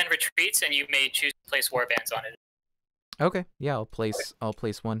warband retreats, and you may choose to place warbands on it. Okay. Yeah, I'll place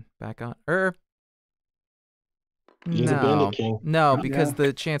one back on. You're the No, Bandit King. no, because Yeah.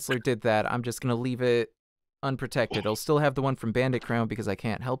 the Chancellor did that. I'm just gonna leave it unprotected. I'll still have the one from Bandit Crown because I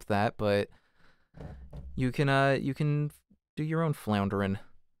can't help that, but you can do your own floundering.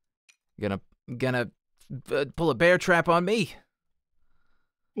 Gonna pull a bear trap on me.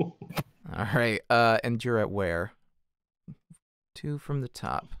 All right. And you're at where? 2 from the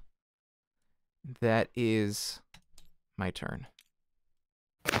top. That is my turn.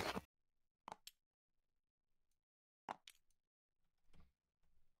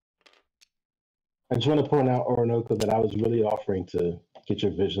 I just want to point out, Orinoco, that I was really offering to get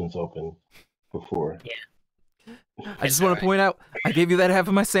your visions open before. I just want to point out, I gave you that half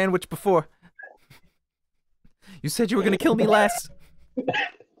of my sandwich before. You said you were gonna kill me last.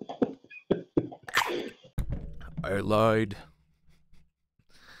 I lied.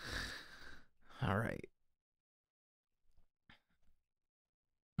 All right.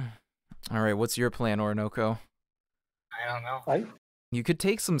 All right, what's your plan, Orinoco? I don't know. You could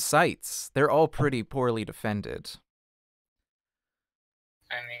take some sites. They're all pretty poorly defended.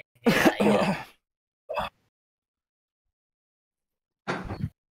 I mean, yeah,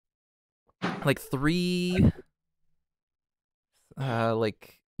 Like 3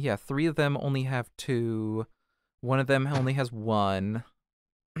 3 of them only have 2. One of them only has 1.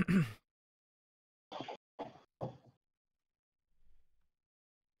 it's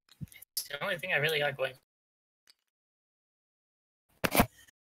the only thing I really got going.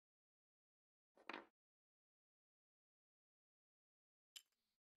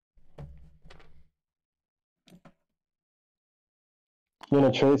 You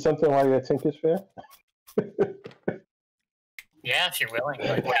want to trade something while you're at Tinker's Fair? Yeah, if you're willing.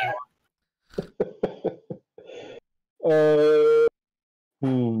 Like, what do you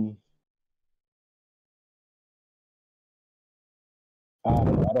want?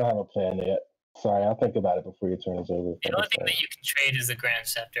 I don't have a plan yet. Sorry, I'll think about it before your turn is over. The only thing that you can trade is the Grand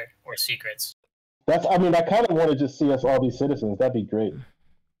Scepter or secrets. I kind of want to just see us all be citizens. That'd be great.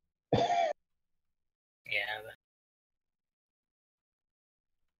 Yeah, but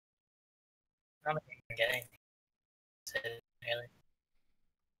I don't think you can get anything. That's it, really.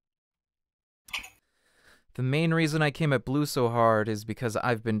 The main reason I came at blue so hard is because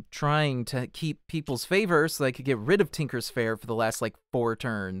I've been trying to keep people's favor so I could get rid of Tinker's Fair for the last, like, 4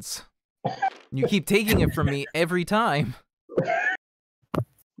 turns. You keep taking it from me every time.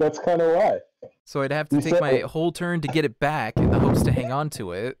 That's kind of why. So I'd have to take my whole turn to get it back in the hopes to hang on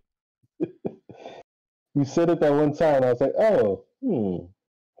to it. You said it that one time, I was like, oh, Oh,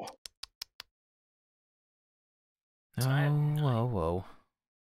 whoa, whoa.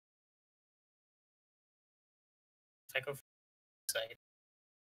 If I go for site,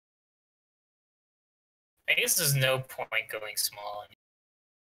 I guess there's no point going small.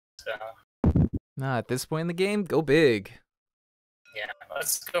 So Nah, at this point in the game, go big. yeah,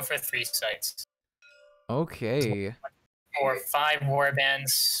 let's go for 3 sites. Okay. Or 5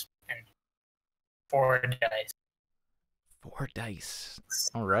 warbands and 4 dice. 4 dice.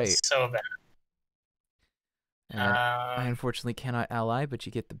 All right. So bad. I unfortunately cannot ally, but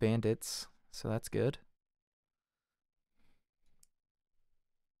you get the bandits, so that's good.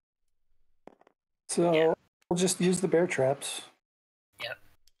 So Yeah. we'll just use the bear traps. Yep.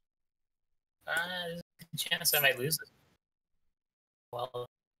 There's a good chance I might lose this. Well,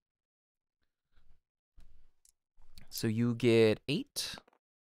 So you get 8?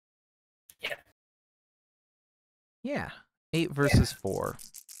 Yeah. Yeah. 8 versus 4.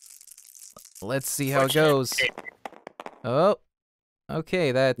 Let's see how it goes. Oh.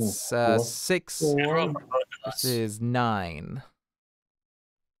 Okay, that's 6 good roll for both of us. versus 9.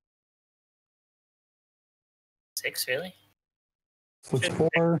 6, really? So it's Should 4,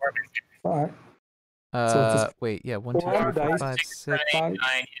 pick 5, So it's Wait, yeah, 1, 2, 3, 4, four dice. 5, 6, 6. 7, 8,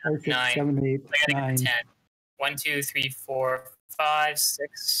 9, 6, 9. 7, 8, I gotta 9. get 10. 1, 2, 3, 4, 5,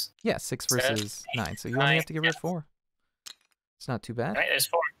 6. Yeah, 6 Seven, versus 8, 9. So you only 9, have to get rid of 4. It's not too bad. Right, there's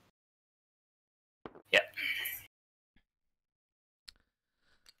 4. Yep.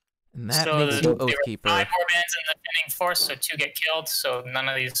 And that So makes you there were Oathkeeper. 5 warbands in the defending force, so 2 get killed, so none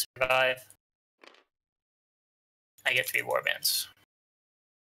of these survive. I get 3 warbands.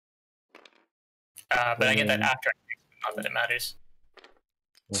 But I get that after I fix them, not that it matters.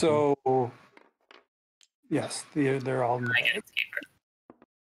 So, yes, they're all. I get Oathkeeper.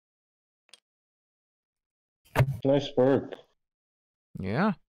 nice perk.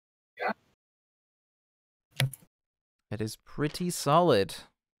 Yeah. Yeah. That is pretty solid.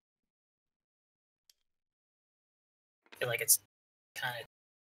 I feel like it's kind of.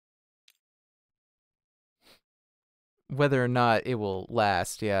 Whether or not it will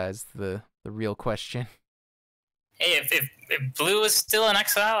last, yeah, is the real question. Hey, if blue is still in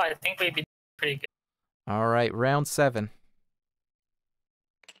exile, I think we'd be pretty good. All right, round 7.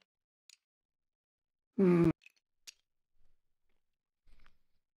 Hmm,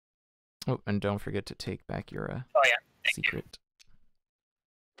 Oh, and don't forget to take back your Oh yeah, thank you. secret.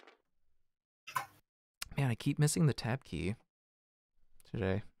 Man, I keep missing the tab key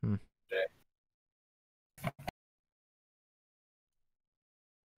today.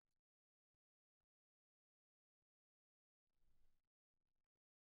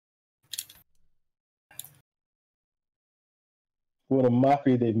 What a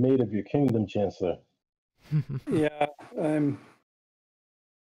mockery they've made of your kingdom, Chancellor. yeah,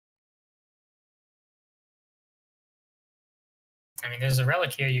 I mean, there's a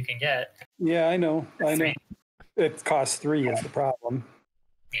relic here you can get. yeah, I know. 3. It costs 3 is the problem,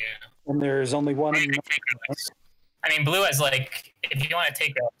 Yeah. and there's only one. Or you can take relics. I mean, blue is like, if you want to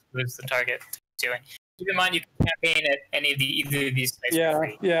take relics, blue is the target to it. Keep in mind, you can campaign at any of either of these sites Yeah, for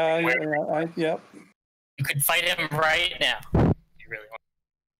free. yeah, Where- yep. You could fight him right now. If you really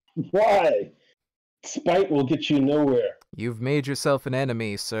want. Why? Spite will get you nowhere. You've made yourself an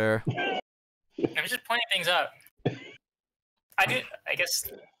enemy, sir. I'm just pointing things out. I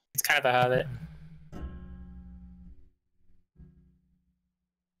guess it's kind of a habit.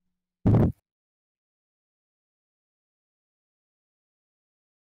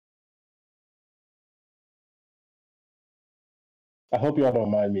 I hope y'all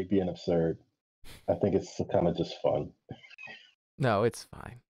don't mind me being absurd. I think it's kind of just fun. No, it's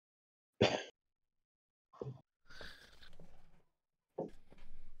fine.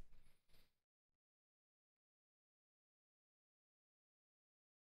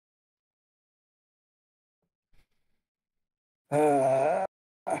 Uh,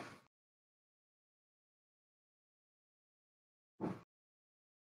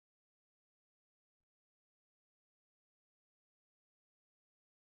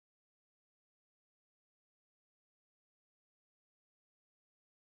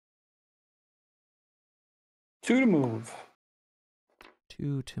 two to move.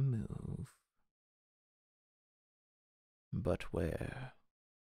 2 to move. But where?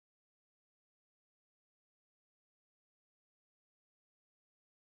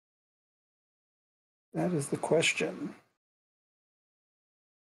 That is the question.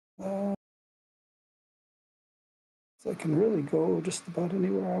 So I can really go just about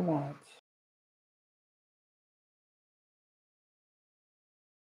anywhere I want.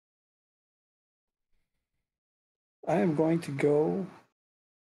 I am going to go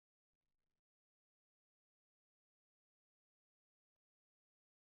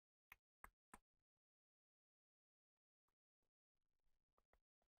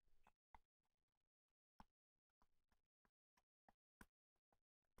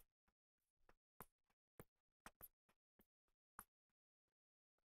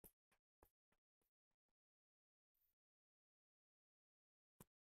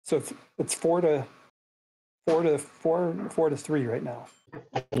so it's 4-3 right now.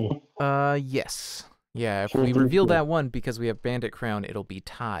 Yes. Yeah, if 4, we 3, reveal 4. that one because we have Bandit Crown, it'll be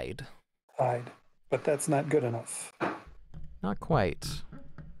tied. Tied. But that's not good enough. Not quite.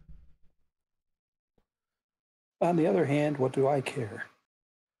 On the other hand, what do I care?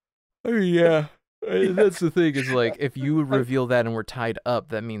 Oh, yeah. That's the thing, is like, if you reveal that and we're tied up,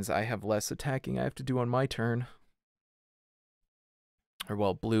 that means I have less attacking I have to do on my turn. Or,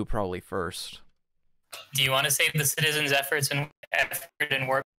 well, blue probably first. Do you want to save the citizens' effort and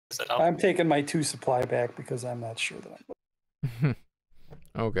work? I'm taking my 2 supply back because I'm not sure that I'm.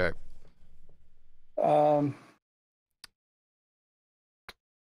 Okay.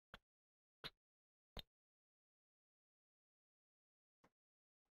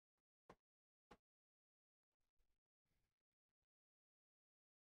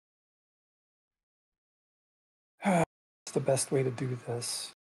 What's the best way to do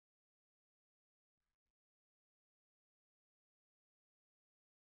this?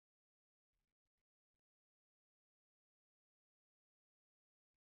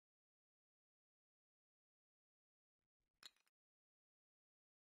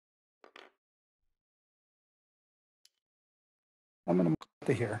 I'm going to move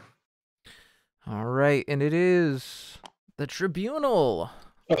to here. All right, and it is the Tribunal.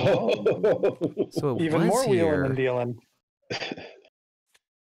 So it Even was more wheeling and here. dealing.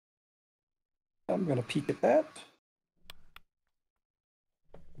 I'm going to peek at that.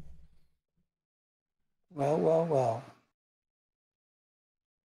 Well, well, well.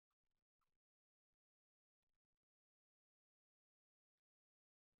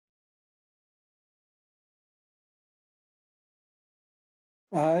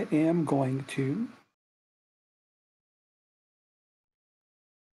 I am going to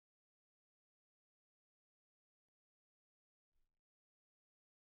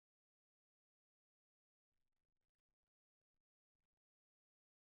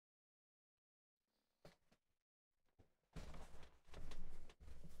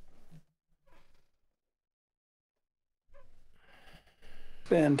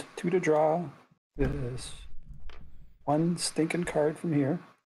spend 2 to draw this 1 stinking card from here.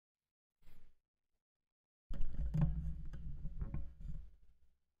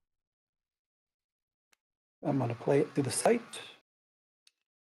 I'm going to play it to the site.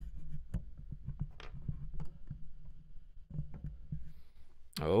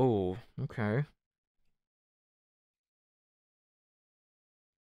 Oh, okay.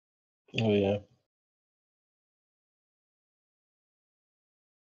 Oh, yeah.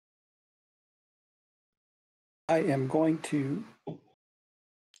 I am going to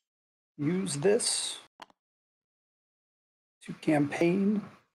use this to campaign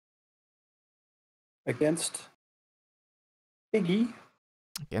against Iggy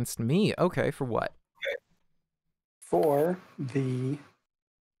Against me. Okay, for what? for the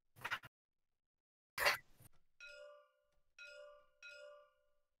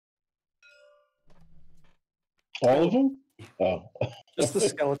All of them? Oh. just the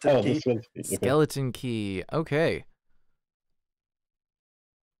skeleton Oh, key. the skeleton key. Okay. Skeleton key. Okay.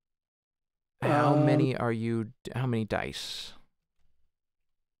 How many are you? How many dice?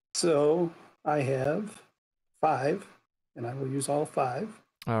 So I have 5, and I will use all 5.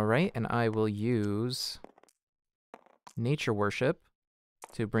 All right, and I will use Nature Worship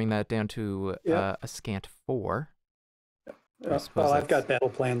to bring that down to Yep. a scant 4. I suppose Well, I've got that's- battle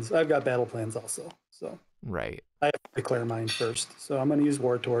plans. I've got battle plans also. So Right. I have to declare mine first. So I'm going to use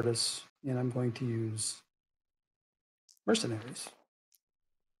War Tortoise, and I'm going to use Mercenaries.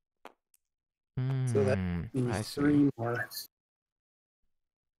 So that I means see. 3 more.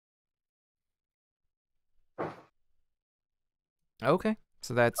 Okay,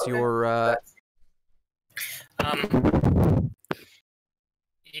 so that's your.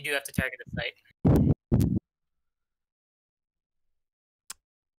 You do have to target the site.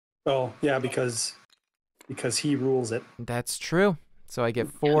 Oh, yeah, because he rules it. That's true. So I get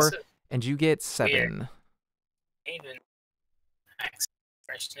 4, And you get 7. Even max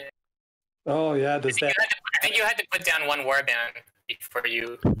first year. Oh yeah, does that? I think you had to put down 1 warband before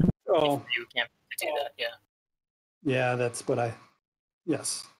you Oh can't do that. Yeah. yeah, that's what I.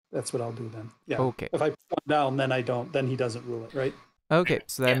 Yes, that's what I'll do then. Yeah. Okay. If I put one down, then I don't. Then he doesn't rule it, right? Okay,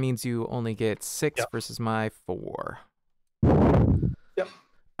 so that Yeah. means you only get 6 Yep. versus my 4. Yep.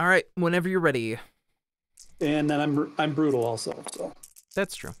 All right, whenever you're ready. And then I'm brutal also. So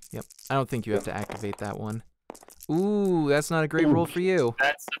That's true. Yep. I don't think you have to activate that one. Ooh, that's not a great roll for you.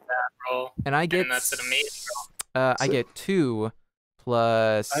 That's a bad roll. And I get And that's an amazing roll. I get 2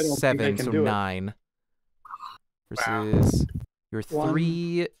 plus I don't think I 7, can so do it. 9. Wow. Versus your 1,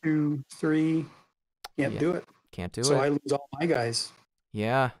 3. 2, 3. Can't Yeah. do it. Can't do So it. I lose all my guys.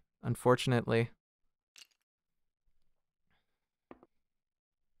 Yeah, unfortunately.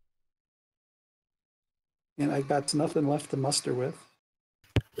 And I got nothing left to muster with.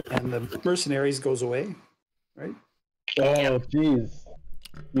 And the mercenaries goes away, right? Oh, jeez.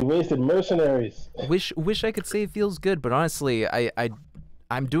 You wasted mercenaries. Wish I could say it feels good, but honestly,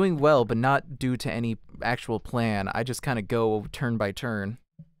 I'm doing well, but not due to any actual plan. I just kind of go turn by turn.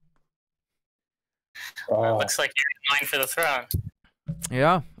 Looks like you're in line for the throne.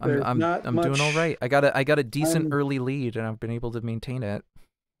 Yeah, There's I'm not doing all much- right. I got a decent I'm- early lead, and I've been able to maintain it.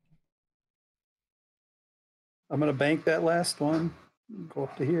 I'm gonna bank that last one. Go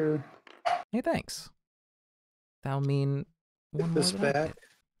up to here. Hey, thanks. That'll mean one more this that I back. get.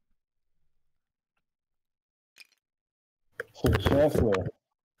 So, Chancellor,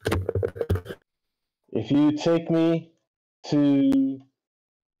 if you take me to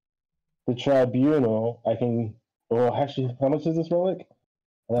the tribunal, I can. Well, actually, how much is this relic?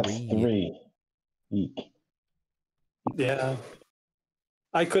 That's 3. Eek. Yeah.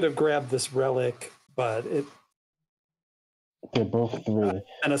 I could have grabbed this relic, but it They're both 3.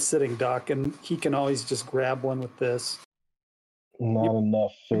 and a sitting duck, and he can always just grab one with this. Not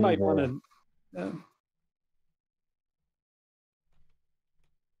enough You favor. might want to.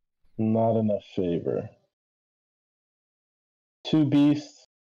 Not enough favor. 2 beasts.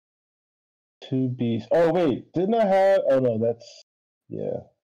 2 beasts. Oh wait, didn't I have? Oh no,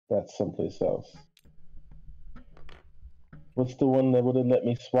 that's someplace else. What's the one that wouldn't let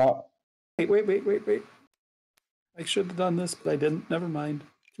me swap? Wait. I should have done this, but I didn't. Never mind.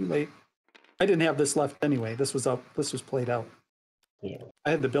 Too late. I didn't have this left anyway. This was up. This was played out. Yeah.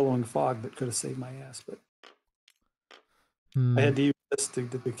 I had the billowing fog that could have saved my ass, but Hmm. I had to use this to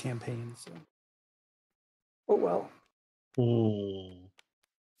do the campaign. So, oh well. Hmm.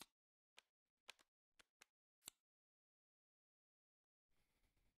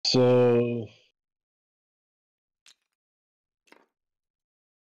 So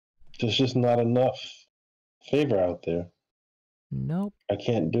there's just not enough favor out there. Nope. I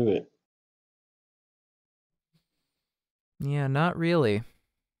can't do it. Yeah, not really.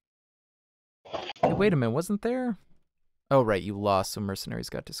 Hey, wait a minute, wasn't there? Oh, right, you lost, so mercenaries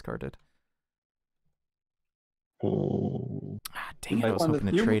got discarded. Hmm. Ah, dang it, I was hoping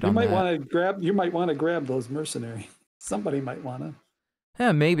to trade you on might that. want to grab. You might want to grab those mercenary. Somebody might want to.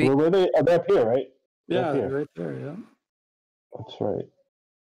 Yeah, maybe. Where were they? Oh, they're up here, right? Yeah, here. right there. Yeah. That's right.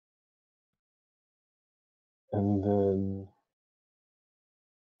 And then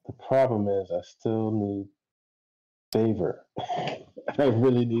the problem is I still need favor. I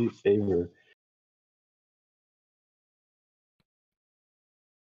really need favor.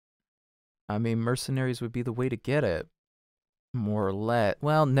 I mean, mercenaries would be the way to get it. More or less.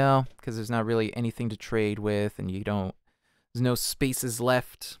 Well, no, because there's not really anything to trade with, and there's no spaces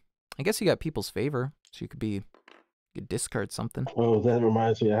left. I guess you got people's favor, so you could discard something. Oh, that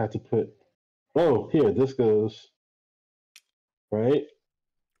reminds me, I have to put. Oh, here, this goes. Right?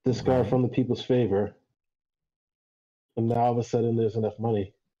 Discard Right. from the people's favor. And now all of a sudden there's enough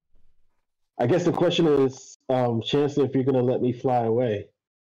money. I guess the question is, Chancellor, if you're going to let me fly away.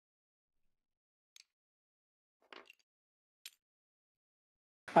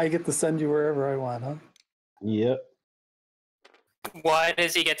 I get to send you wherever I want, huh? Yep. Why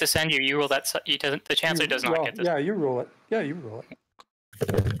does he get to send you? You rule that. He doesn't. The chancellor does not get to. Yeah, you rule it. Yeah, you rule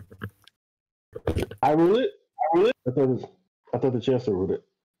it. I rule it? I thought the Chancellor ruled it.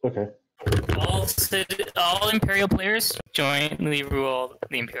 Okay. All Imperial players jointly rule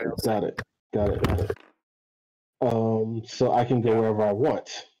the Imperials. Got it. So I can go wherever I want.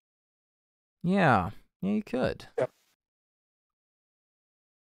 Yeah, you could.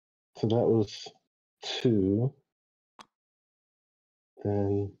 So that was 2.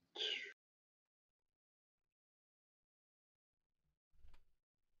 Then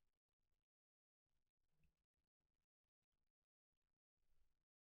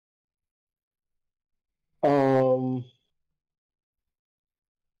Um.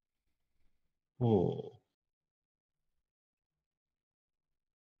 Hmm.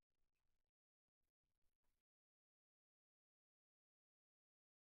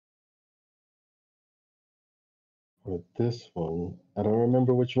 With this one, I don't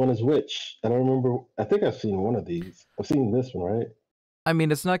remember which one is which. I don't remember. I think I've seen one of these. I've seen this one, right? I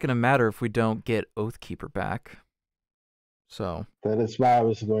mean, it's not going to matter if we don't get Oathkeeper back. So. That is why I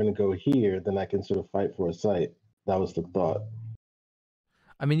was going to go here. Then I can sort of fight for a site. That was the thought.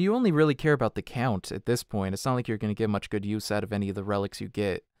 I mean, you only really care about the count at this point. It's not like you're going to get much good use out of any of the relics you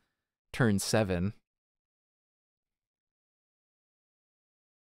get turn 7.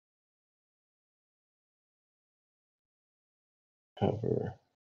 Cover.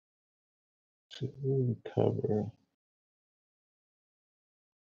 Cover.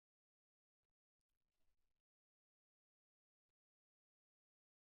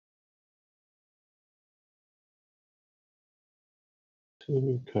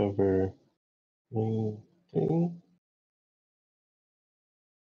 To cover. Thing.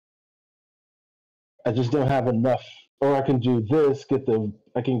 I just don't have enough. Or I can do this.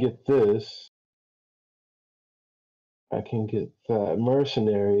 I can get this. I can get the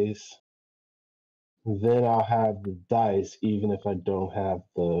mercenaries. Then I'll have the dice, even if I don't have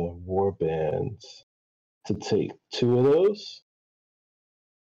the war bands, to take 2 of those.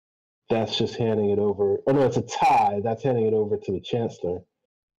 That's just handing it over. Oh no, it's a tie. That's handing it over to the Chancellor.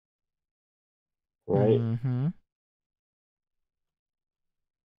 Right? Mm-hmm.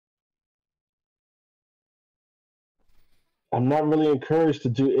 I'm not really encouraged to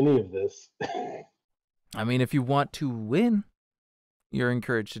do any of this. I mean, if you want to win, you're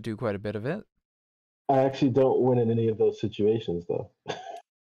encouraged to do quite a bit of it. I actually don't win in any of those situations, though.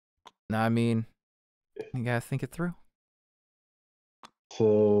 No, I mean, you gotta think it through.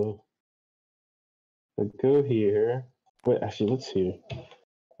 So, I go here. Wait, actually, let's hear.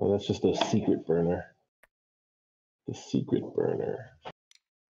 Oh, that's just a secret burner. The secret burner.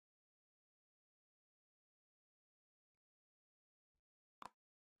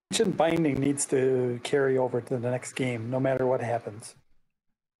 Ancient Binding needs to carry over to the next game, no matter what happens.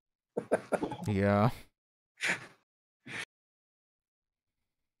 Yeah.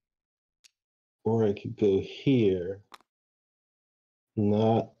 Or I could go here.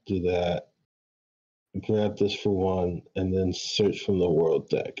 Not do that. Grab this for 1, and then search from the world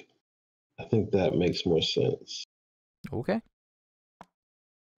deck. I think that makes more sense. Okay.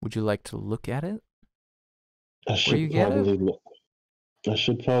 Would you like to look at it? I should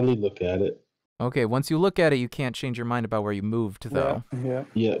probably look at it. Okay, once you look at it, you can't change your mind about where you moved, though.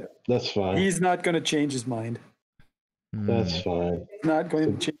 Yeah, that's fine. He's not going to change his mind. That's fine. He's not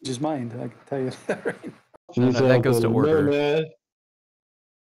going to change his mind, I can tell you that right. No, that goes to order. Nomad.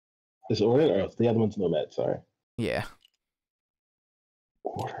 Is order? Oh, the other one's Nomad, sorry. Yeah.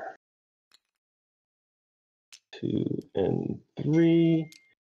 Order. 2 and 3.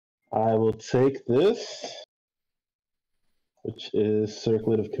 I will take this, which is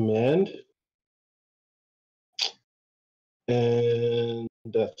Circlet of Command. And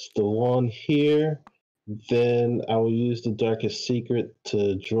that's the one here. Then I will use the Darkest Secret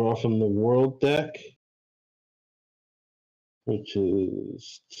to draw from the world deck, which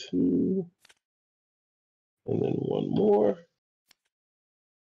is 2. And then 1 more.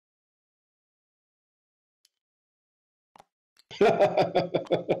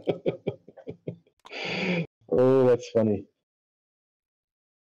 Oh, that's funny.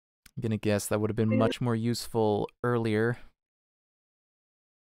 I'm gonna guess that would have been much more useful earlier.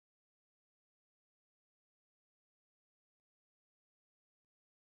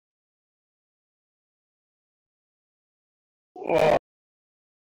 Oh,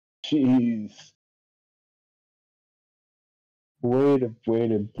 jeez. Way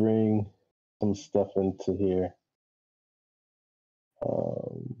to bring some stuff into here.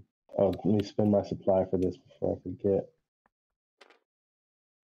 Oh, let me spend my supply for this before I forget.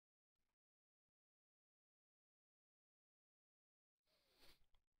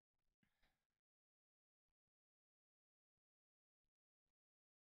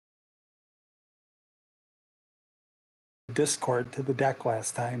 Discord to the deck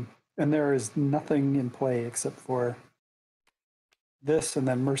last time, and there is nothing in play except for this, and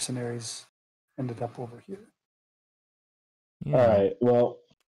then mercenaries ended up over here. Yeah. All right. Well,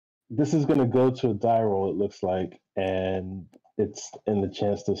 this is going to go to a die roll, it looks like, and it's in the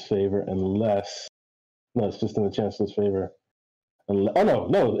Chancellor's favor unless... No, it's just in the Chancellor's favor. Oh,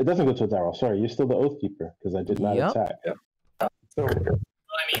 no, it doesn't go to a die roll. Sorry, you're still the Oathkeeper because I did not attack. Yep. So, I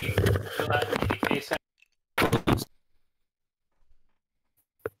mean, will that be the case?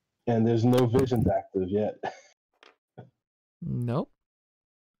 And there's no visions active yet. Nope.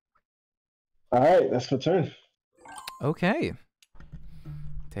 All right, that's my turn. Okay.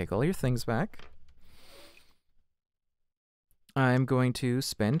 Take all your things back. I'm going to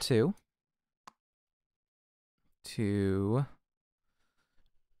spend 2 to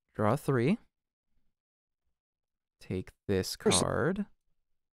draw 3. Take this card.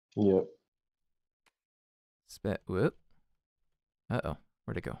 Yep. Whoop. Uh-oh.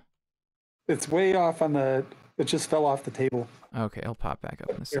 Where'd it go? It's way off on the. It just fell off the table. Okay, I'll pop back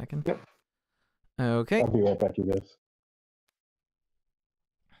up in a second. Yep. Okay. I'll be right back, you guys.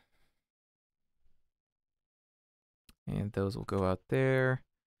 And those will go out there.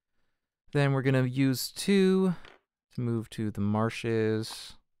 Then we're going to use 2 to move to the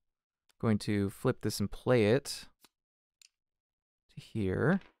marshes. Going to flip this and play it to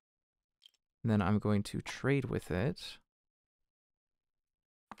here. And then I'm going to trade with it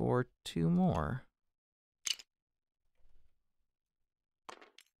for 2 more.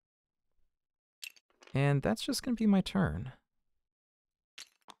 And that's just going to be my turn.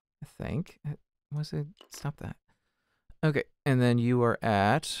 I think. Was it? Stop that. Okay, and then you are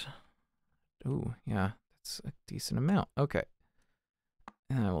at... Ooh, yeah, that's a decent amount. Okay.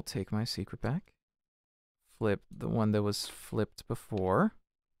 And I will take my secret back. Flip the one that was flipped before.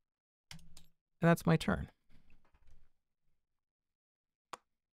 And that's my turn.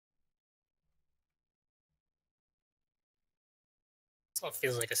 So it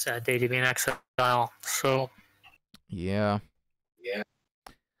feels like a sad day to be in exile. So Yeah.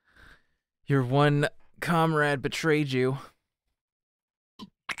 Your one comrade betrayed you.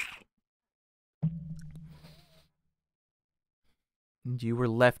 And you were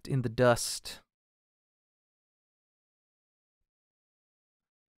left in the dust.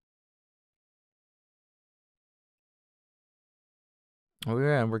 Oh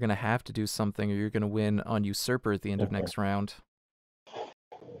yeah, and we're gonna have to do something or you're gonna win on Usurper at the end of next round.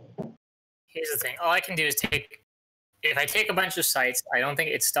 here's the thing. All I can do is take. If I take a bunch of sites, I don't think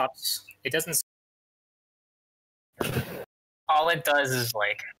it stops. It doesn't. All it does is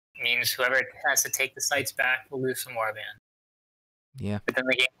like means whoever has to take the sites back will lose some warband. Yeah. But then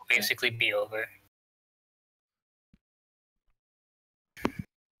the game will basically be over.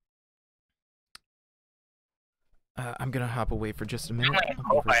 I'm gonna hop away for just a The minute. only I'll be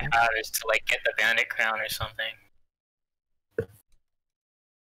hope right I back. have is to like get the bandit crown or something.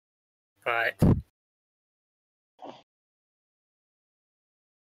 But it's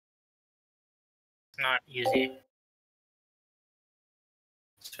not easy.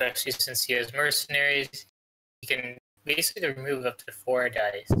 Especially since he has mercenaries. He can basically remove up to 4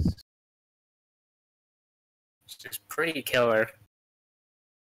 dice. Which is pretty killer.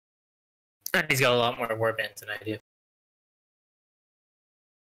 And he's got a lot more warbands than I do.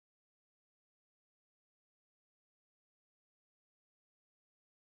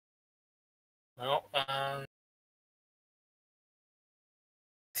 Well, I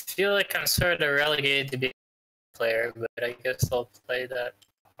feel like I'm sort of relegated to being a player, but I guess I'll play that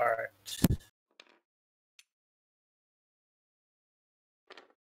part.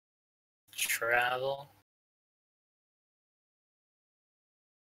 Travel.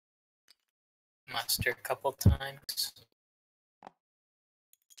 Muster a couple times. I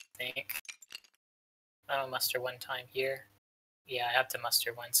think. I'll muster 1 time here. Yeah, I have to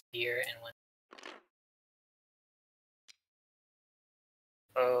muster once here and one.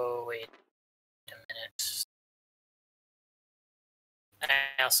 Oh, wait a minute.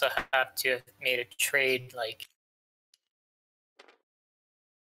 I also have to have made a trade, like.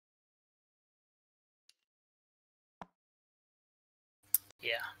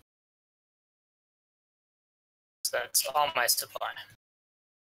 Yeah. So that's all my supply.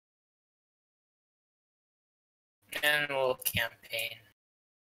 And we'll campaign.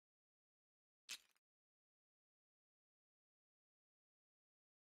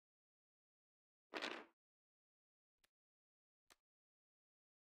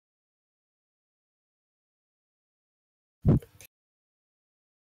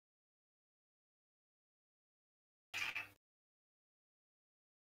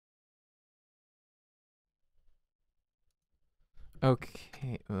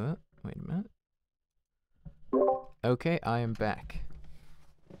 Okay, wait a minute. Okay, I am back.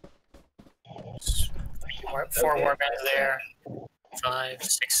 4 warbands there. 5,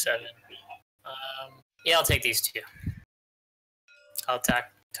 6, 7. Yeah, I'll take these 2. I'll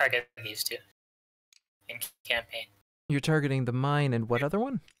target these 2 in campaign. You're targeting the mine and what other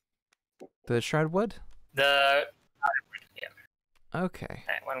one? The Shroudwood? The yeah. Okay.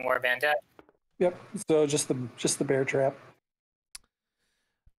 Alright, 1 warband dead. Yep. So just the bear trap.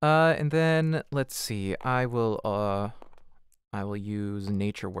 And then let's see. I will use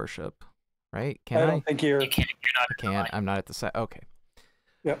nature worship. Right? Can I I? don't think you're. You can't. You're not. I can't. I'm not at the site. Okay.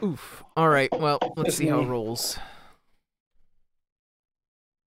 Yep. Oof. All right. Well, let's Just see how it me. rolls.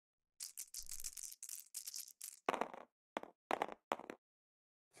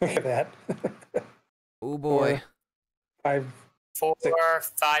 Look at that. Oh boy. 5. 4,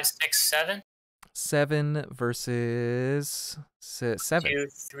 Six. 5, 6, 7. 7 versus 7. 2,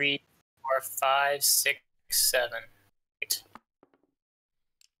 3, 4, 5, 6, 7. 8.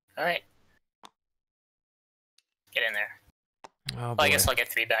 All right. Get in there. Oh Well, boy. I guess I'll get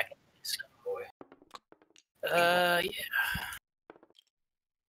 3 back. So, yeah.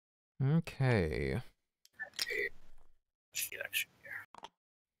 Okay. Few extra here.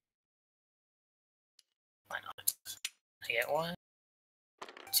 Why not? I get 1,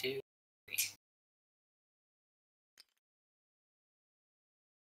 2, 3.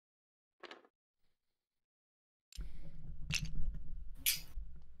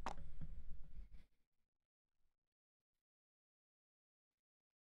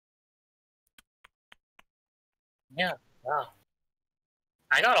 Yeah. Wow.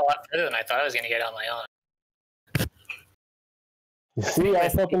 I got a lot further than I thought I was going to get on my own. You see, I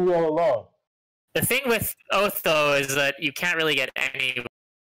was helping you all along. The thing with Oath, though, is that you can't really get any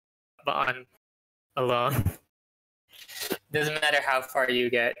on alone. Doesn't matter how far you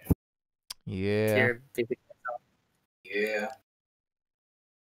get. Yeah. You're basically Yeah.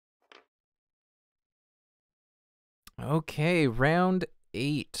 Okay, round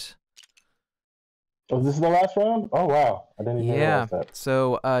 8. Oh, this is the last round? Oh, wow. I didn't even Yeah. realize that.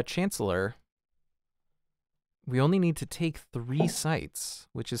 So, Chancellor, we only need to take 3 sites,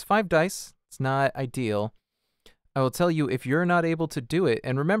 which is 5 dice. It's not ideal. I will tell you, if you're not able to do it,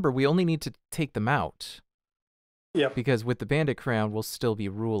 and remember, we only need to take them out. Yep. Because with the Bandit Crown, we'll still be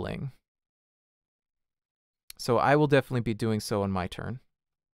ruling. So I will definitely be doing so on my turn,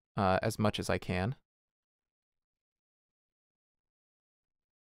 as much as I can.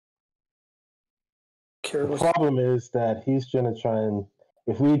 The Careless. problem is that he's gonna try and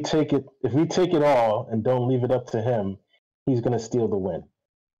if we take it all and don't leave it up to him, he's gonna steal the win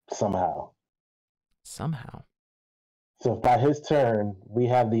somehow. Somehow. So if by his turn we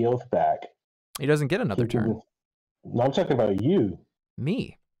have the oath back. He doesn't get another he can turn. just- No, I'm talking about you.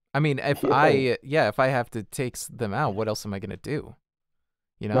 Me. I mean, if Yeah. if I have to take them out, what else am I going to do?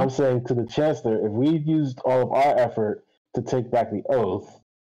 You No, know? I'm saying to the Chancellor, if we used all of our effort to take back the oath,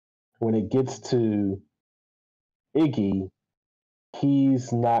 when it gets to Iggy, he's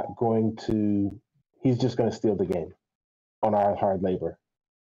just going to steal the game on our hard labor.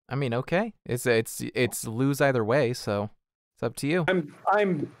 I mean, okay. It's lose either way, so it's up to you.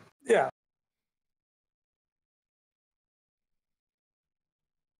 Yeah.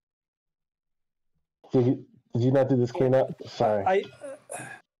 Did you not do this cleanup? Sorry.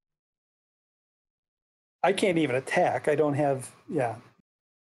 I can't even attack. I don't have. Yeah.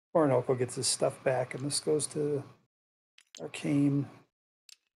 Orinoco gets his stuff back, and this goes to Arcane.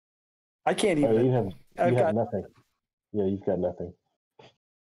 I can't Oh, even. you have I've got nothing. Yeah, you've got nothing.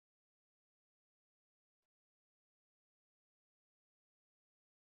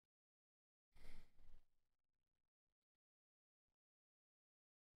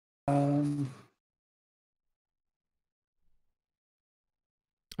 I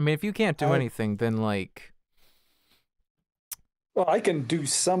mean, if you can't do anything, then like, well, I can do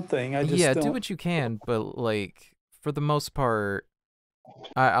something. I just yeah, don't. do what you can, but like for the most part,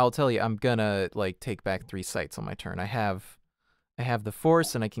 I'll tell you, I'm gonna like take back 3 sites on my turn. I have the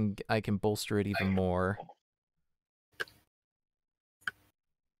force, and I can bolster it even more.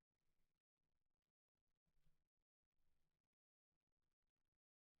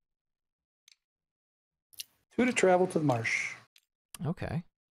 Two to travel to the marsh. Okay.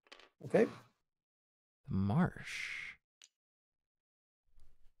 Okay. The marsh.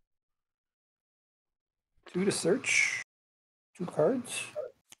 2 to search. 2 cards.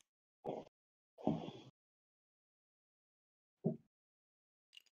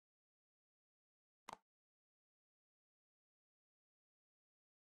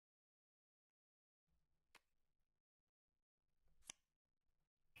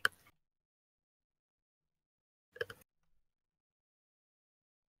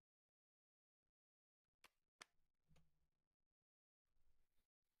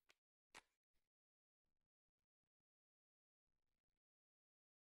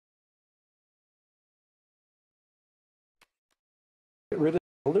 Get rid of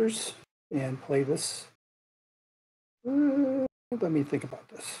elders and play this. Let me think about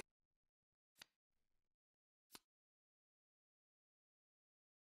this.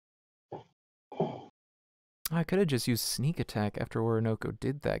 I could have just used sneak attack after Orinoco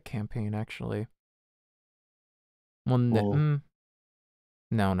did that campaign, actually. Well,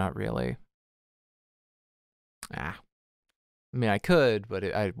 no, not really. I mean, I could, but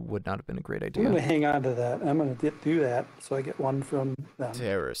I would not have been a great I'm going to idea. hang on to that. I'm going to do that so I get one from them.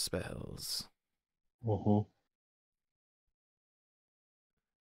 Terror spells. Mm-hmm.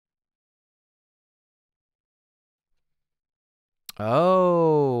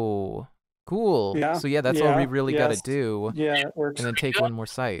 Oh, cool. Yeah, So yeah, that's all we yeah, really got to yes. do, Yeah, it works. and then take one more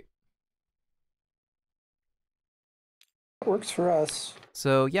site. It works for us.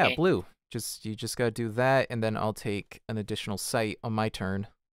 So yeah, Okay. blue. You just gotta do that, and then I'll take an additional site on my turn.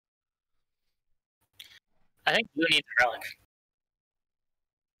 I think blue needs a relic.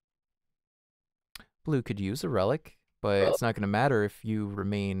 Blue could use a relic, but it's not gonna matter if you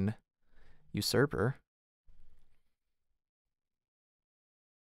remain usurper.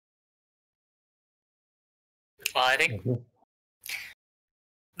 Well, I think Mm-hmm.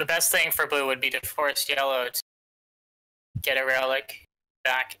 the best thing for blue would be to force yellow to get a relic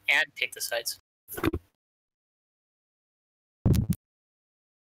back and take the sides.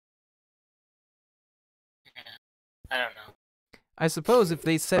 I don't know. I suppose if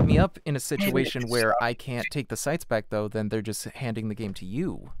they set me up in a situation where I can't take the sites back, though, then they're just handing the game to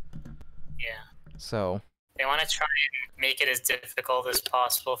you. Yeah. So They want to try and make it as difficult as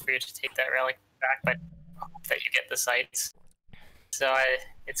possible for you to take that relic back, but hope that you get the sites. So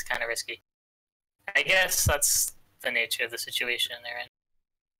it's kind of risky. I guess that's the nature of the situation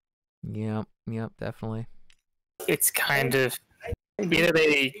they're in. yep, definitely. It's kind of either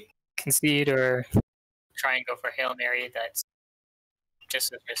they concede or try and go for Hail Mary. That's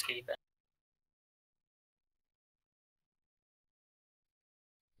just as risky. But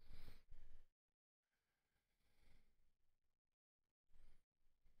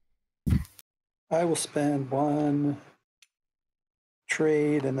I will spend one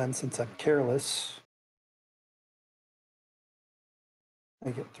trade, and then since I'm careless,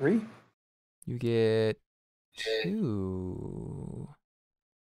 I get 3. You get 2,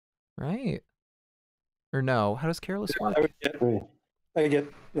 right? Or no? How does careless work? I would get, Three. I get,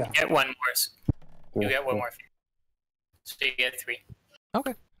 yeah. you get one more. You Yeah, get one yeah. more. So you get 3.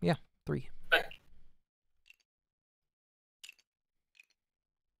 Okay, yeah, 3. But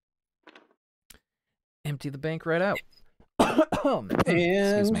Empty the bank right out.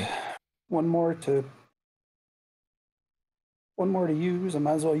 Excuse And me. one more to use. I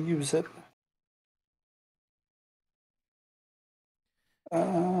might as well use it.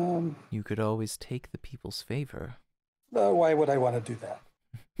 You could always take the people's favor. Why would I want to do that?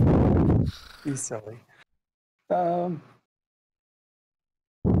 Be silly. What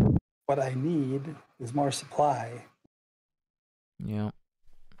I need is more supply. Yeah.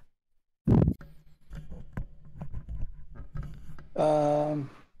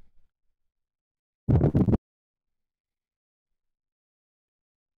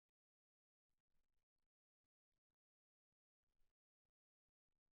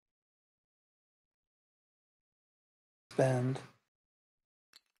 Spend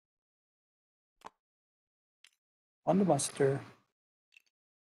one to muster,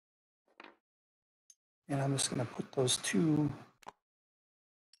 and I'm just going to put those 2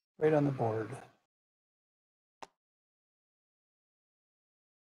 right on the board.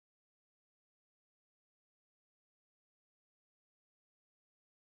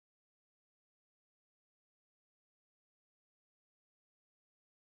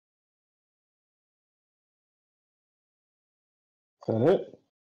 Is that it?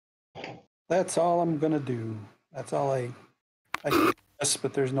 That's all I'm going to do. That's all I guess,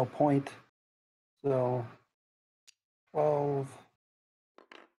 but there's no point. So 12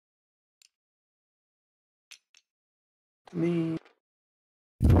 to me.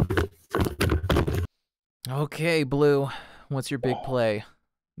 Okay, Blue. What's your big play?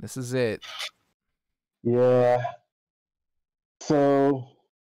 This is it. Yeah. So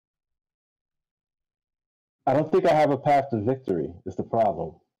I don't think I have a path to victory. Is the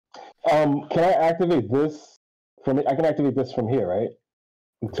problem? Can I activate this from? I can activate this from here, right?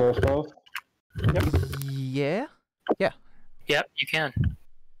 In Terror spells. Yeah? yep, you can.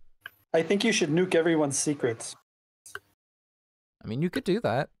 I think you should nuke everyone's secrets. I mean, you could do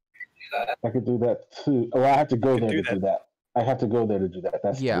that. I could do that too. Oh, I have to go You could there do to do that. I have to go there to do that.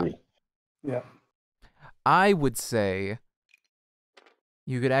 That's Yeah. 3. Yeah. I would say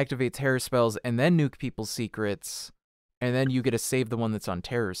you could activate terror spells and then nuke people's secrets, and then you get to save the one that's on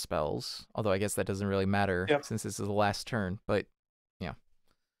terror spells. Although I guess that doesn't really matter Yep. since this is the last turn. But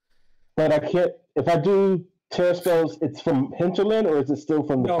But I can't. If I do Terror spells. It's from hinterland, or is it still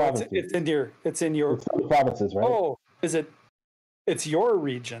from the No, provinces? it's in your. It's in your. It's from the provinces, right? Oh, is it? It's your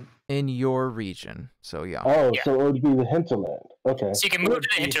region. In your region. So yeah. Oh, Yeah. so it would be the hinterland. Okay. So you can move to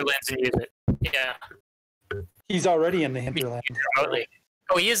the hinterlands and use it. Yeah, He's already in the hinterland. remotely.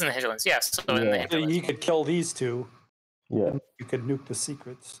 Oh, he is in the hinterlands. Yes, so in the Yeah. So hinterlands. you could kill these two. Yeah. And you could nuke the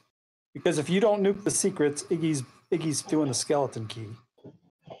secrets. Because if you don't nuke the secrets, Iggy's doing the skeleton key.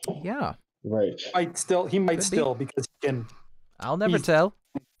 Yeah. Right. He might Could be. still because he can. I'll never He's- tell.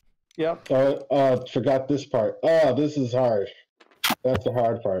 Yep. Forgot this part. Oh, this is hard. That's the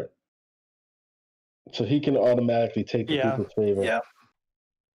hard part. So he can automatically take the Yeah. people's favor. Yeah.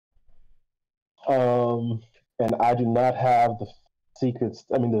 And I do not have the secrets.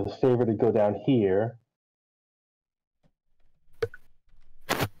 I mean, the favor to go down here.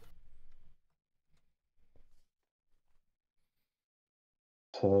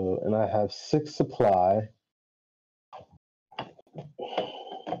 So, and I have 6 supply.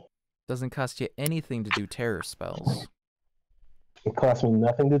 Doesn't cost you anything to do terror spells. It costs me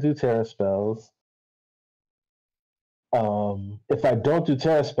nothing to do terror spells. If I don't do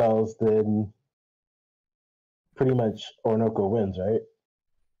terror spells, then pretty much Orinoco wins, right?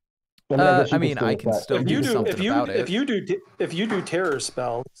 I mean, I can still If do you do, something if you about it. if you do terror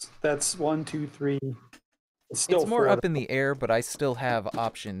spells, that's 1, 2, 3. It's still It's more 4. up in the air, but I still have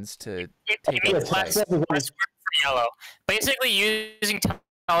options to It take means it less twice. work for yellow. Basically, using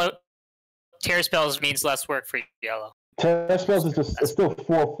terror spells means less work for yellow. Terror spells is just it's still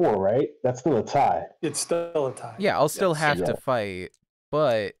 4-4, right? That's still a tie. It's still a tie. Yeah, I'll still Yes. have Yeah. to fight,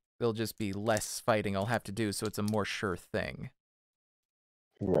 but there'll just be less fighting I'll have to do, so it's a more sure thing.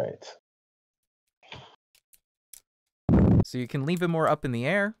 Right. So you can leave it more up in the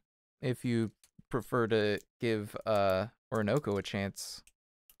air if you prefer to give Orinoco a chance.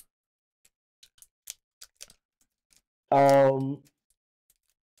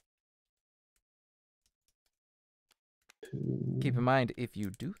 Keep in mind, if you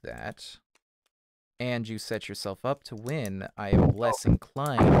do that, and you set yourself up to win, I am less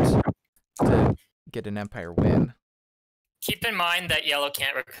inclined to get an Empire win. Keep in mind that yellow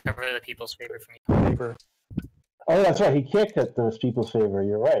can't recover the people's favor from you. Favor. Oh, that's right. He can't get those people's favor.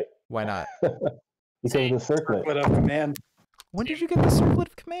 You're right. Why not? Because of the circlet. Split up command. When did you get the Circlet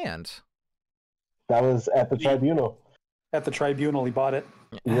of Command? That was at the tribunal. At the tribunal, he bought it.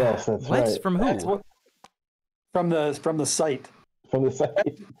 Yes, that's What? right. From That's who? what, from the site. From the site.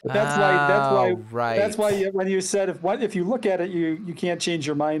 That's why. Right. That's why when you said if you look at it, you can't change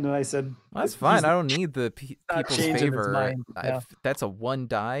your mind, and I said That's he's fine. I don't need the not people's changing his favor. mind, yeah. That's a 1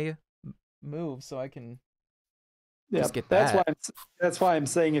 die move, so I can. Yeah, Just get that's that. that's why I'm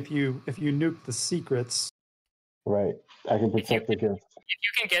saying if you nuke the secrets, Right. I can protect against. If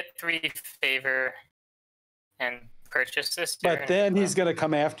you can get 3 favor and purchase this, but then he's gonna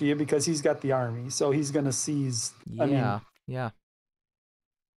come after you because he's got the army, so he's gonna seize. Yeah. I mean, Yeah.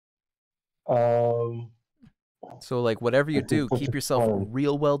 This So like whatever you This is do, such keep a yourself fun-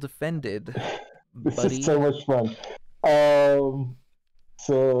 real well defended, buddy. is so much fun.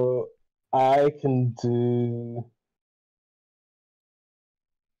 So I can do.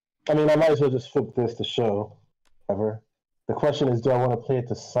 I mean, I might as well just flip this to show. Ever. The question is, do I want to play it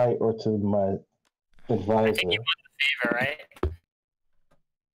to site or to my I advisor? think you want the favor, right?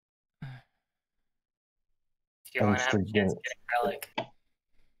 If you I'm want to have a still chance good. of getting relic.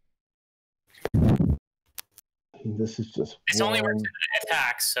 This is just. This only works one- in an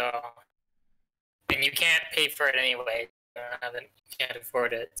attack, so and you can't pay for it anyway. You don't have it, you can't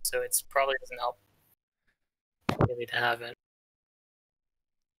afford it, so it's probably doesn't help really to have it.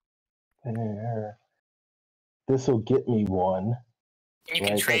 There. This will get me 1. And you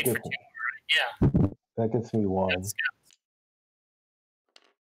can Right, trade that for 2 gets- more. Yeah, That gets me 1. that's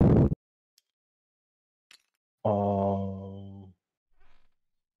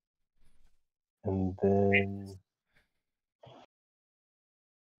And then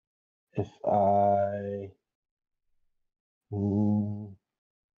if I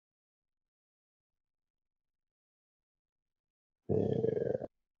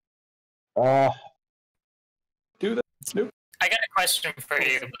there do that. Snoop. I got a question for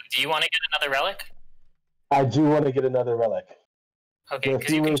you. Do you want to get another relic? I do want to get another relic. Okay, There are a because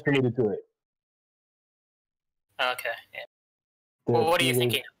few you can ways for me to do it. Okay. Yeah. There Well, are what are you few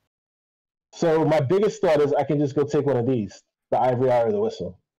ways- thinking? So my biggest thought is I can just go take one of these, the ivory eye or the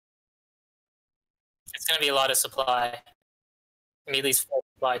whistle. It's going to be a lot of supply. I mean, at least 4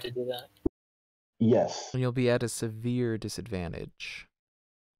 supply to do that. Yes, And you'll be at a severe disadvantage.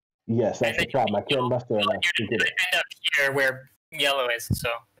 yes, that's the problem. I can't muster enough to You're get going it. to end up here where yellow is, so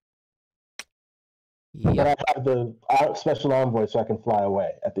But Yep. I have the special envoy, so I can fly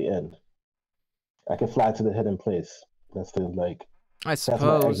away at the end. I can fly to the hidden place. That's the like. I That's my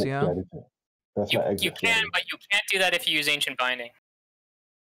suppose, exit yeah. strategy. That's my exit You can, strategy. but you can't do that if you use Ancient Binding.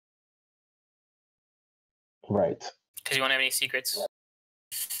 Right. Because you won't have any secrets.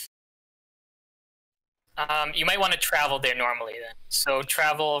 You might want to travel there normally then. So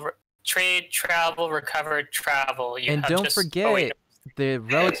trade, travel, recover, travel. You And have don't just, forget, oh, wait, the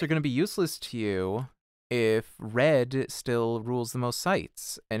relics are going to be useless to you if red still rules the most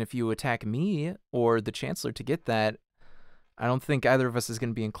sites. And if you attack me or the Chancellor to get that, I don't think either of us is going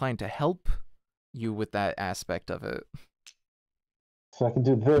to be inclined to help you with that aspect of it. So I can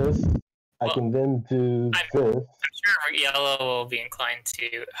do this. I Well, can then do I'm this. sure yellow will be inclined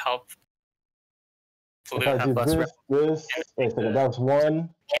to help. Blue If I have do less this, wait a second, that was one.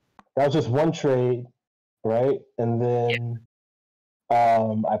 That was just one trade, right? And then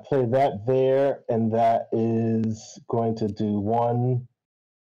I play that there, and that is going to do 1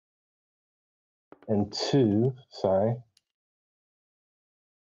 and 2. Sorry.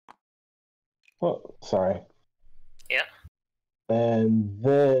 Oh, sorry. Yeah. And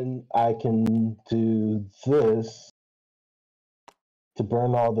then I can do this to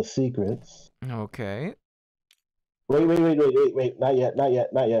burn all the secrets. Okay. Wait. Not yet. Not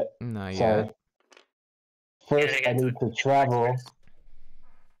Sorry. yet. First, Yeah, I need to travel,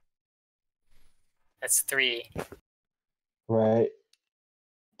 That's 3. right,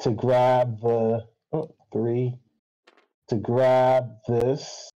 to grab the 3, to grab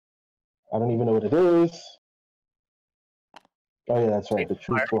this. I don't even know what it is. Oh yeah, that's right, the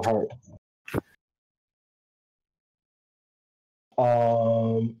truthful heart.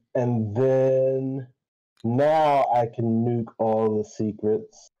 And then now I can nuke all the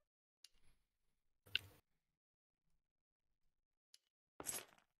secrets.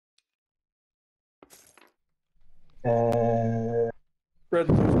 And Red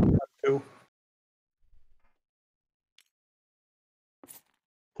loses 2.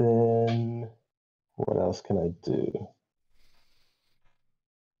 then what else can I do?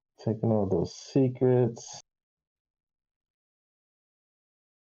 Taking all those secrets.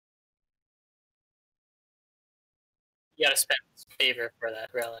 You gotta spend favor for that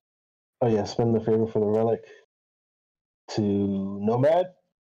relic. Oh yeah, spend the favor for the relic to Nomad.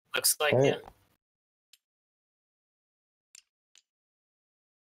 Looks like, Right. yeah.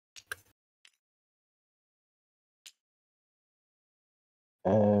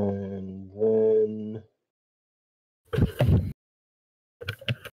 And then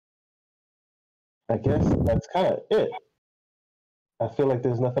I guess that's kind of it. I feel like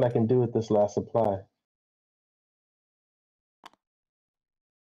there's nothing I can do with this last supply.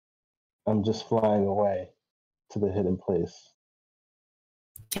 I'm just flying away to the hidden place.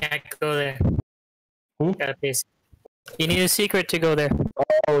 Can't go there. Hmm? Gotta pay. You need a secret to go there.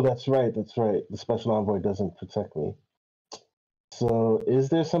 Oh, that's right. The special envoy doesn't protect me. So, is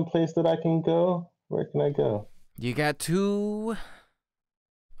there some place that I can go? Where can I go? You got 2.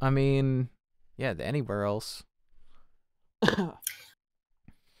 I mean, yeah, anywhere else.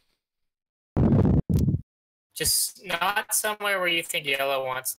 Just not somewhere where you think yellow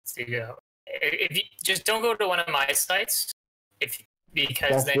wants to go. If you just don't go to one of my sites, because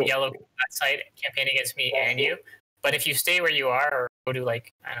That's then it. yellow can that site campaign against me and you. But if you stay where you are, or go to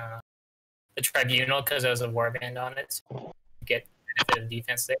like I don't know, the tribunal because there's a warband on it, so you get benefit of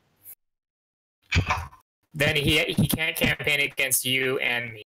defense there. Then he can't campaign against you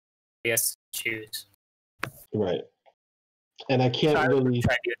and me. He has to choose. Right. And I can't really.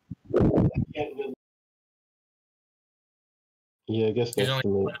 Tribunal. Yeah, I guess There's that's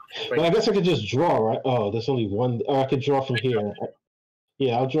only me. one. But I guess I could just draw, right? Oh, there's only one. Oh, I could draw from here.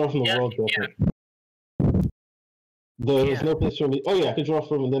 Yeah, I'll draw from the Yeah, world you record. can. There's Yeah. no place for me. Oh yeah, I could draw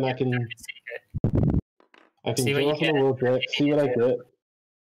from, and then I can See what draw you from the get. world deck, see what I get.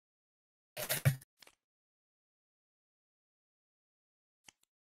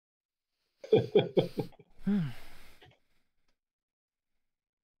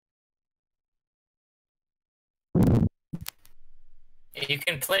 You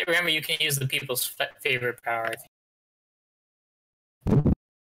can play. Remember, you can use the people's favorite power.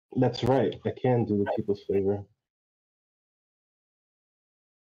 That's right. I can do the people's favor.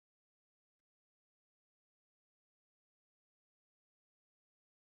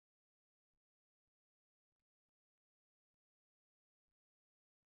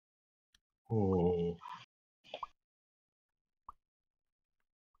 Hmm.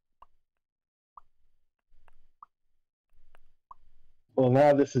 Well,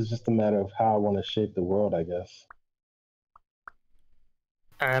 now this is just a matter of how I want to shape the world, I guess.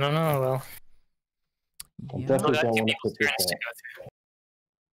 I don't know. Well, I Yeah. So definitely that's don't two want to people's put this turns to out. go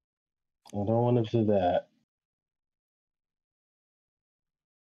through. I don't want to do that.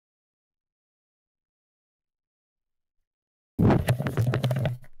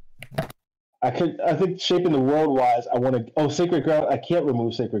 I think shaping the world wise, I want to. Oh, sacred ground. I can't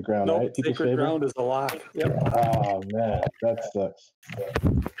remove sacred ground, Nope, right? People's sacred favor? ground is a lock. Yep. Oh man, that sucks.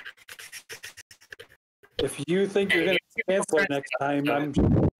 If you think you're going to cancel it next time,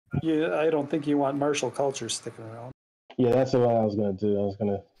 I don't think you want martial culture sticking around. Yeah, that's what I was gonna do. I was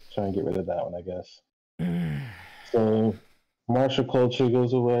gonna try and get rid of that one, I guess. So martial culture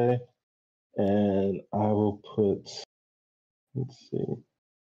goes away, and I will put. Let's see.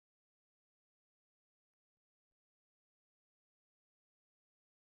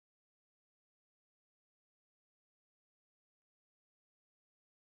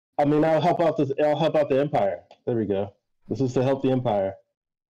 I mean, I'll help out this. I'll help out the Empire. There we go. This is to help the Empire.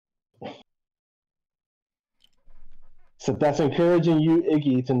 So that's encouraging you,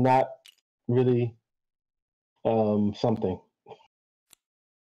 Iggy, to not really something.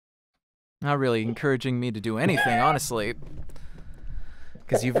 Not really encouraging me to do anything, honestly.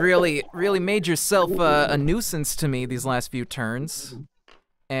 Because you've really made yourself a nuisance to me these last few turns.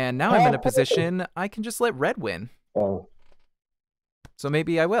 And now I'm in a position I can just let red win. Oh. So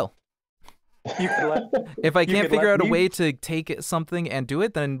maybe I will. You could let, If I you can't could figure let out a me- way to take something and do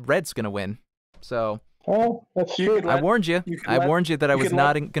it, then red's gonna win. So Oh, that's You true. could I let- warned you. you could I let- warned you that I you was could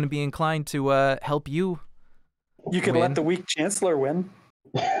not let- going to be inclined to help you. You could win. let the weak chancellor win.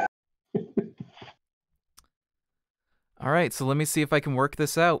 All right, so let me see if I can work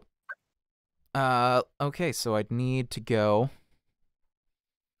this out. Okay, so I'd need to go.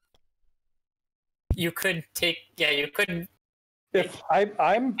 You could take, yeah, you could. If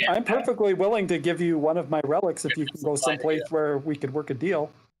I'm perfectly willing to give you one of my relics if you can go someplace where we could work a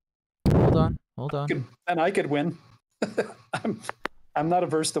deal. Hold on. And I could win. I'm not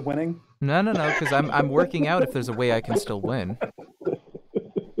averse to winning. No, because I'm working out if there's a way I can still win.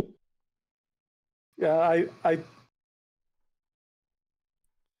 Yeah,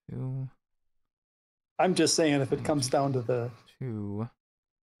 Two, I'm just saying if it comes down to the two.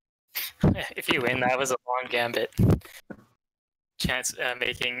 If you win, that was a long gambit. Chance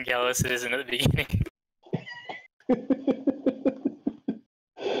making yellow citizen at the beginning.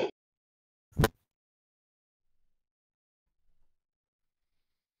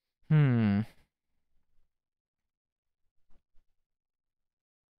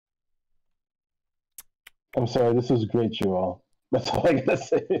 I'm sorry. This was great, you all. That's all I gotta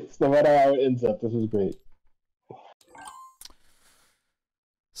say. No matter how it ends up, this was great.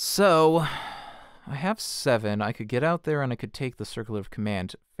 So, I have 7. I could get out there and I could take the Circle of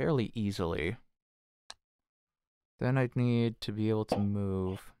Command fairly easily. Then I'd need to be able to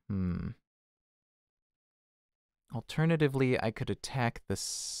move. Alternatively, I could attack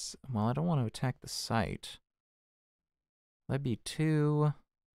this. Well, I don't want to attack the site. That'd be 2.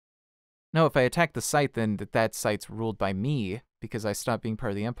 No, if I attack the site, then that site's ruled by me because I stopped being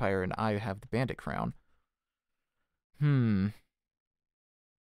part of the Empire and I have the Bandit Crown. Then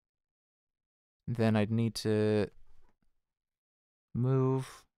I'd need to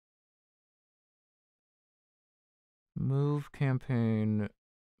move campaign,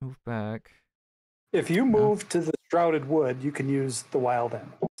 move back. if you move to the Shrouded Wood, you can use the wild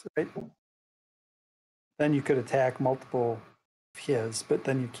animals, right? Then you could attack multiple of his, but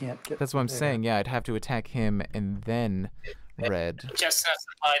then you can't get. That's what I'm there. saying. Yeah, I'd have to attack him and then red. Just enough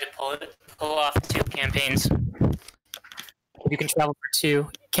supply to pull off 2 campaigns. You can travel for 2.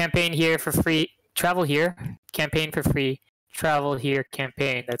 Campaign here for free. Travel here. Campaign for free. Travel here.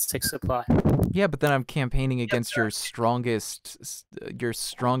 Campaign. That's 6 supply. Yeah, but then I'm campaigning against your strongest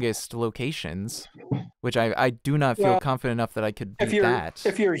locations, which I do not feel Well, confident enough that I could beat If that.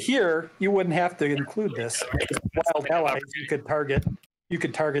 if you're here, you wouldn't have to include this. Wild allies, you could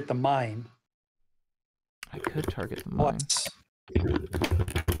target the mine. I could target the mine. Plus,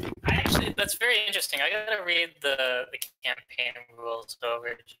 Actually, that's very interesting. I gotta read the campaign rules over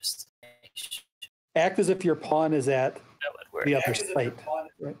just to make sure act as if your pawn is at that would work. the other site.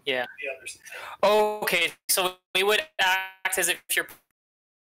 Right? Yeah. Okay, so we would act as if your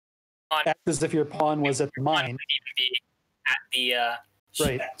pawn Act as if your pawn was at the would mine. even be at the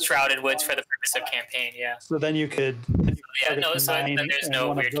Right. Shrouded Woods for the purpose of campaign. Yeah. So then you could Yeah. target No. the So mine then there's and no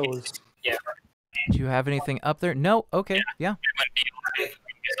one of weird those. cases. Yeah. Do you have anything up there? No? Okay, yeah. You wouldn't be able to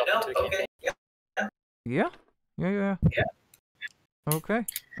bring yourself into the campaign. Yeah. Okay,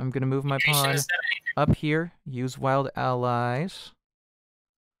 I'm gonna move my Duration pawn is up here, use wild allies.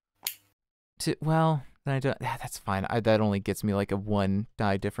 Well, Then I don't. That's fine. That only gets me like a 1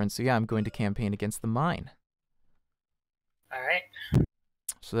 die difference. So yeah, I'm going to campaign against the mine. All right.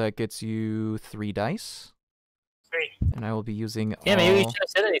 So that gets you 3 dice. 3. And I will be using Yeah, maybe we should have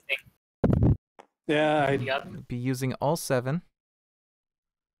said anything. Yeah, You got it? be using all 7.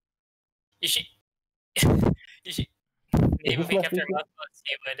 You should. You should. Maybe we kept our mouth closed.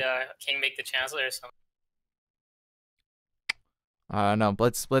 See, would King make the Chancellor or something? No,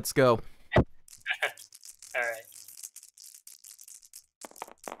 let's go. All right.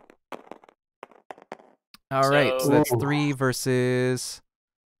 All right, so So- that's 3 versus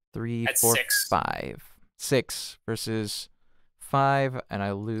 3, That's 4, 6. 5. 6 versus 5, and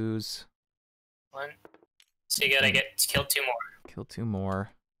I lose. 1. So you gotta get killed 2 more. Kill 2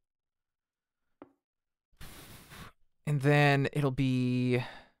 more. And then it'll be.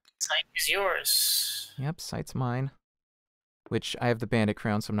 Sight is yours. Yep, sight's mine. Which I have the bandit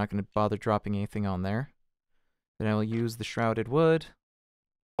crown, so I'm not going to bother dropping anything on there. Then I will use the shrouded wood.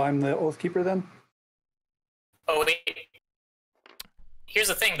 I'm the Oathkeeper then. Oh wait. Here's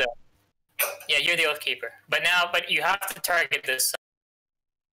the thing, though. Yeah, you're the Oathkeeper, but you have to target this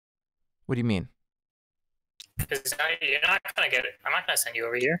What do you mean? because now you're not gonna get it. I'm not gonna send you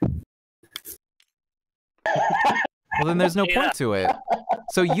over here. Well, then there's no Yeah. point to it.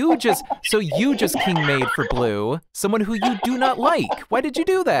 So you just king made for blue, someone who you do not like. Why did you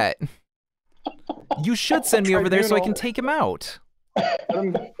do that? You should send me over there so I can take him out.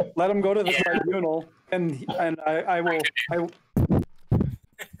 Let him go to the Yeah. tribunal, and I will.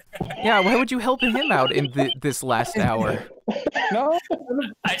 Yeah, why would you help him out in this last hour? No,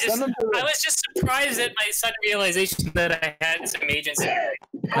 I Send him to the- was just surprised at my sudden realization that I had some agency.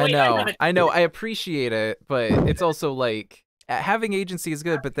 I know, I appreciate it, but it's also like having agency is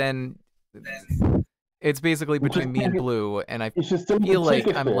good, but then it's basically between me and Blue, and I You should still feel like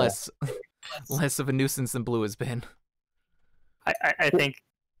take it I'm there. less of a nuisance than Blue has been. I think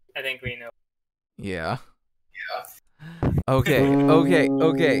we know. Yeah. Yeah. Okay.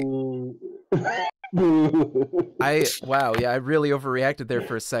 Wow, yeah, I really overreacted there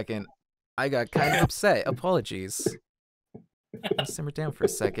for a second. I got kind of upset. Apologies. Let's simmer down for a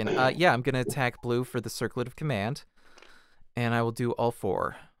second. Yeah, I'm gonna attack Blue for the Circlet of Command, and I will do all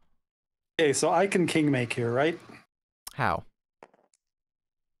 4. okay, so I can king make here, right? How?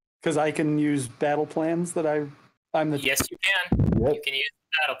 Because I can use battle plans that I'm the. Yes, you can. Yep. You can use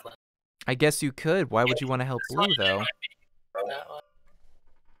the battle plan. I guess you could. Why would you want to help Blue though? That one.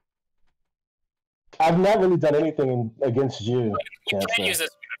 I've not really done anything against you, You can't Chancellor. use this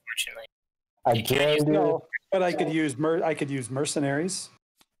one, unfortunately. I you can't use joined it. No, but I could use mercenaries,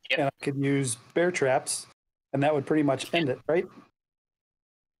 Yep. and I could use bear traps, and that would pretty much end it, right?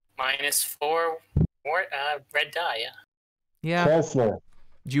 -4 more red die, yeah. Yeah. Chancellor,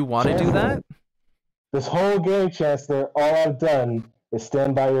 Do you want to do that? this whole game, Chancellor, all I've done is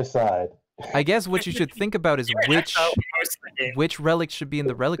stand by your side. I guess what you should think about is You're an which exile for most of the game. which relic should be in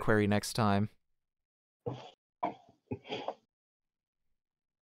the reliquary next time.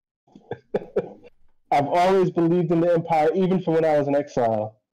 I've always believed in the Empire, even from when I was in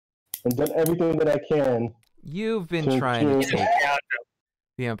exile, and done everything that I can. You've been to trying to ensure- take Yeah,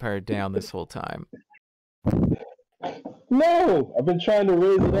 the Empire down this whole time. No, I've been trying to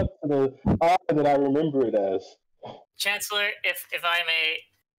raise it up to the honor that I remember it as. Chancellor, if I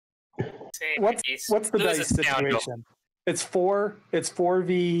may say my What's piece, what's the Blue's a dice scoundrel. situation? It's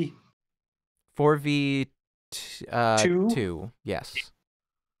 4v 4v2. Two? 2. Yes.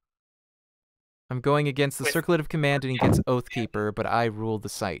 I'm going against the With- Circlet of Command and against Oathkeeper, but I rule the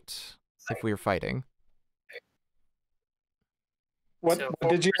site if we are fighting. What, So what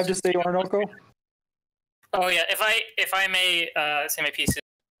did you have to say, Orinoco? Oh yeah, if I may say my piece.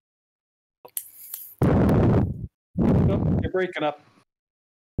 Oh, you're breaking up.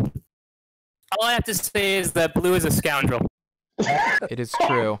 All I have to say is that Blue is a scoundrel. It is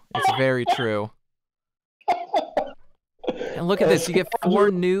true. It's very true. And look at this. You get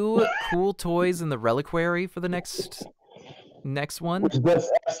 4 new cool toys in the reliquary for the next one. Which does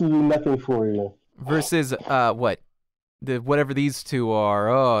absolutely nothing for you. Versus what? Whatever these 2 are.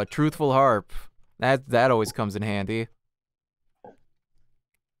 Oh, Truthful Harp. That always comes in handy.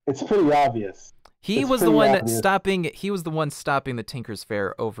 It's pretty obvious. He It's was the pretty one obvious. stopping the Tinker's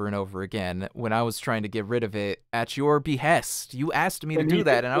Fair over and over again when I was trying to get rid of it at your behest. You asked me to do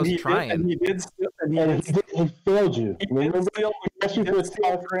that, and I was trying. And he did. And he failed you. He Remember? did steal Especially for his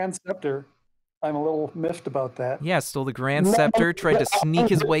the Grand Scepter. I'm a little miffed about that. Yeah, stole the Grand No, Scepter, tried to I- sneak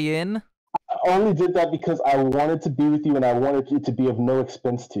his way in. I only did that because I wanted to be with you and I wanted it to be of no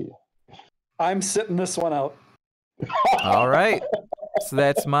expense to you. I'm sitting this one out. All right. So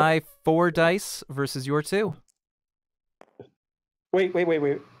that's my 4 dice versus your 2. Wait.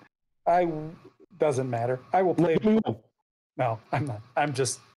 Doesn't matter. I will play. Give me one. No, I'm not. I'm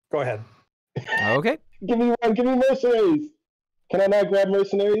just. Go ahead. Okay. Give me one. Give me mercenaries. Can I not grab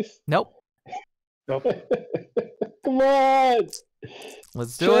mercenaries? Nope. Nope. Come on.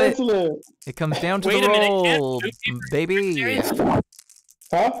 Let's do it. Chancellor. It comes down to Wait the a minute, can't roll, Blue pay for baby. mercenaries?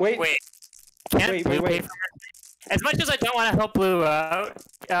 Huh? Wait. Can't Blue wait. pay for mercenaries? As much as I don't want to help Blue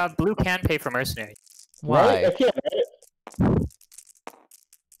out, Blue can pay for mercenaries. Right? I Why? can't, right?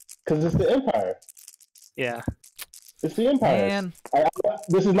 Because it's the Empire. Yeah. It's the Empire. Man.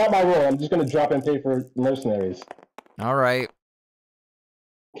 This is not my role. I'm just going to drop and pay for mercenaries. All right.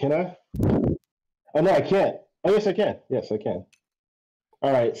 Can I? Oh, no, I can't. Oh, yes, I can. Yes, I can.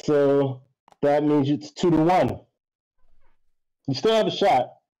 All right, so that means it's 2-1. You still have a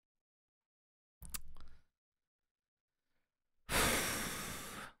shot.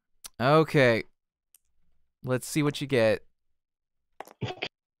 Okay. Let's see what you get.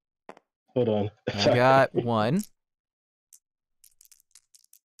 Hold on. I got 1.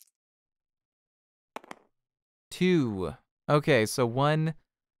 2. Okay, so 1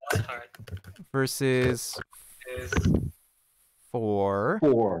 That's hard. versus 4.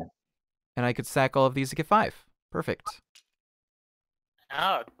 4. And I could stack all of these to get 5. Perfect.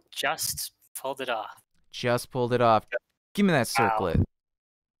 Oh, just pulled it off. Just pulled it off. Give me that circlet.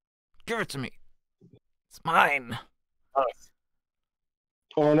 Give it to me. It's mine. Oh,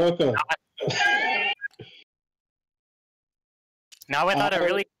 Orinoco. now without a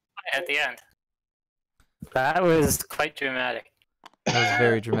really at the end. That was quite dramatic. That was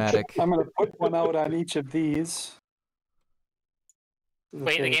very dramatic. I'm going to put one out on each of these.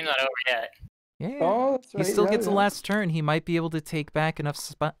 Wait, the game's not over yet. Yeah. Oh, that's He right. still yeah, gets a yeah. last turn. He might be able to take back enough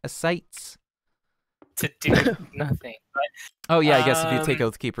sites. To do nothing. But Oh yeah, I guess if you take Um,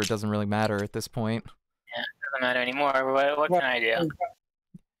 Oathkeeper, it doesn't really matter at this point. it doesn't matter anymore. What can I do?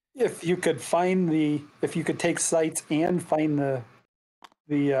 If you could if you could take sites and find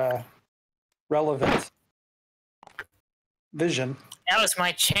the relevant vision. That was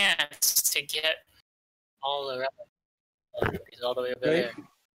my chance to get all the relevant all the way over Right.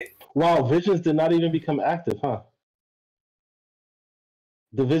 there. Wow, visions did not even become active, huh?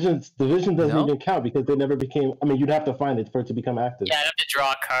 The vision doesn't No? even count because they never became. I mean, you'd have to find it for it to become active. Yeah, I have to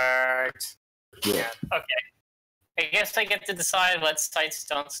draw cards. Yeah. Yeah. Okay. I guess I get to decide what sites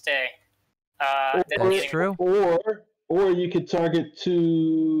don't stay. Then That's getting- true. Or you could target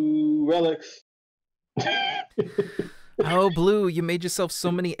 2 relics. Oh, Blue, you made yourself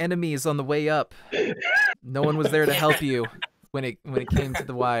so many enemies on the way up. No one was there to help you when it came to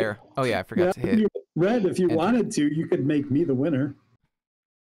the wire. Oh yeah, I forgot to hit. Red, if you Enter. wanted to, you could make me the winner.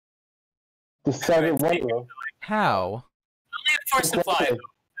 Just target one, bro. How? Only for supply.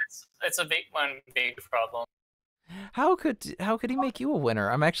 It's a big problem. How could he make you a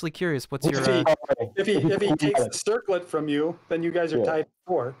winner? I'm actually curious. What's your? If he takes the circlet from you, then you guys are Yeah. tied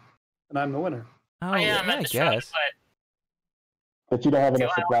for 4, and I'm the winner. Oh, yeah, yeah, I'm at I the shot, guess. but But you don't have do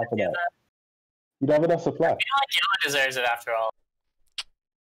enough I supply want for to do that. that? You don't have enough supply. I feel like Yella deserves it after all.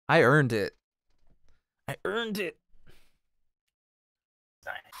 I earned it. I earned it.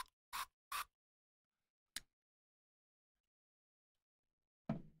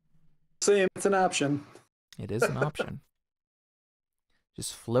 Saying it's an option. It is an option.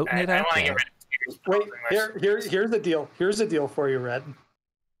 Just floating I it out want to get there. rid of Wait, Tears. here's the deal. Here's the deal for you, Red.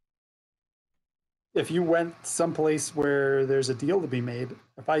 If you went someplace where there's a deal to be made,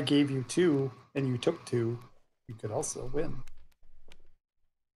 if I gave you 2 and you took 2, you could also win.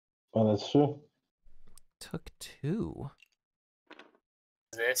 Oh, that's true. Took 2.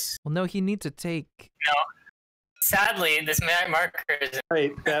 This. Well, no, he need to take. No. Sadly, this marker is.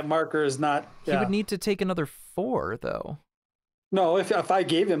 Right, that marker is not. He would need to take another 4, though. No, if I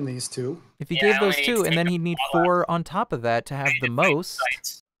gave him these 2, If he Yeah, gave I those only 2, need to and then take he'd need all 4 on top of that to have the most.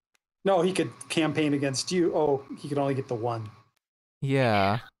 Sites. no, he could campaign against you. Oh, he could only get the 1.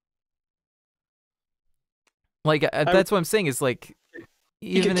 Yeah. Like that's what I'm saying is like,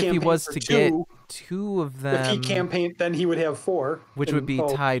 He could even if he campaign was for to get 2, 2 of if he them, campaigned, then he would have 4, which and- would be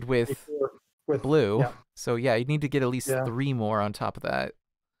oh, tied with 4 with Blue. yeah. So yeah, you'd need to get at least Yeah. 3 more on top of that.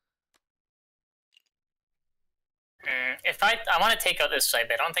 If I want to take out this site,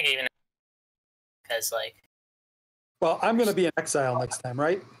 but I don't think even because like. Well, I'm going to be in exile next time,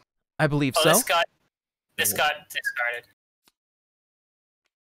 right? I believe Oh, so. this got discarded.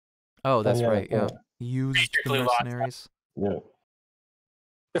 Oh, that's yeah, right. Yeah, yeah. used the Basically lost. mercenaries. Yeah.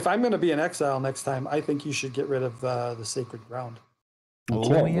 If I'm going to be in exile next time, I think you should get rid of the sacred ground. You Oh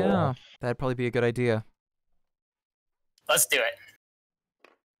can't, yeah, bro. that'd probably be a good idea. Let's do it.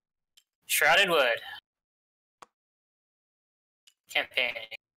 Shrouded Wood. Campaign.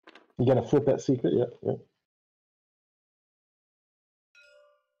 You gotta flip that secret. Yep. Yep.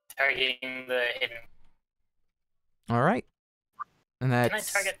 Targeting the hidden. All right. And I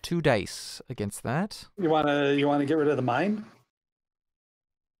that's target- 2 dice against that. You wanna get rid of the mine?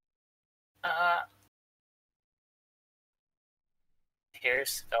 Here's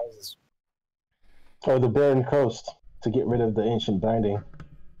spells. Or the barren coast to get rid of the ancient binding.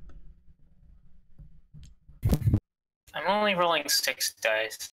 I'm only rolling 6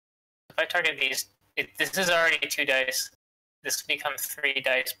 dice. If I target these, this is already 2 dice. This can become 3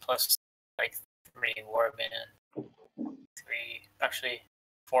 dice plus like 3 warband.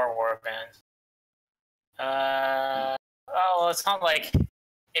 4 warbands. Well, it's not like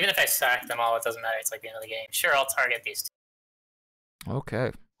even if I sack them all, it doesn't matter. It's like the end of the game. Sure, I'll target these 2.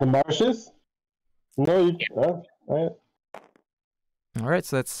 Okay. The marshes? No, you. All right. All right,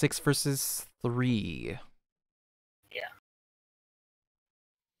 so that's 6 versus 3. Yeah.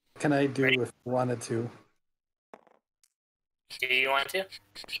 Can I do Ready? if I wanted to? Do you want to?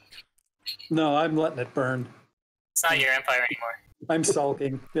 No, I'm letting it burn. It's not your empire anymore. I'm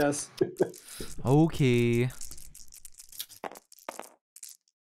sulking. Yes. Okay.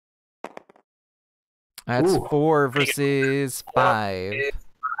 That's Ooh. 4 versus 5.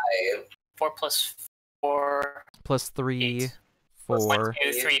 4 plus 4. Plus 3, Eight. 4, 1,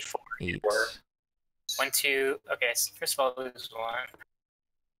 2, 3, 4. 8. 1, 2. Okay, so first of all, lose 1.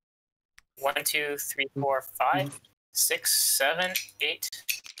 1, 2, 3, 4, 5, 6, 7, 8,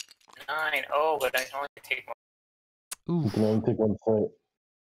 9. Oh, but I can only take 1. Ooh. You can only take 1 fight.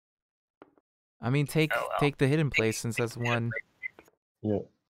 I mean, take Oh, well. take the hidden place since that's 1. Yeah.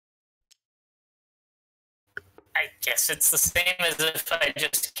 I guess it's the same as if I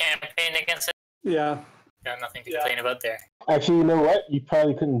just campaigned against it. Yeah. Got nothing to complain about there. Actually, you know what? You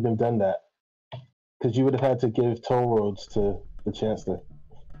probably couldn't have done that because you would have had to give toll roads to the Chancellor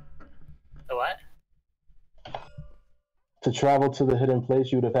The what? to travel to the hidden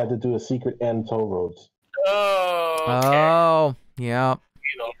place. You would have had to do a secret and toll roads. Oh, okay. Oh, yeah.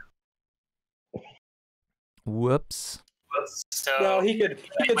 Eagle. Whoops. So, Well, he could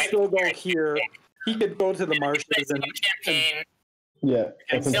might still be go very here. He could go to the marshes and campaign. Yeah.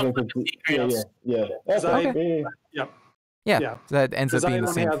 And that's still something put the yeah. secrets. Yeah. That's Okay. okay. Yeah, Yeah. so that ends up 'Cause I being the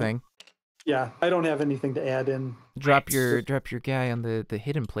don't same have- thing. yeah, I don't have anything to add in. Drop your guy on the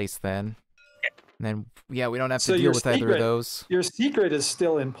hidden place then. And then yeah, we don't have to So deal your with either of secret- those. Your secret is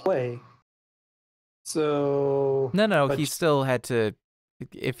still in play. So No, but- he still had to.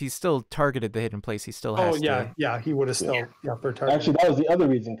 If he still targeted the hidden place, he still has yeah, he would have still for target. Actually, that was the other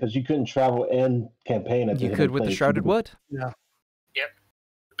reason because you couldn't travel and campaign at to. the You hidden could with the place. Shrouded Wood.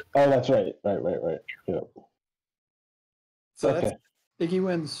 Oh, that's right. Right. Yeah. So Okay. that's Iggy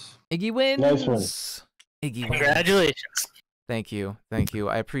wins. Iggy wins. Nice one. Iggy wins. Congratulations. Thank you.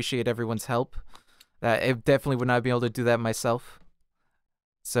 I appreciate everyone's help. I definitely would not be able to do that myself.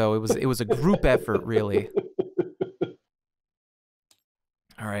 So it was a group effort, really.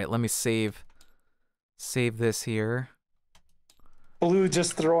 All right, let me save this here. Blue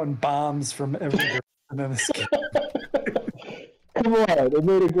just throwing bombs from every direction in this game. Come on, they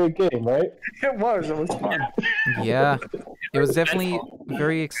made a great game, right? It was fun. Yeah, it was definitely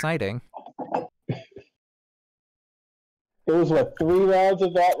very exciting. It was what 3 rounds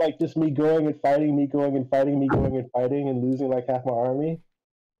of that, like just me going and fighting, me going and fighting, me going and fighting, and losing like half my army.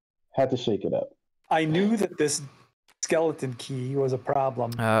 Had to shake it up. I knew that this skeleton key was a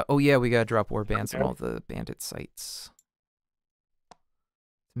problem. Oh yeah, we gotta drop warbands on all the bandit sites.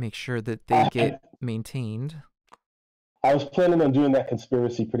 Make sure that they get maintained. I was planning on doing that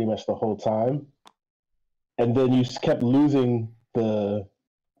conspiracy pretty much the whole time, and then you kept losing the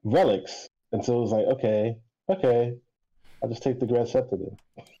relics, and so it was like, okay, I'll just take the Grand Scepter then.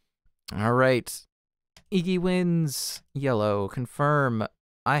 All right, Iggy wins. Yellow. Confirm.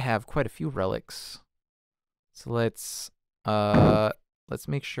 I have quite a few relics. So let's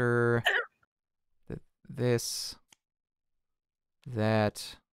make sure that this,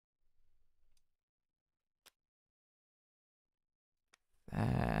 that,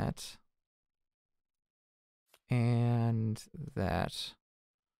 and that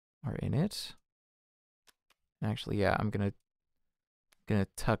are in it. Actually, yeah, I'm gonna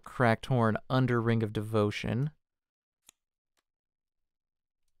tuck Cracked Horn under Ring of Devotion.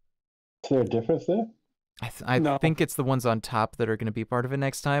 Is there a difference there? I No. think it's the ones on top that are going to be part of it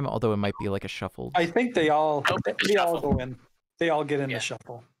next time, although it might be like a shuffled. I think they all Shuffle. go in. They all get in Yeah. the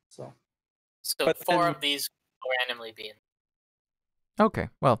shuffle. So So But 4 then- of these will randomly be in. Okay,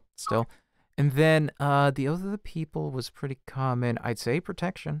 well, still. And then the Oath of the People was pretty common. I'd say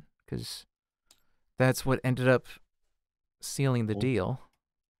Protection, because that's what ended up sealing the deal.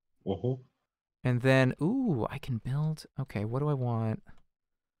 Mm-hmm. And then, ooh, I can build. Okay, what do I want?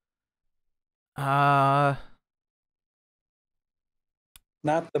 Not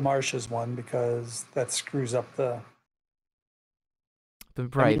the Marshes one because that screws up the.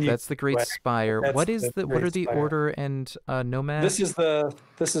 Right, you- that's the Great right, Spire. that's What is the what are Great the Spire. Order and Nomad? This is the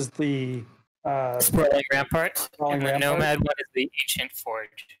Sprawling Rampart. Sprawling And the Rampart? Nomad one is the Ancient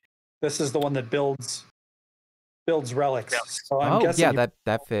Forge. this is the one that builds relics. Relics. So I'm Oh, guessing yeah, you-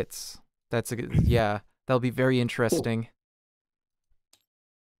 that fits. That's a good, yeah, that'll be very interesting.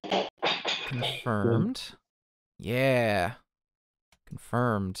 Confirmed. Yeah.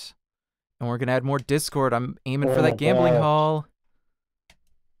 Confirmed. And we're gonna add more Discord. I'm aiming for Oh that my gambling gosh. hall.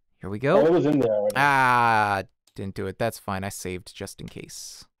 Here we Oh, it go. was in there already. Ah, didn't do it. That's fine. I saved just in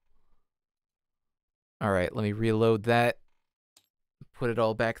case. All right, let me reload that. Put it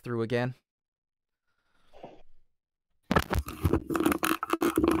all back through again.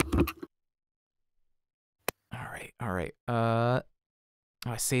 All right. Oh,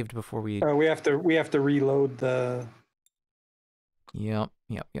 I saved before we. we have to reload the. Yep.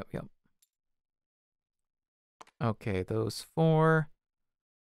 Okay, those 4.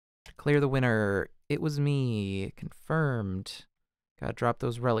 Declare the winner. It was me. Confirmed. Gotta drop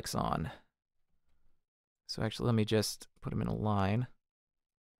those relics on. So actually, let me just put them in a line.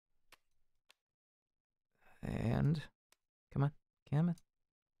 And come on.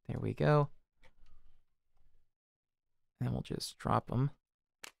 There we go. And we'll just drop them.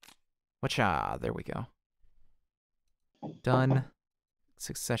 Whatcha? There we go. Done.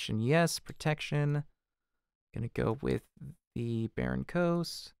 Succession, yes. Protection. Gonna go with the Barren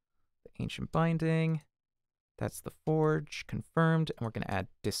Coast, the Ancient Binding. That's the Forge. Confirmed. And we're gonna add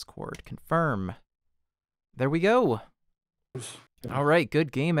Discord. Confirm. There we go. All right,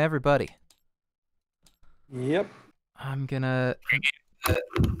 good game, everybody. Yep. I'm gonna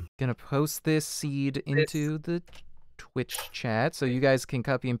post this seed into the Twitch chat so you guys can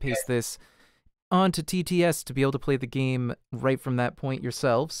copy and paste this onto TTS to be able to play the game right from that point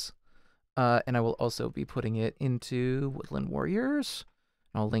yourselves. And I will also be putting it into Woodland Warriors.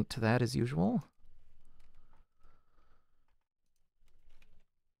 I'll link to that as usual.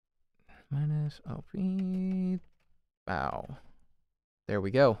 Minus OP. Wow. There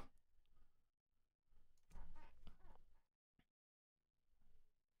we go.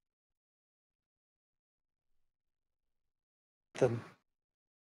 Then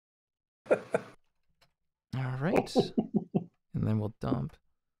All right. And then we'll dump.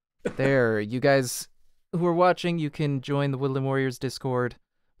 There, you guys who are watching, you can join the Woodland Warriors Discord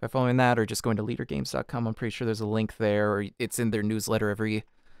by following that or just going to leadergames.com. I'm pretty sure there's a link there, or it's in their newsletter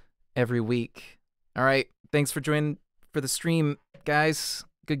every week. All right. Thanks for joining for the stream, guys.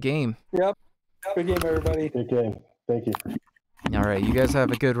 Good game. Yep. Good game, everybody. Good game. Thank you. All right. You guys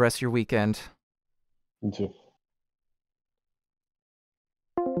have a good rest of your weekend. You too.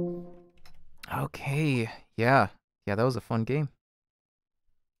 Okay. Yeah, that was a fun game.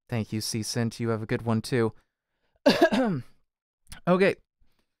 Thank you, C-Cent. You have a good one, too. Okay.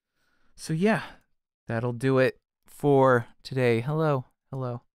 So, yeah, that'll do it for today. Hello.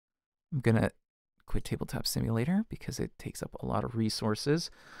 I'm going to quit Tabletop Simulator because it takes up a lot of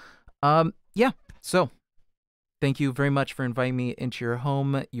resources. Yeah, so thank you very much for inviting me into your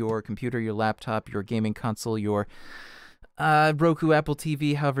home, your computer, your laptop, your gaming console, your Roku, Apple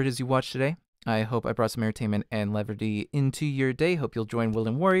TV, however it is you watch today. I hope I brought some entertainment and levity into your day. Hope you'll join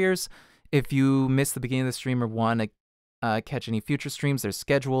Woodland Warriors. If you missed the beginning of the stream or want to catch any future streams, there's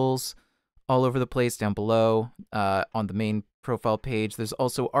schedules all over the place down below on the main profile page. There's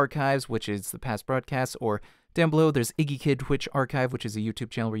also archives, which is the past broadcasts, or down below there's Iggy Kid Twitch Archive, which is a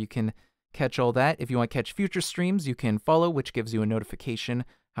YouTube channel where you can catch all that. If you want to catch future streams, you can follow, which gives you a notification,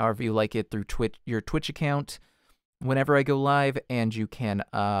 however you like it, through your Twitch account whenever I go live, and you can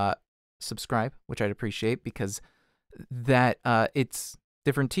subscribe, which I'd appreciate, because that it's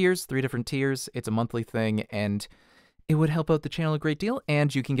different tiers, 3 different tiers. It's a monthly thing, and it would help out the channel a great deal.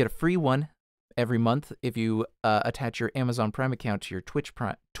 And you can get a free one every month if you attach your Amazon Prime account to your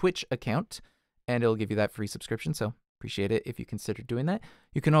Twitch account, and it'll give you that free subscription. So appreciate it if you consider doing that.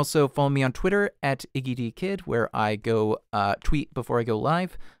 You can also follow me on Twitter at IggyDKid, where I go tweet before I go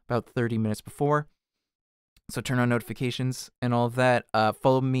live, about 30 minutes before. So turn on notifications and all of that.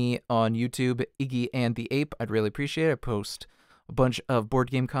 Follow me on YouTube, Iggy and the Ape. I'd really appreciate it. I post a bunch of board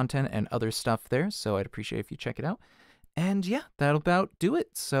game content and other stuff there, so I'd appreciate if you check it out. And yeah, that'll about do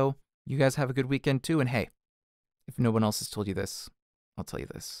it. So you guys have a good weekend too. And hey, if no one else has told you this, I'll tell you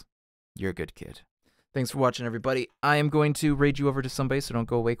this. You're a good kid. Thanks for watching, everybody. I am going to raid you over to somebody, so don't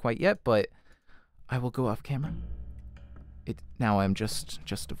go away quite yet, but I will go off camera. Now I'm just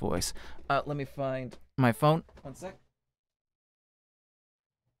a voice. Let me find my phone. One sec.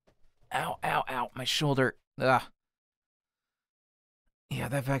 Ow, ow, ow, my shoulder. Ugh. Yeah,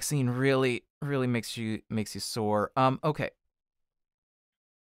 that vaccine really makes you sore. Okay.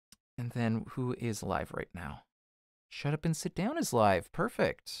 And then who is live right now? Shut Up and Sit Down is live.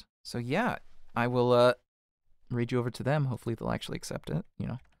 Perfect. So yeah, I will read you over to them. Hopefully they'll actually accept it, you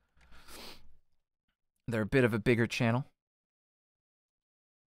know. They're a bit of a bigger channel.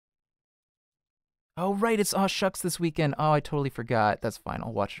 Oh right, it's Aw Shucks this weekend. Oh, I totally forgot. That's fine.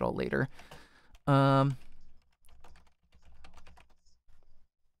 I'll watch it all later.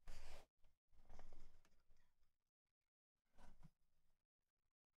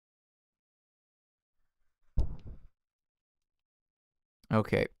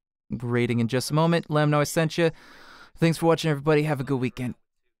 Okay, rating in just a moment. Let them know I sent you. Thanks for watching, everybody. Have a good weekend.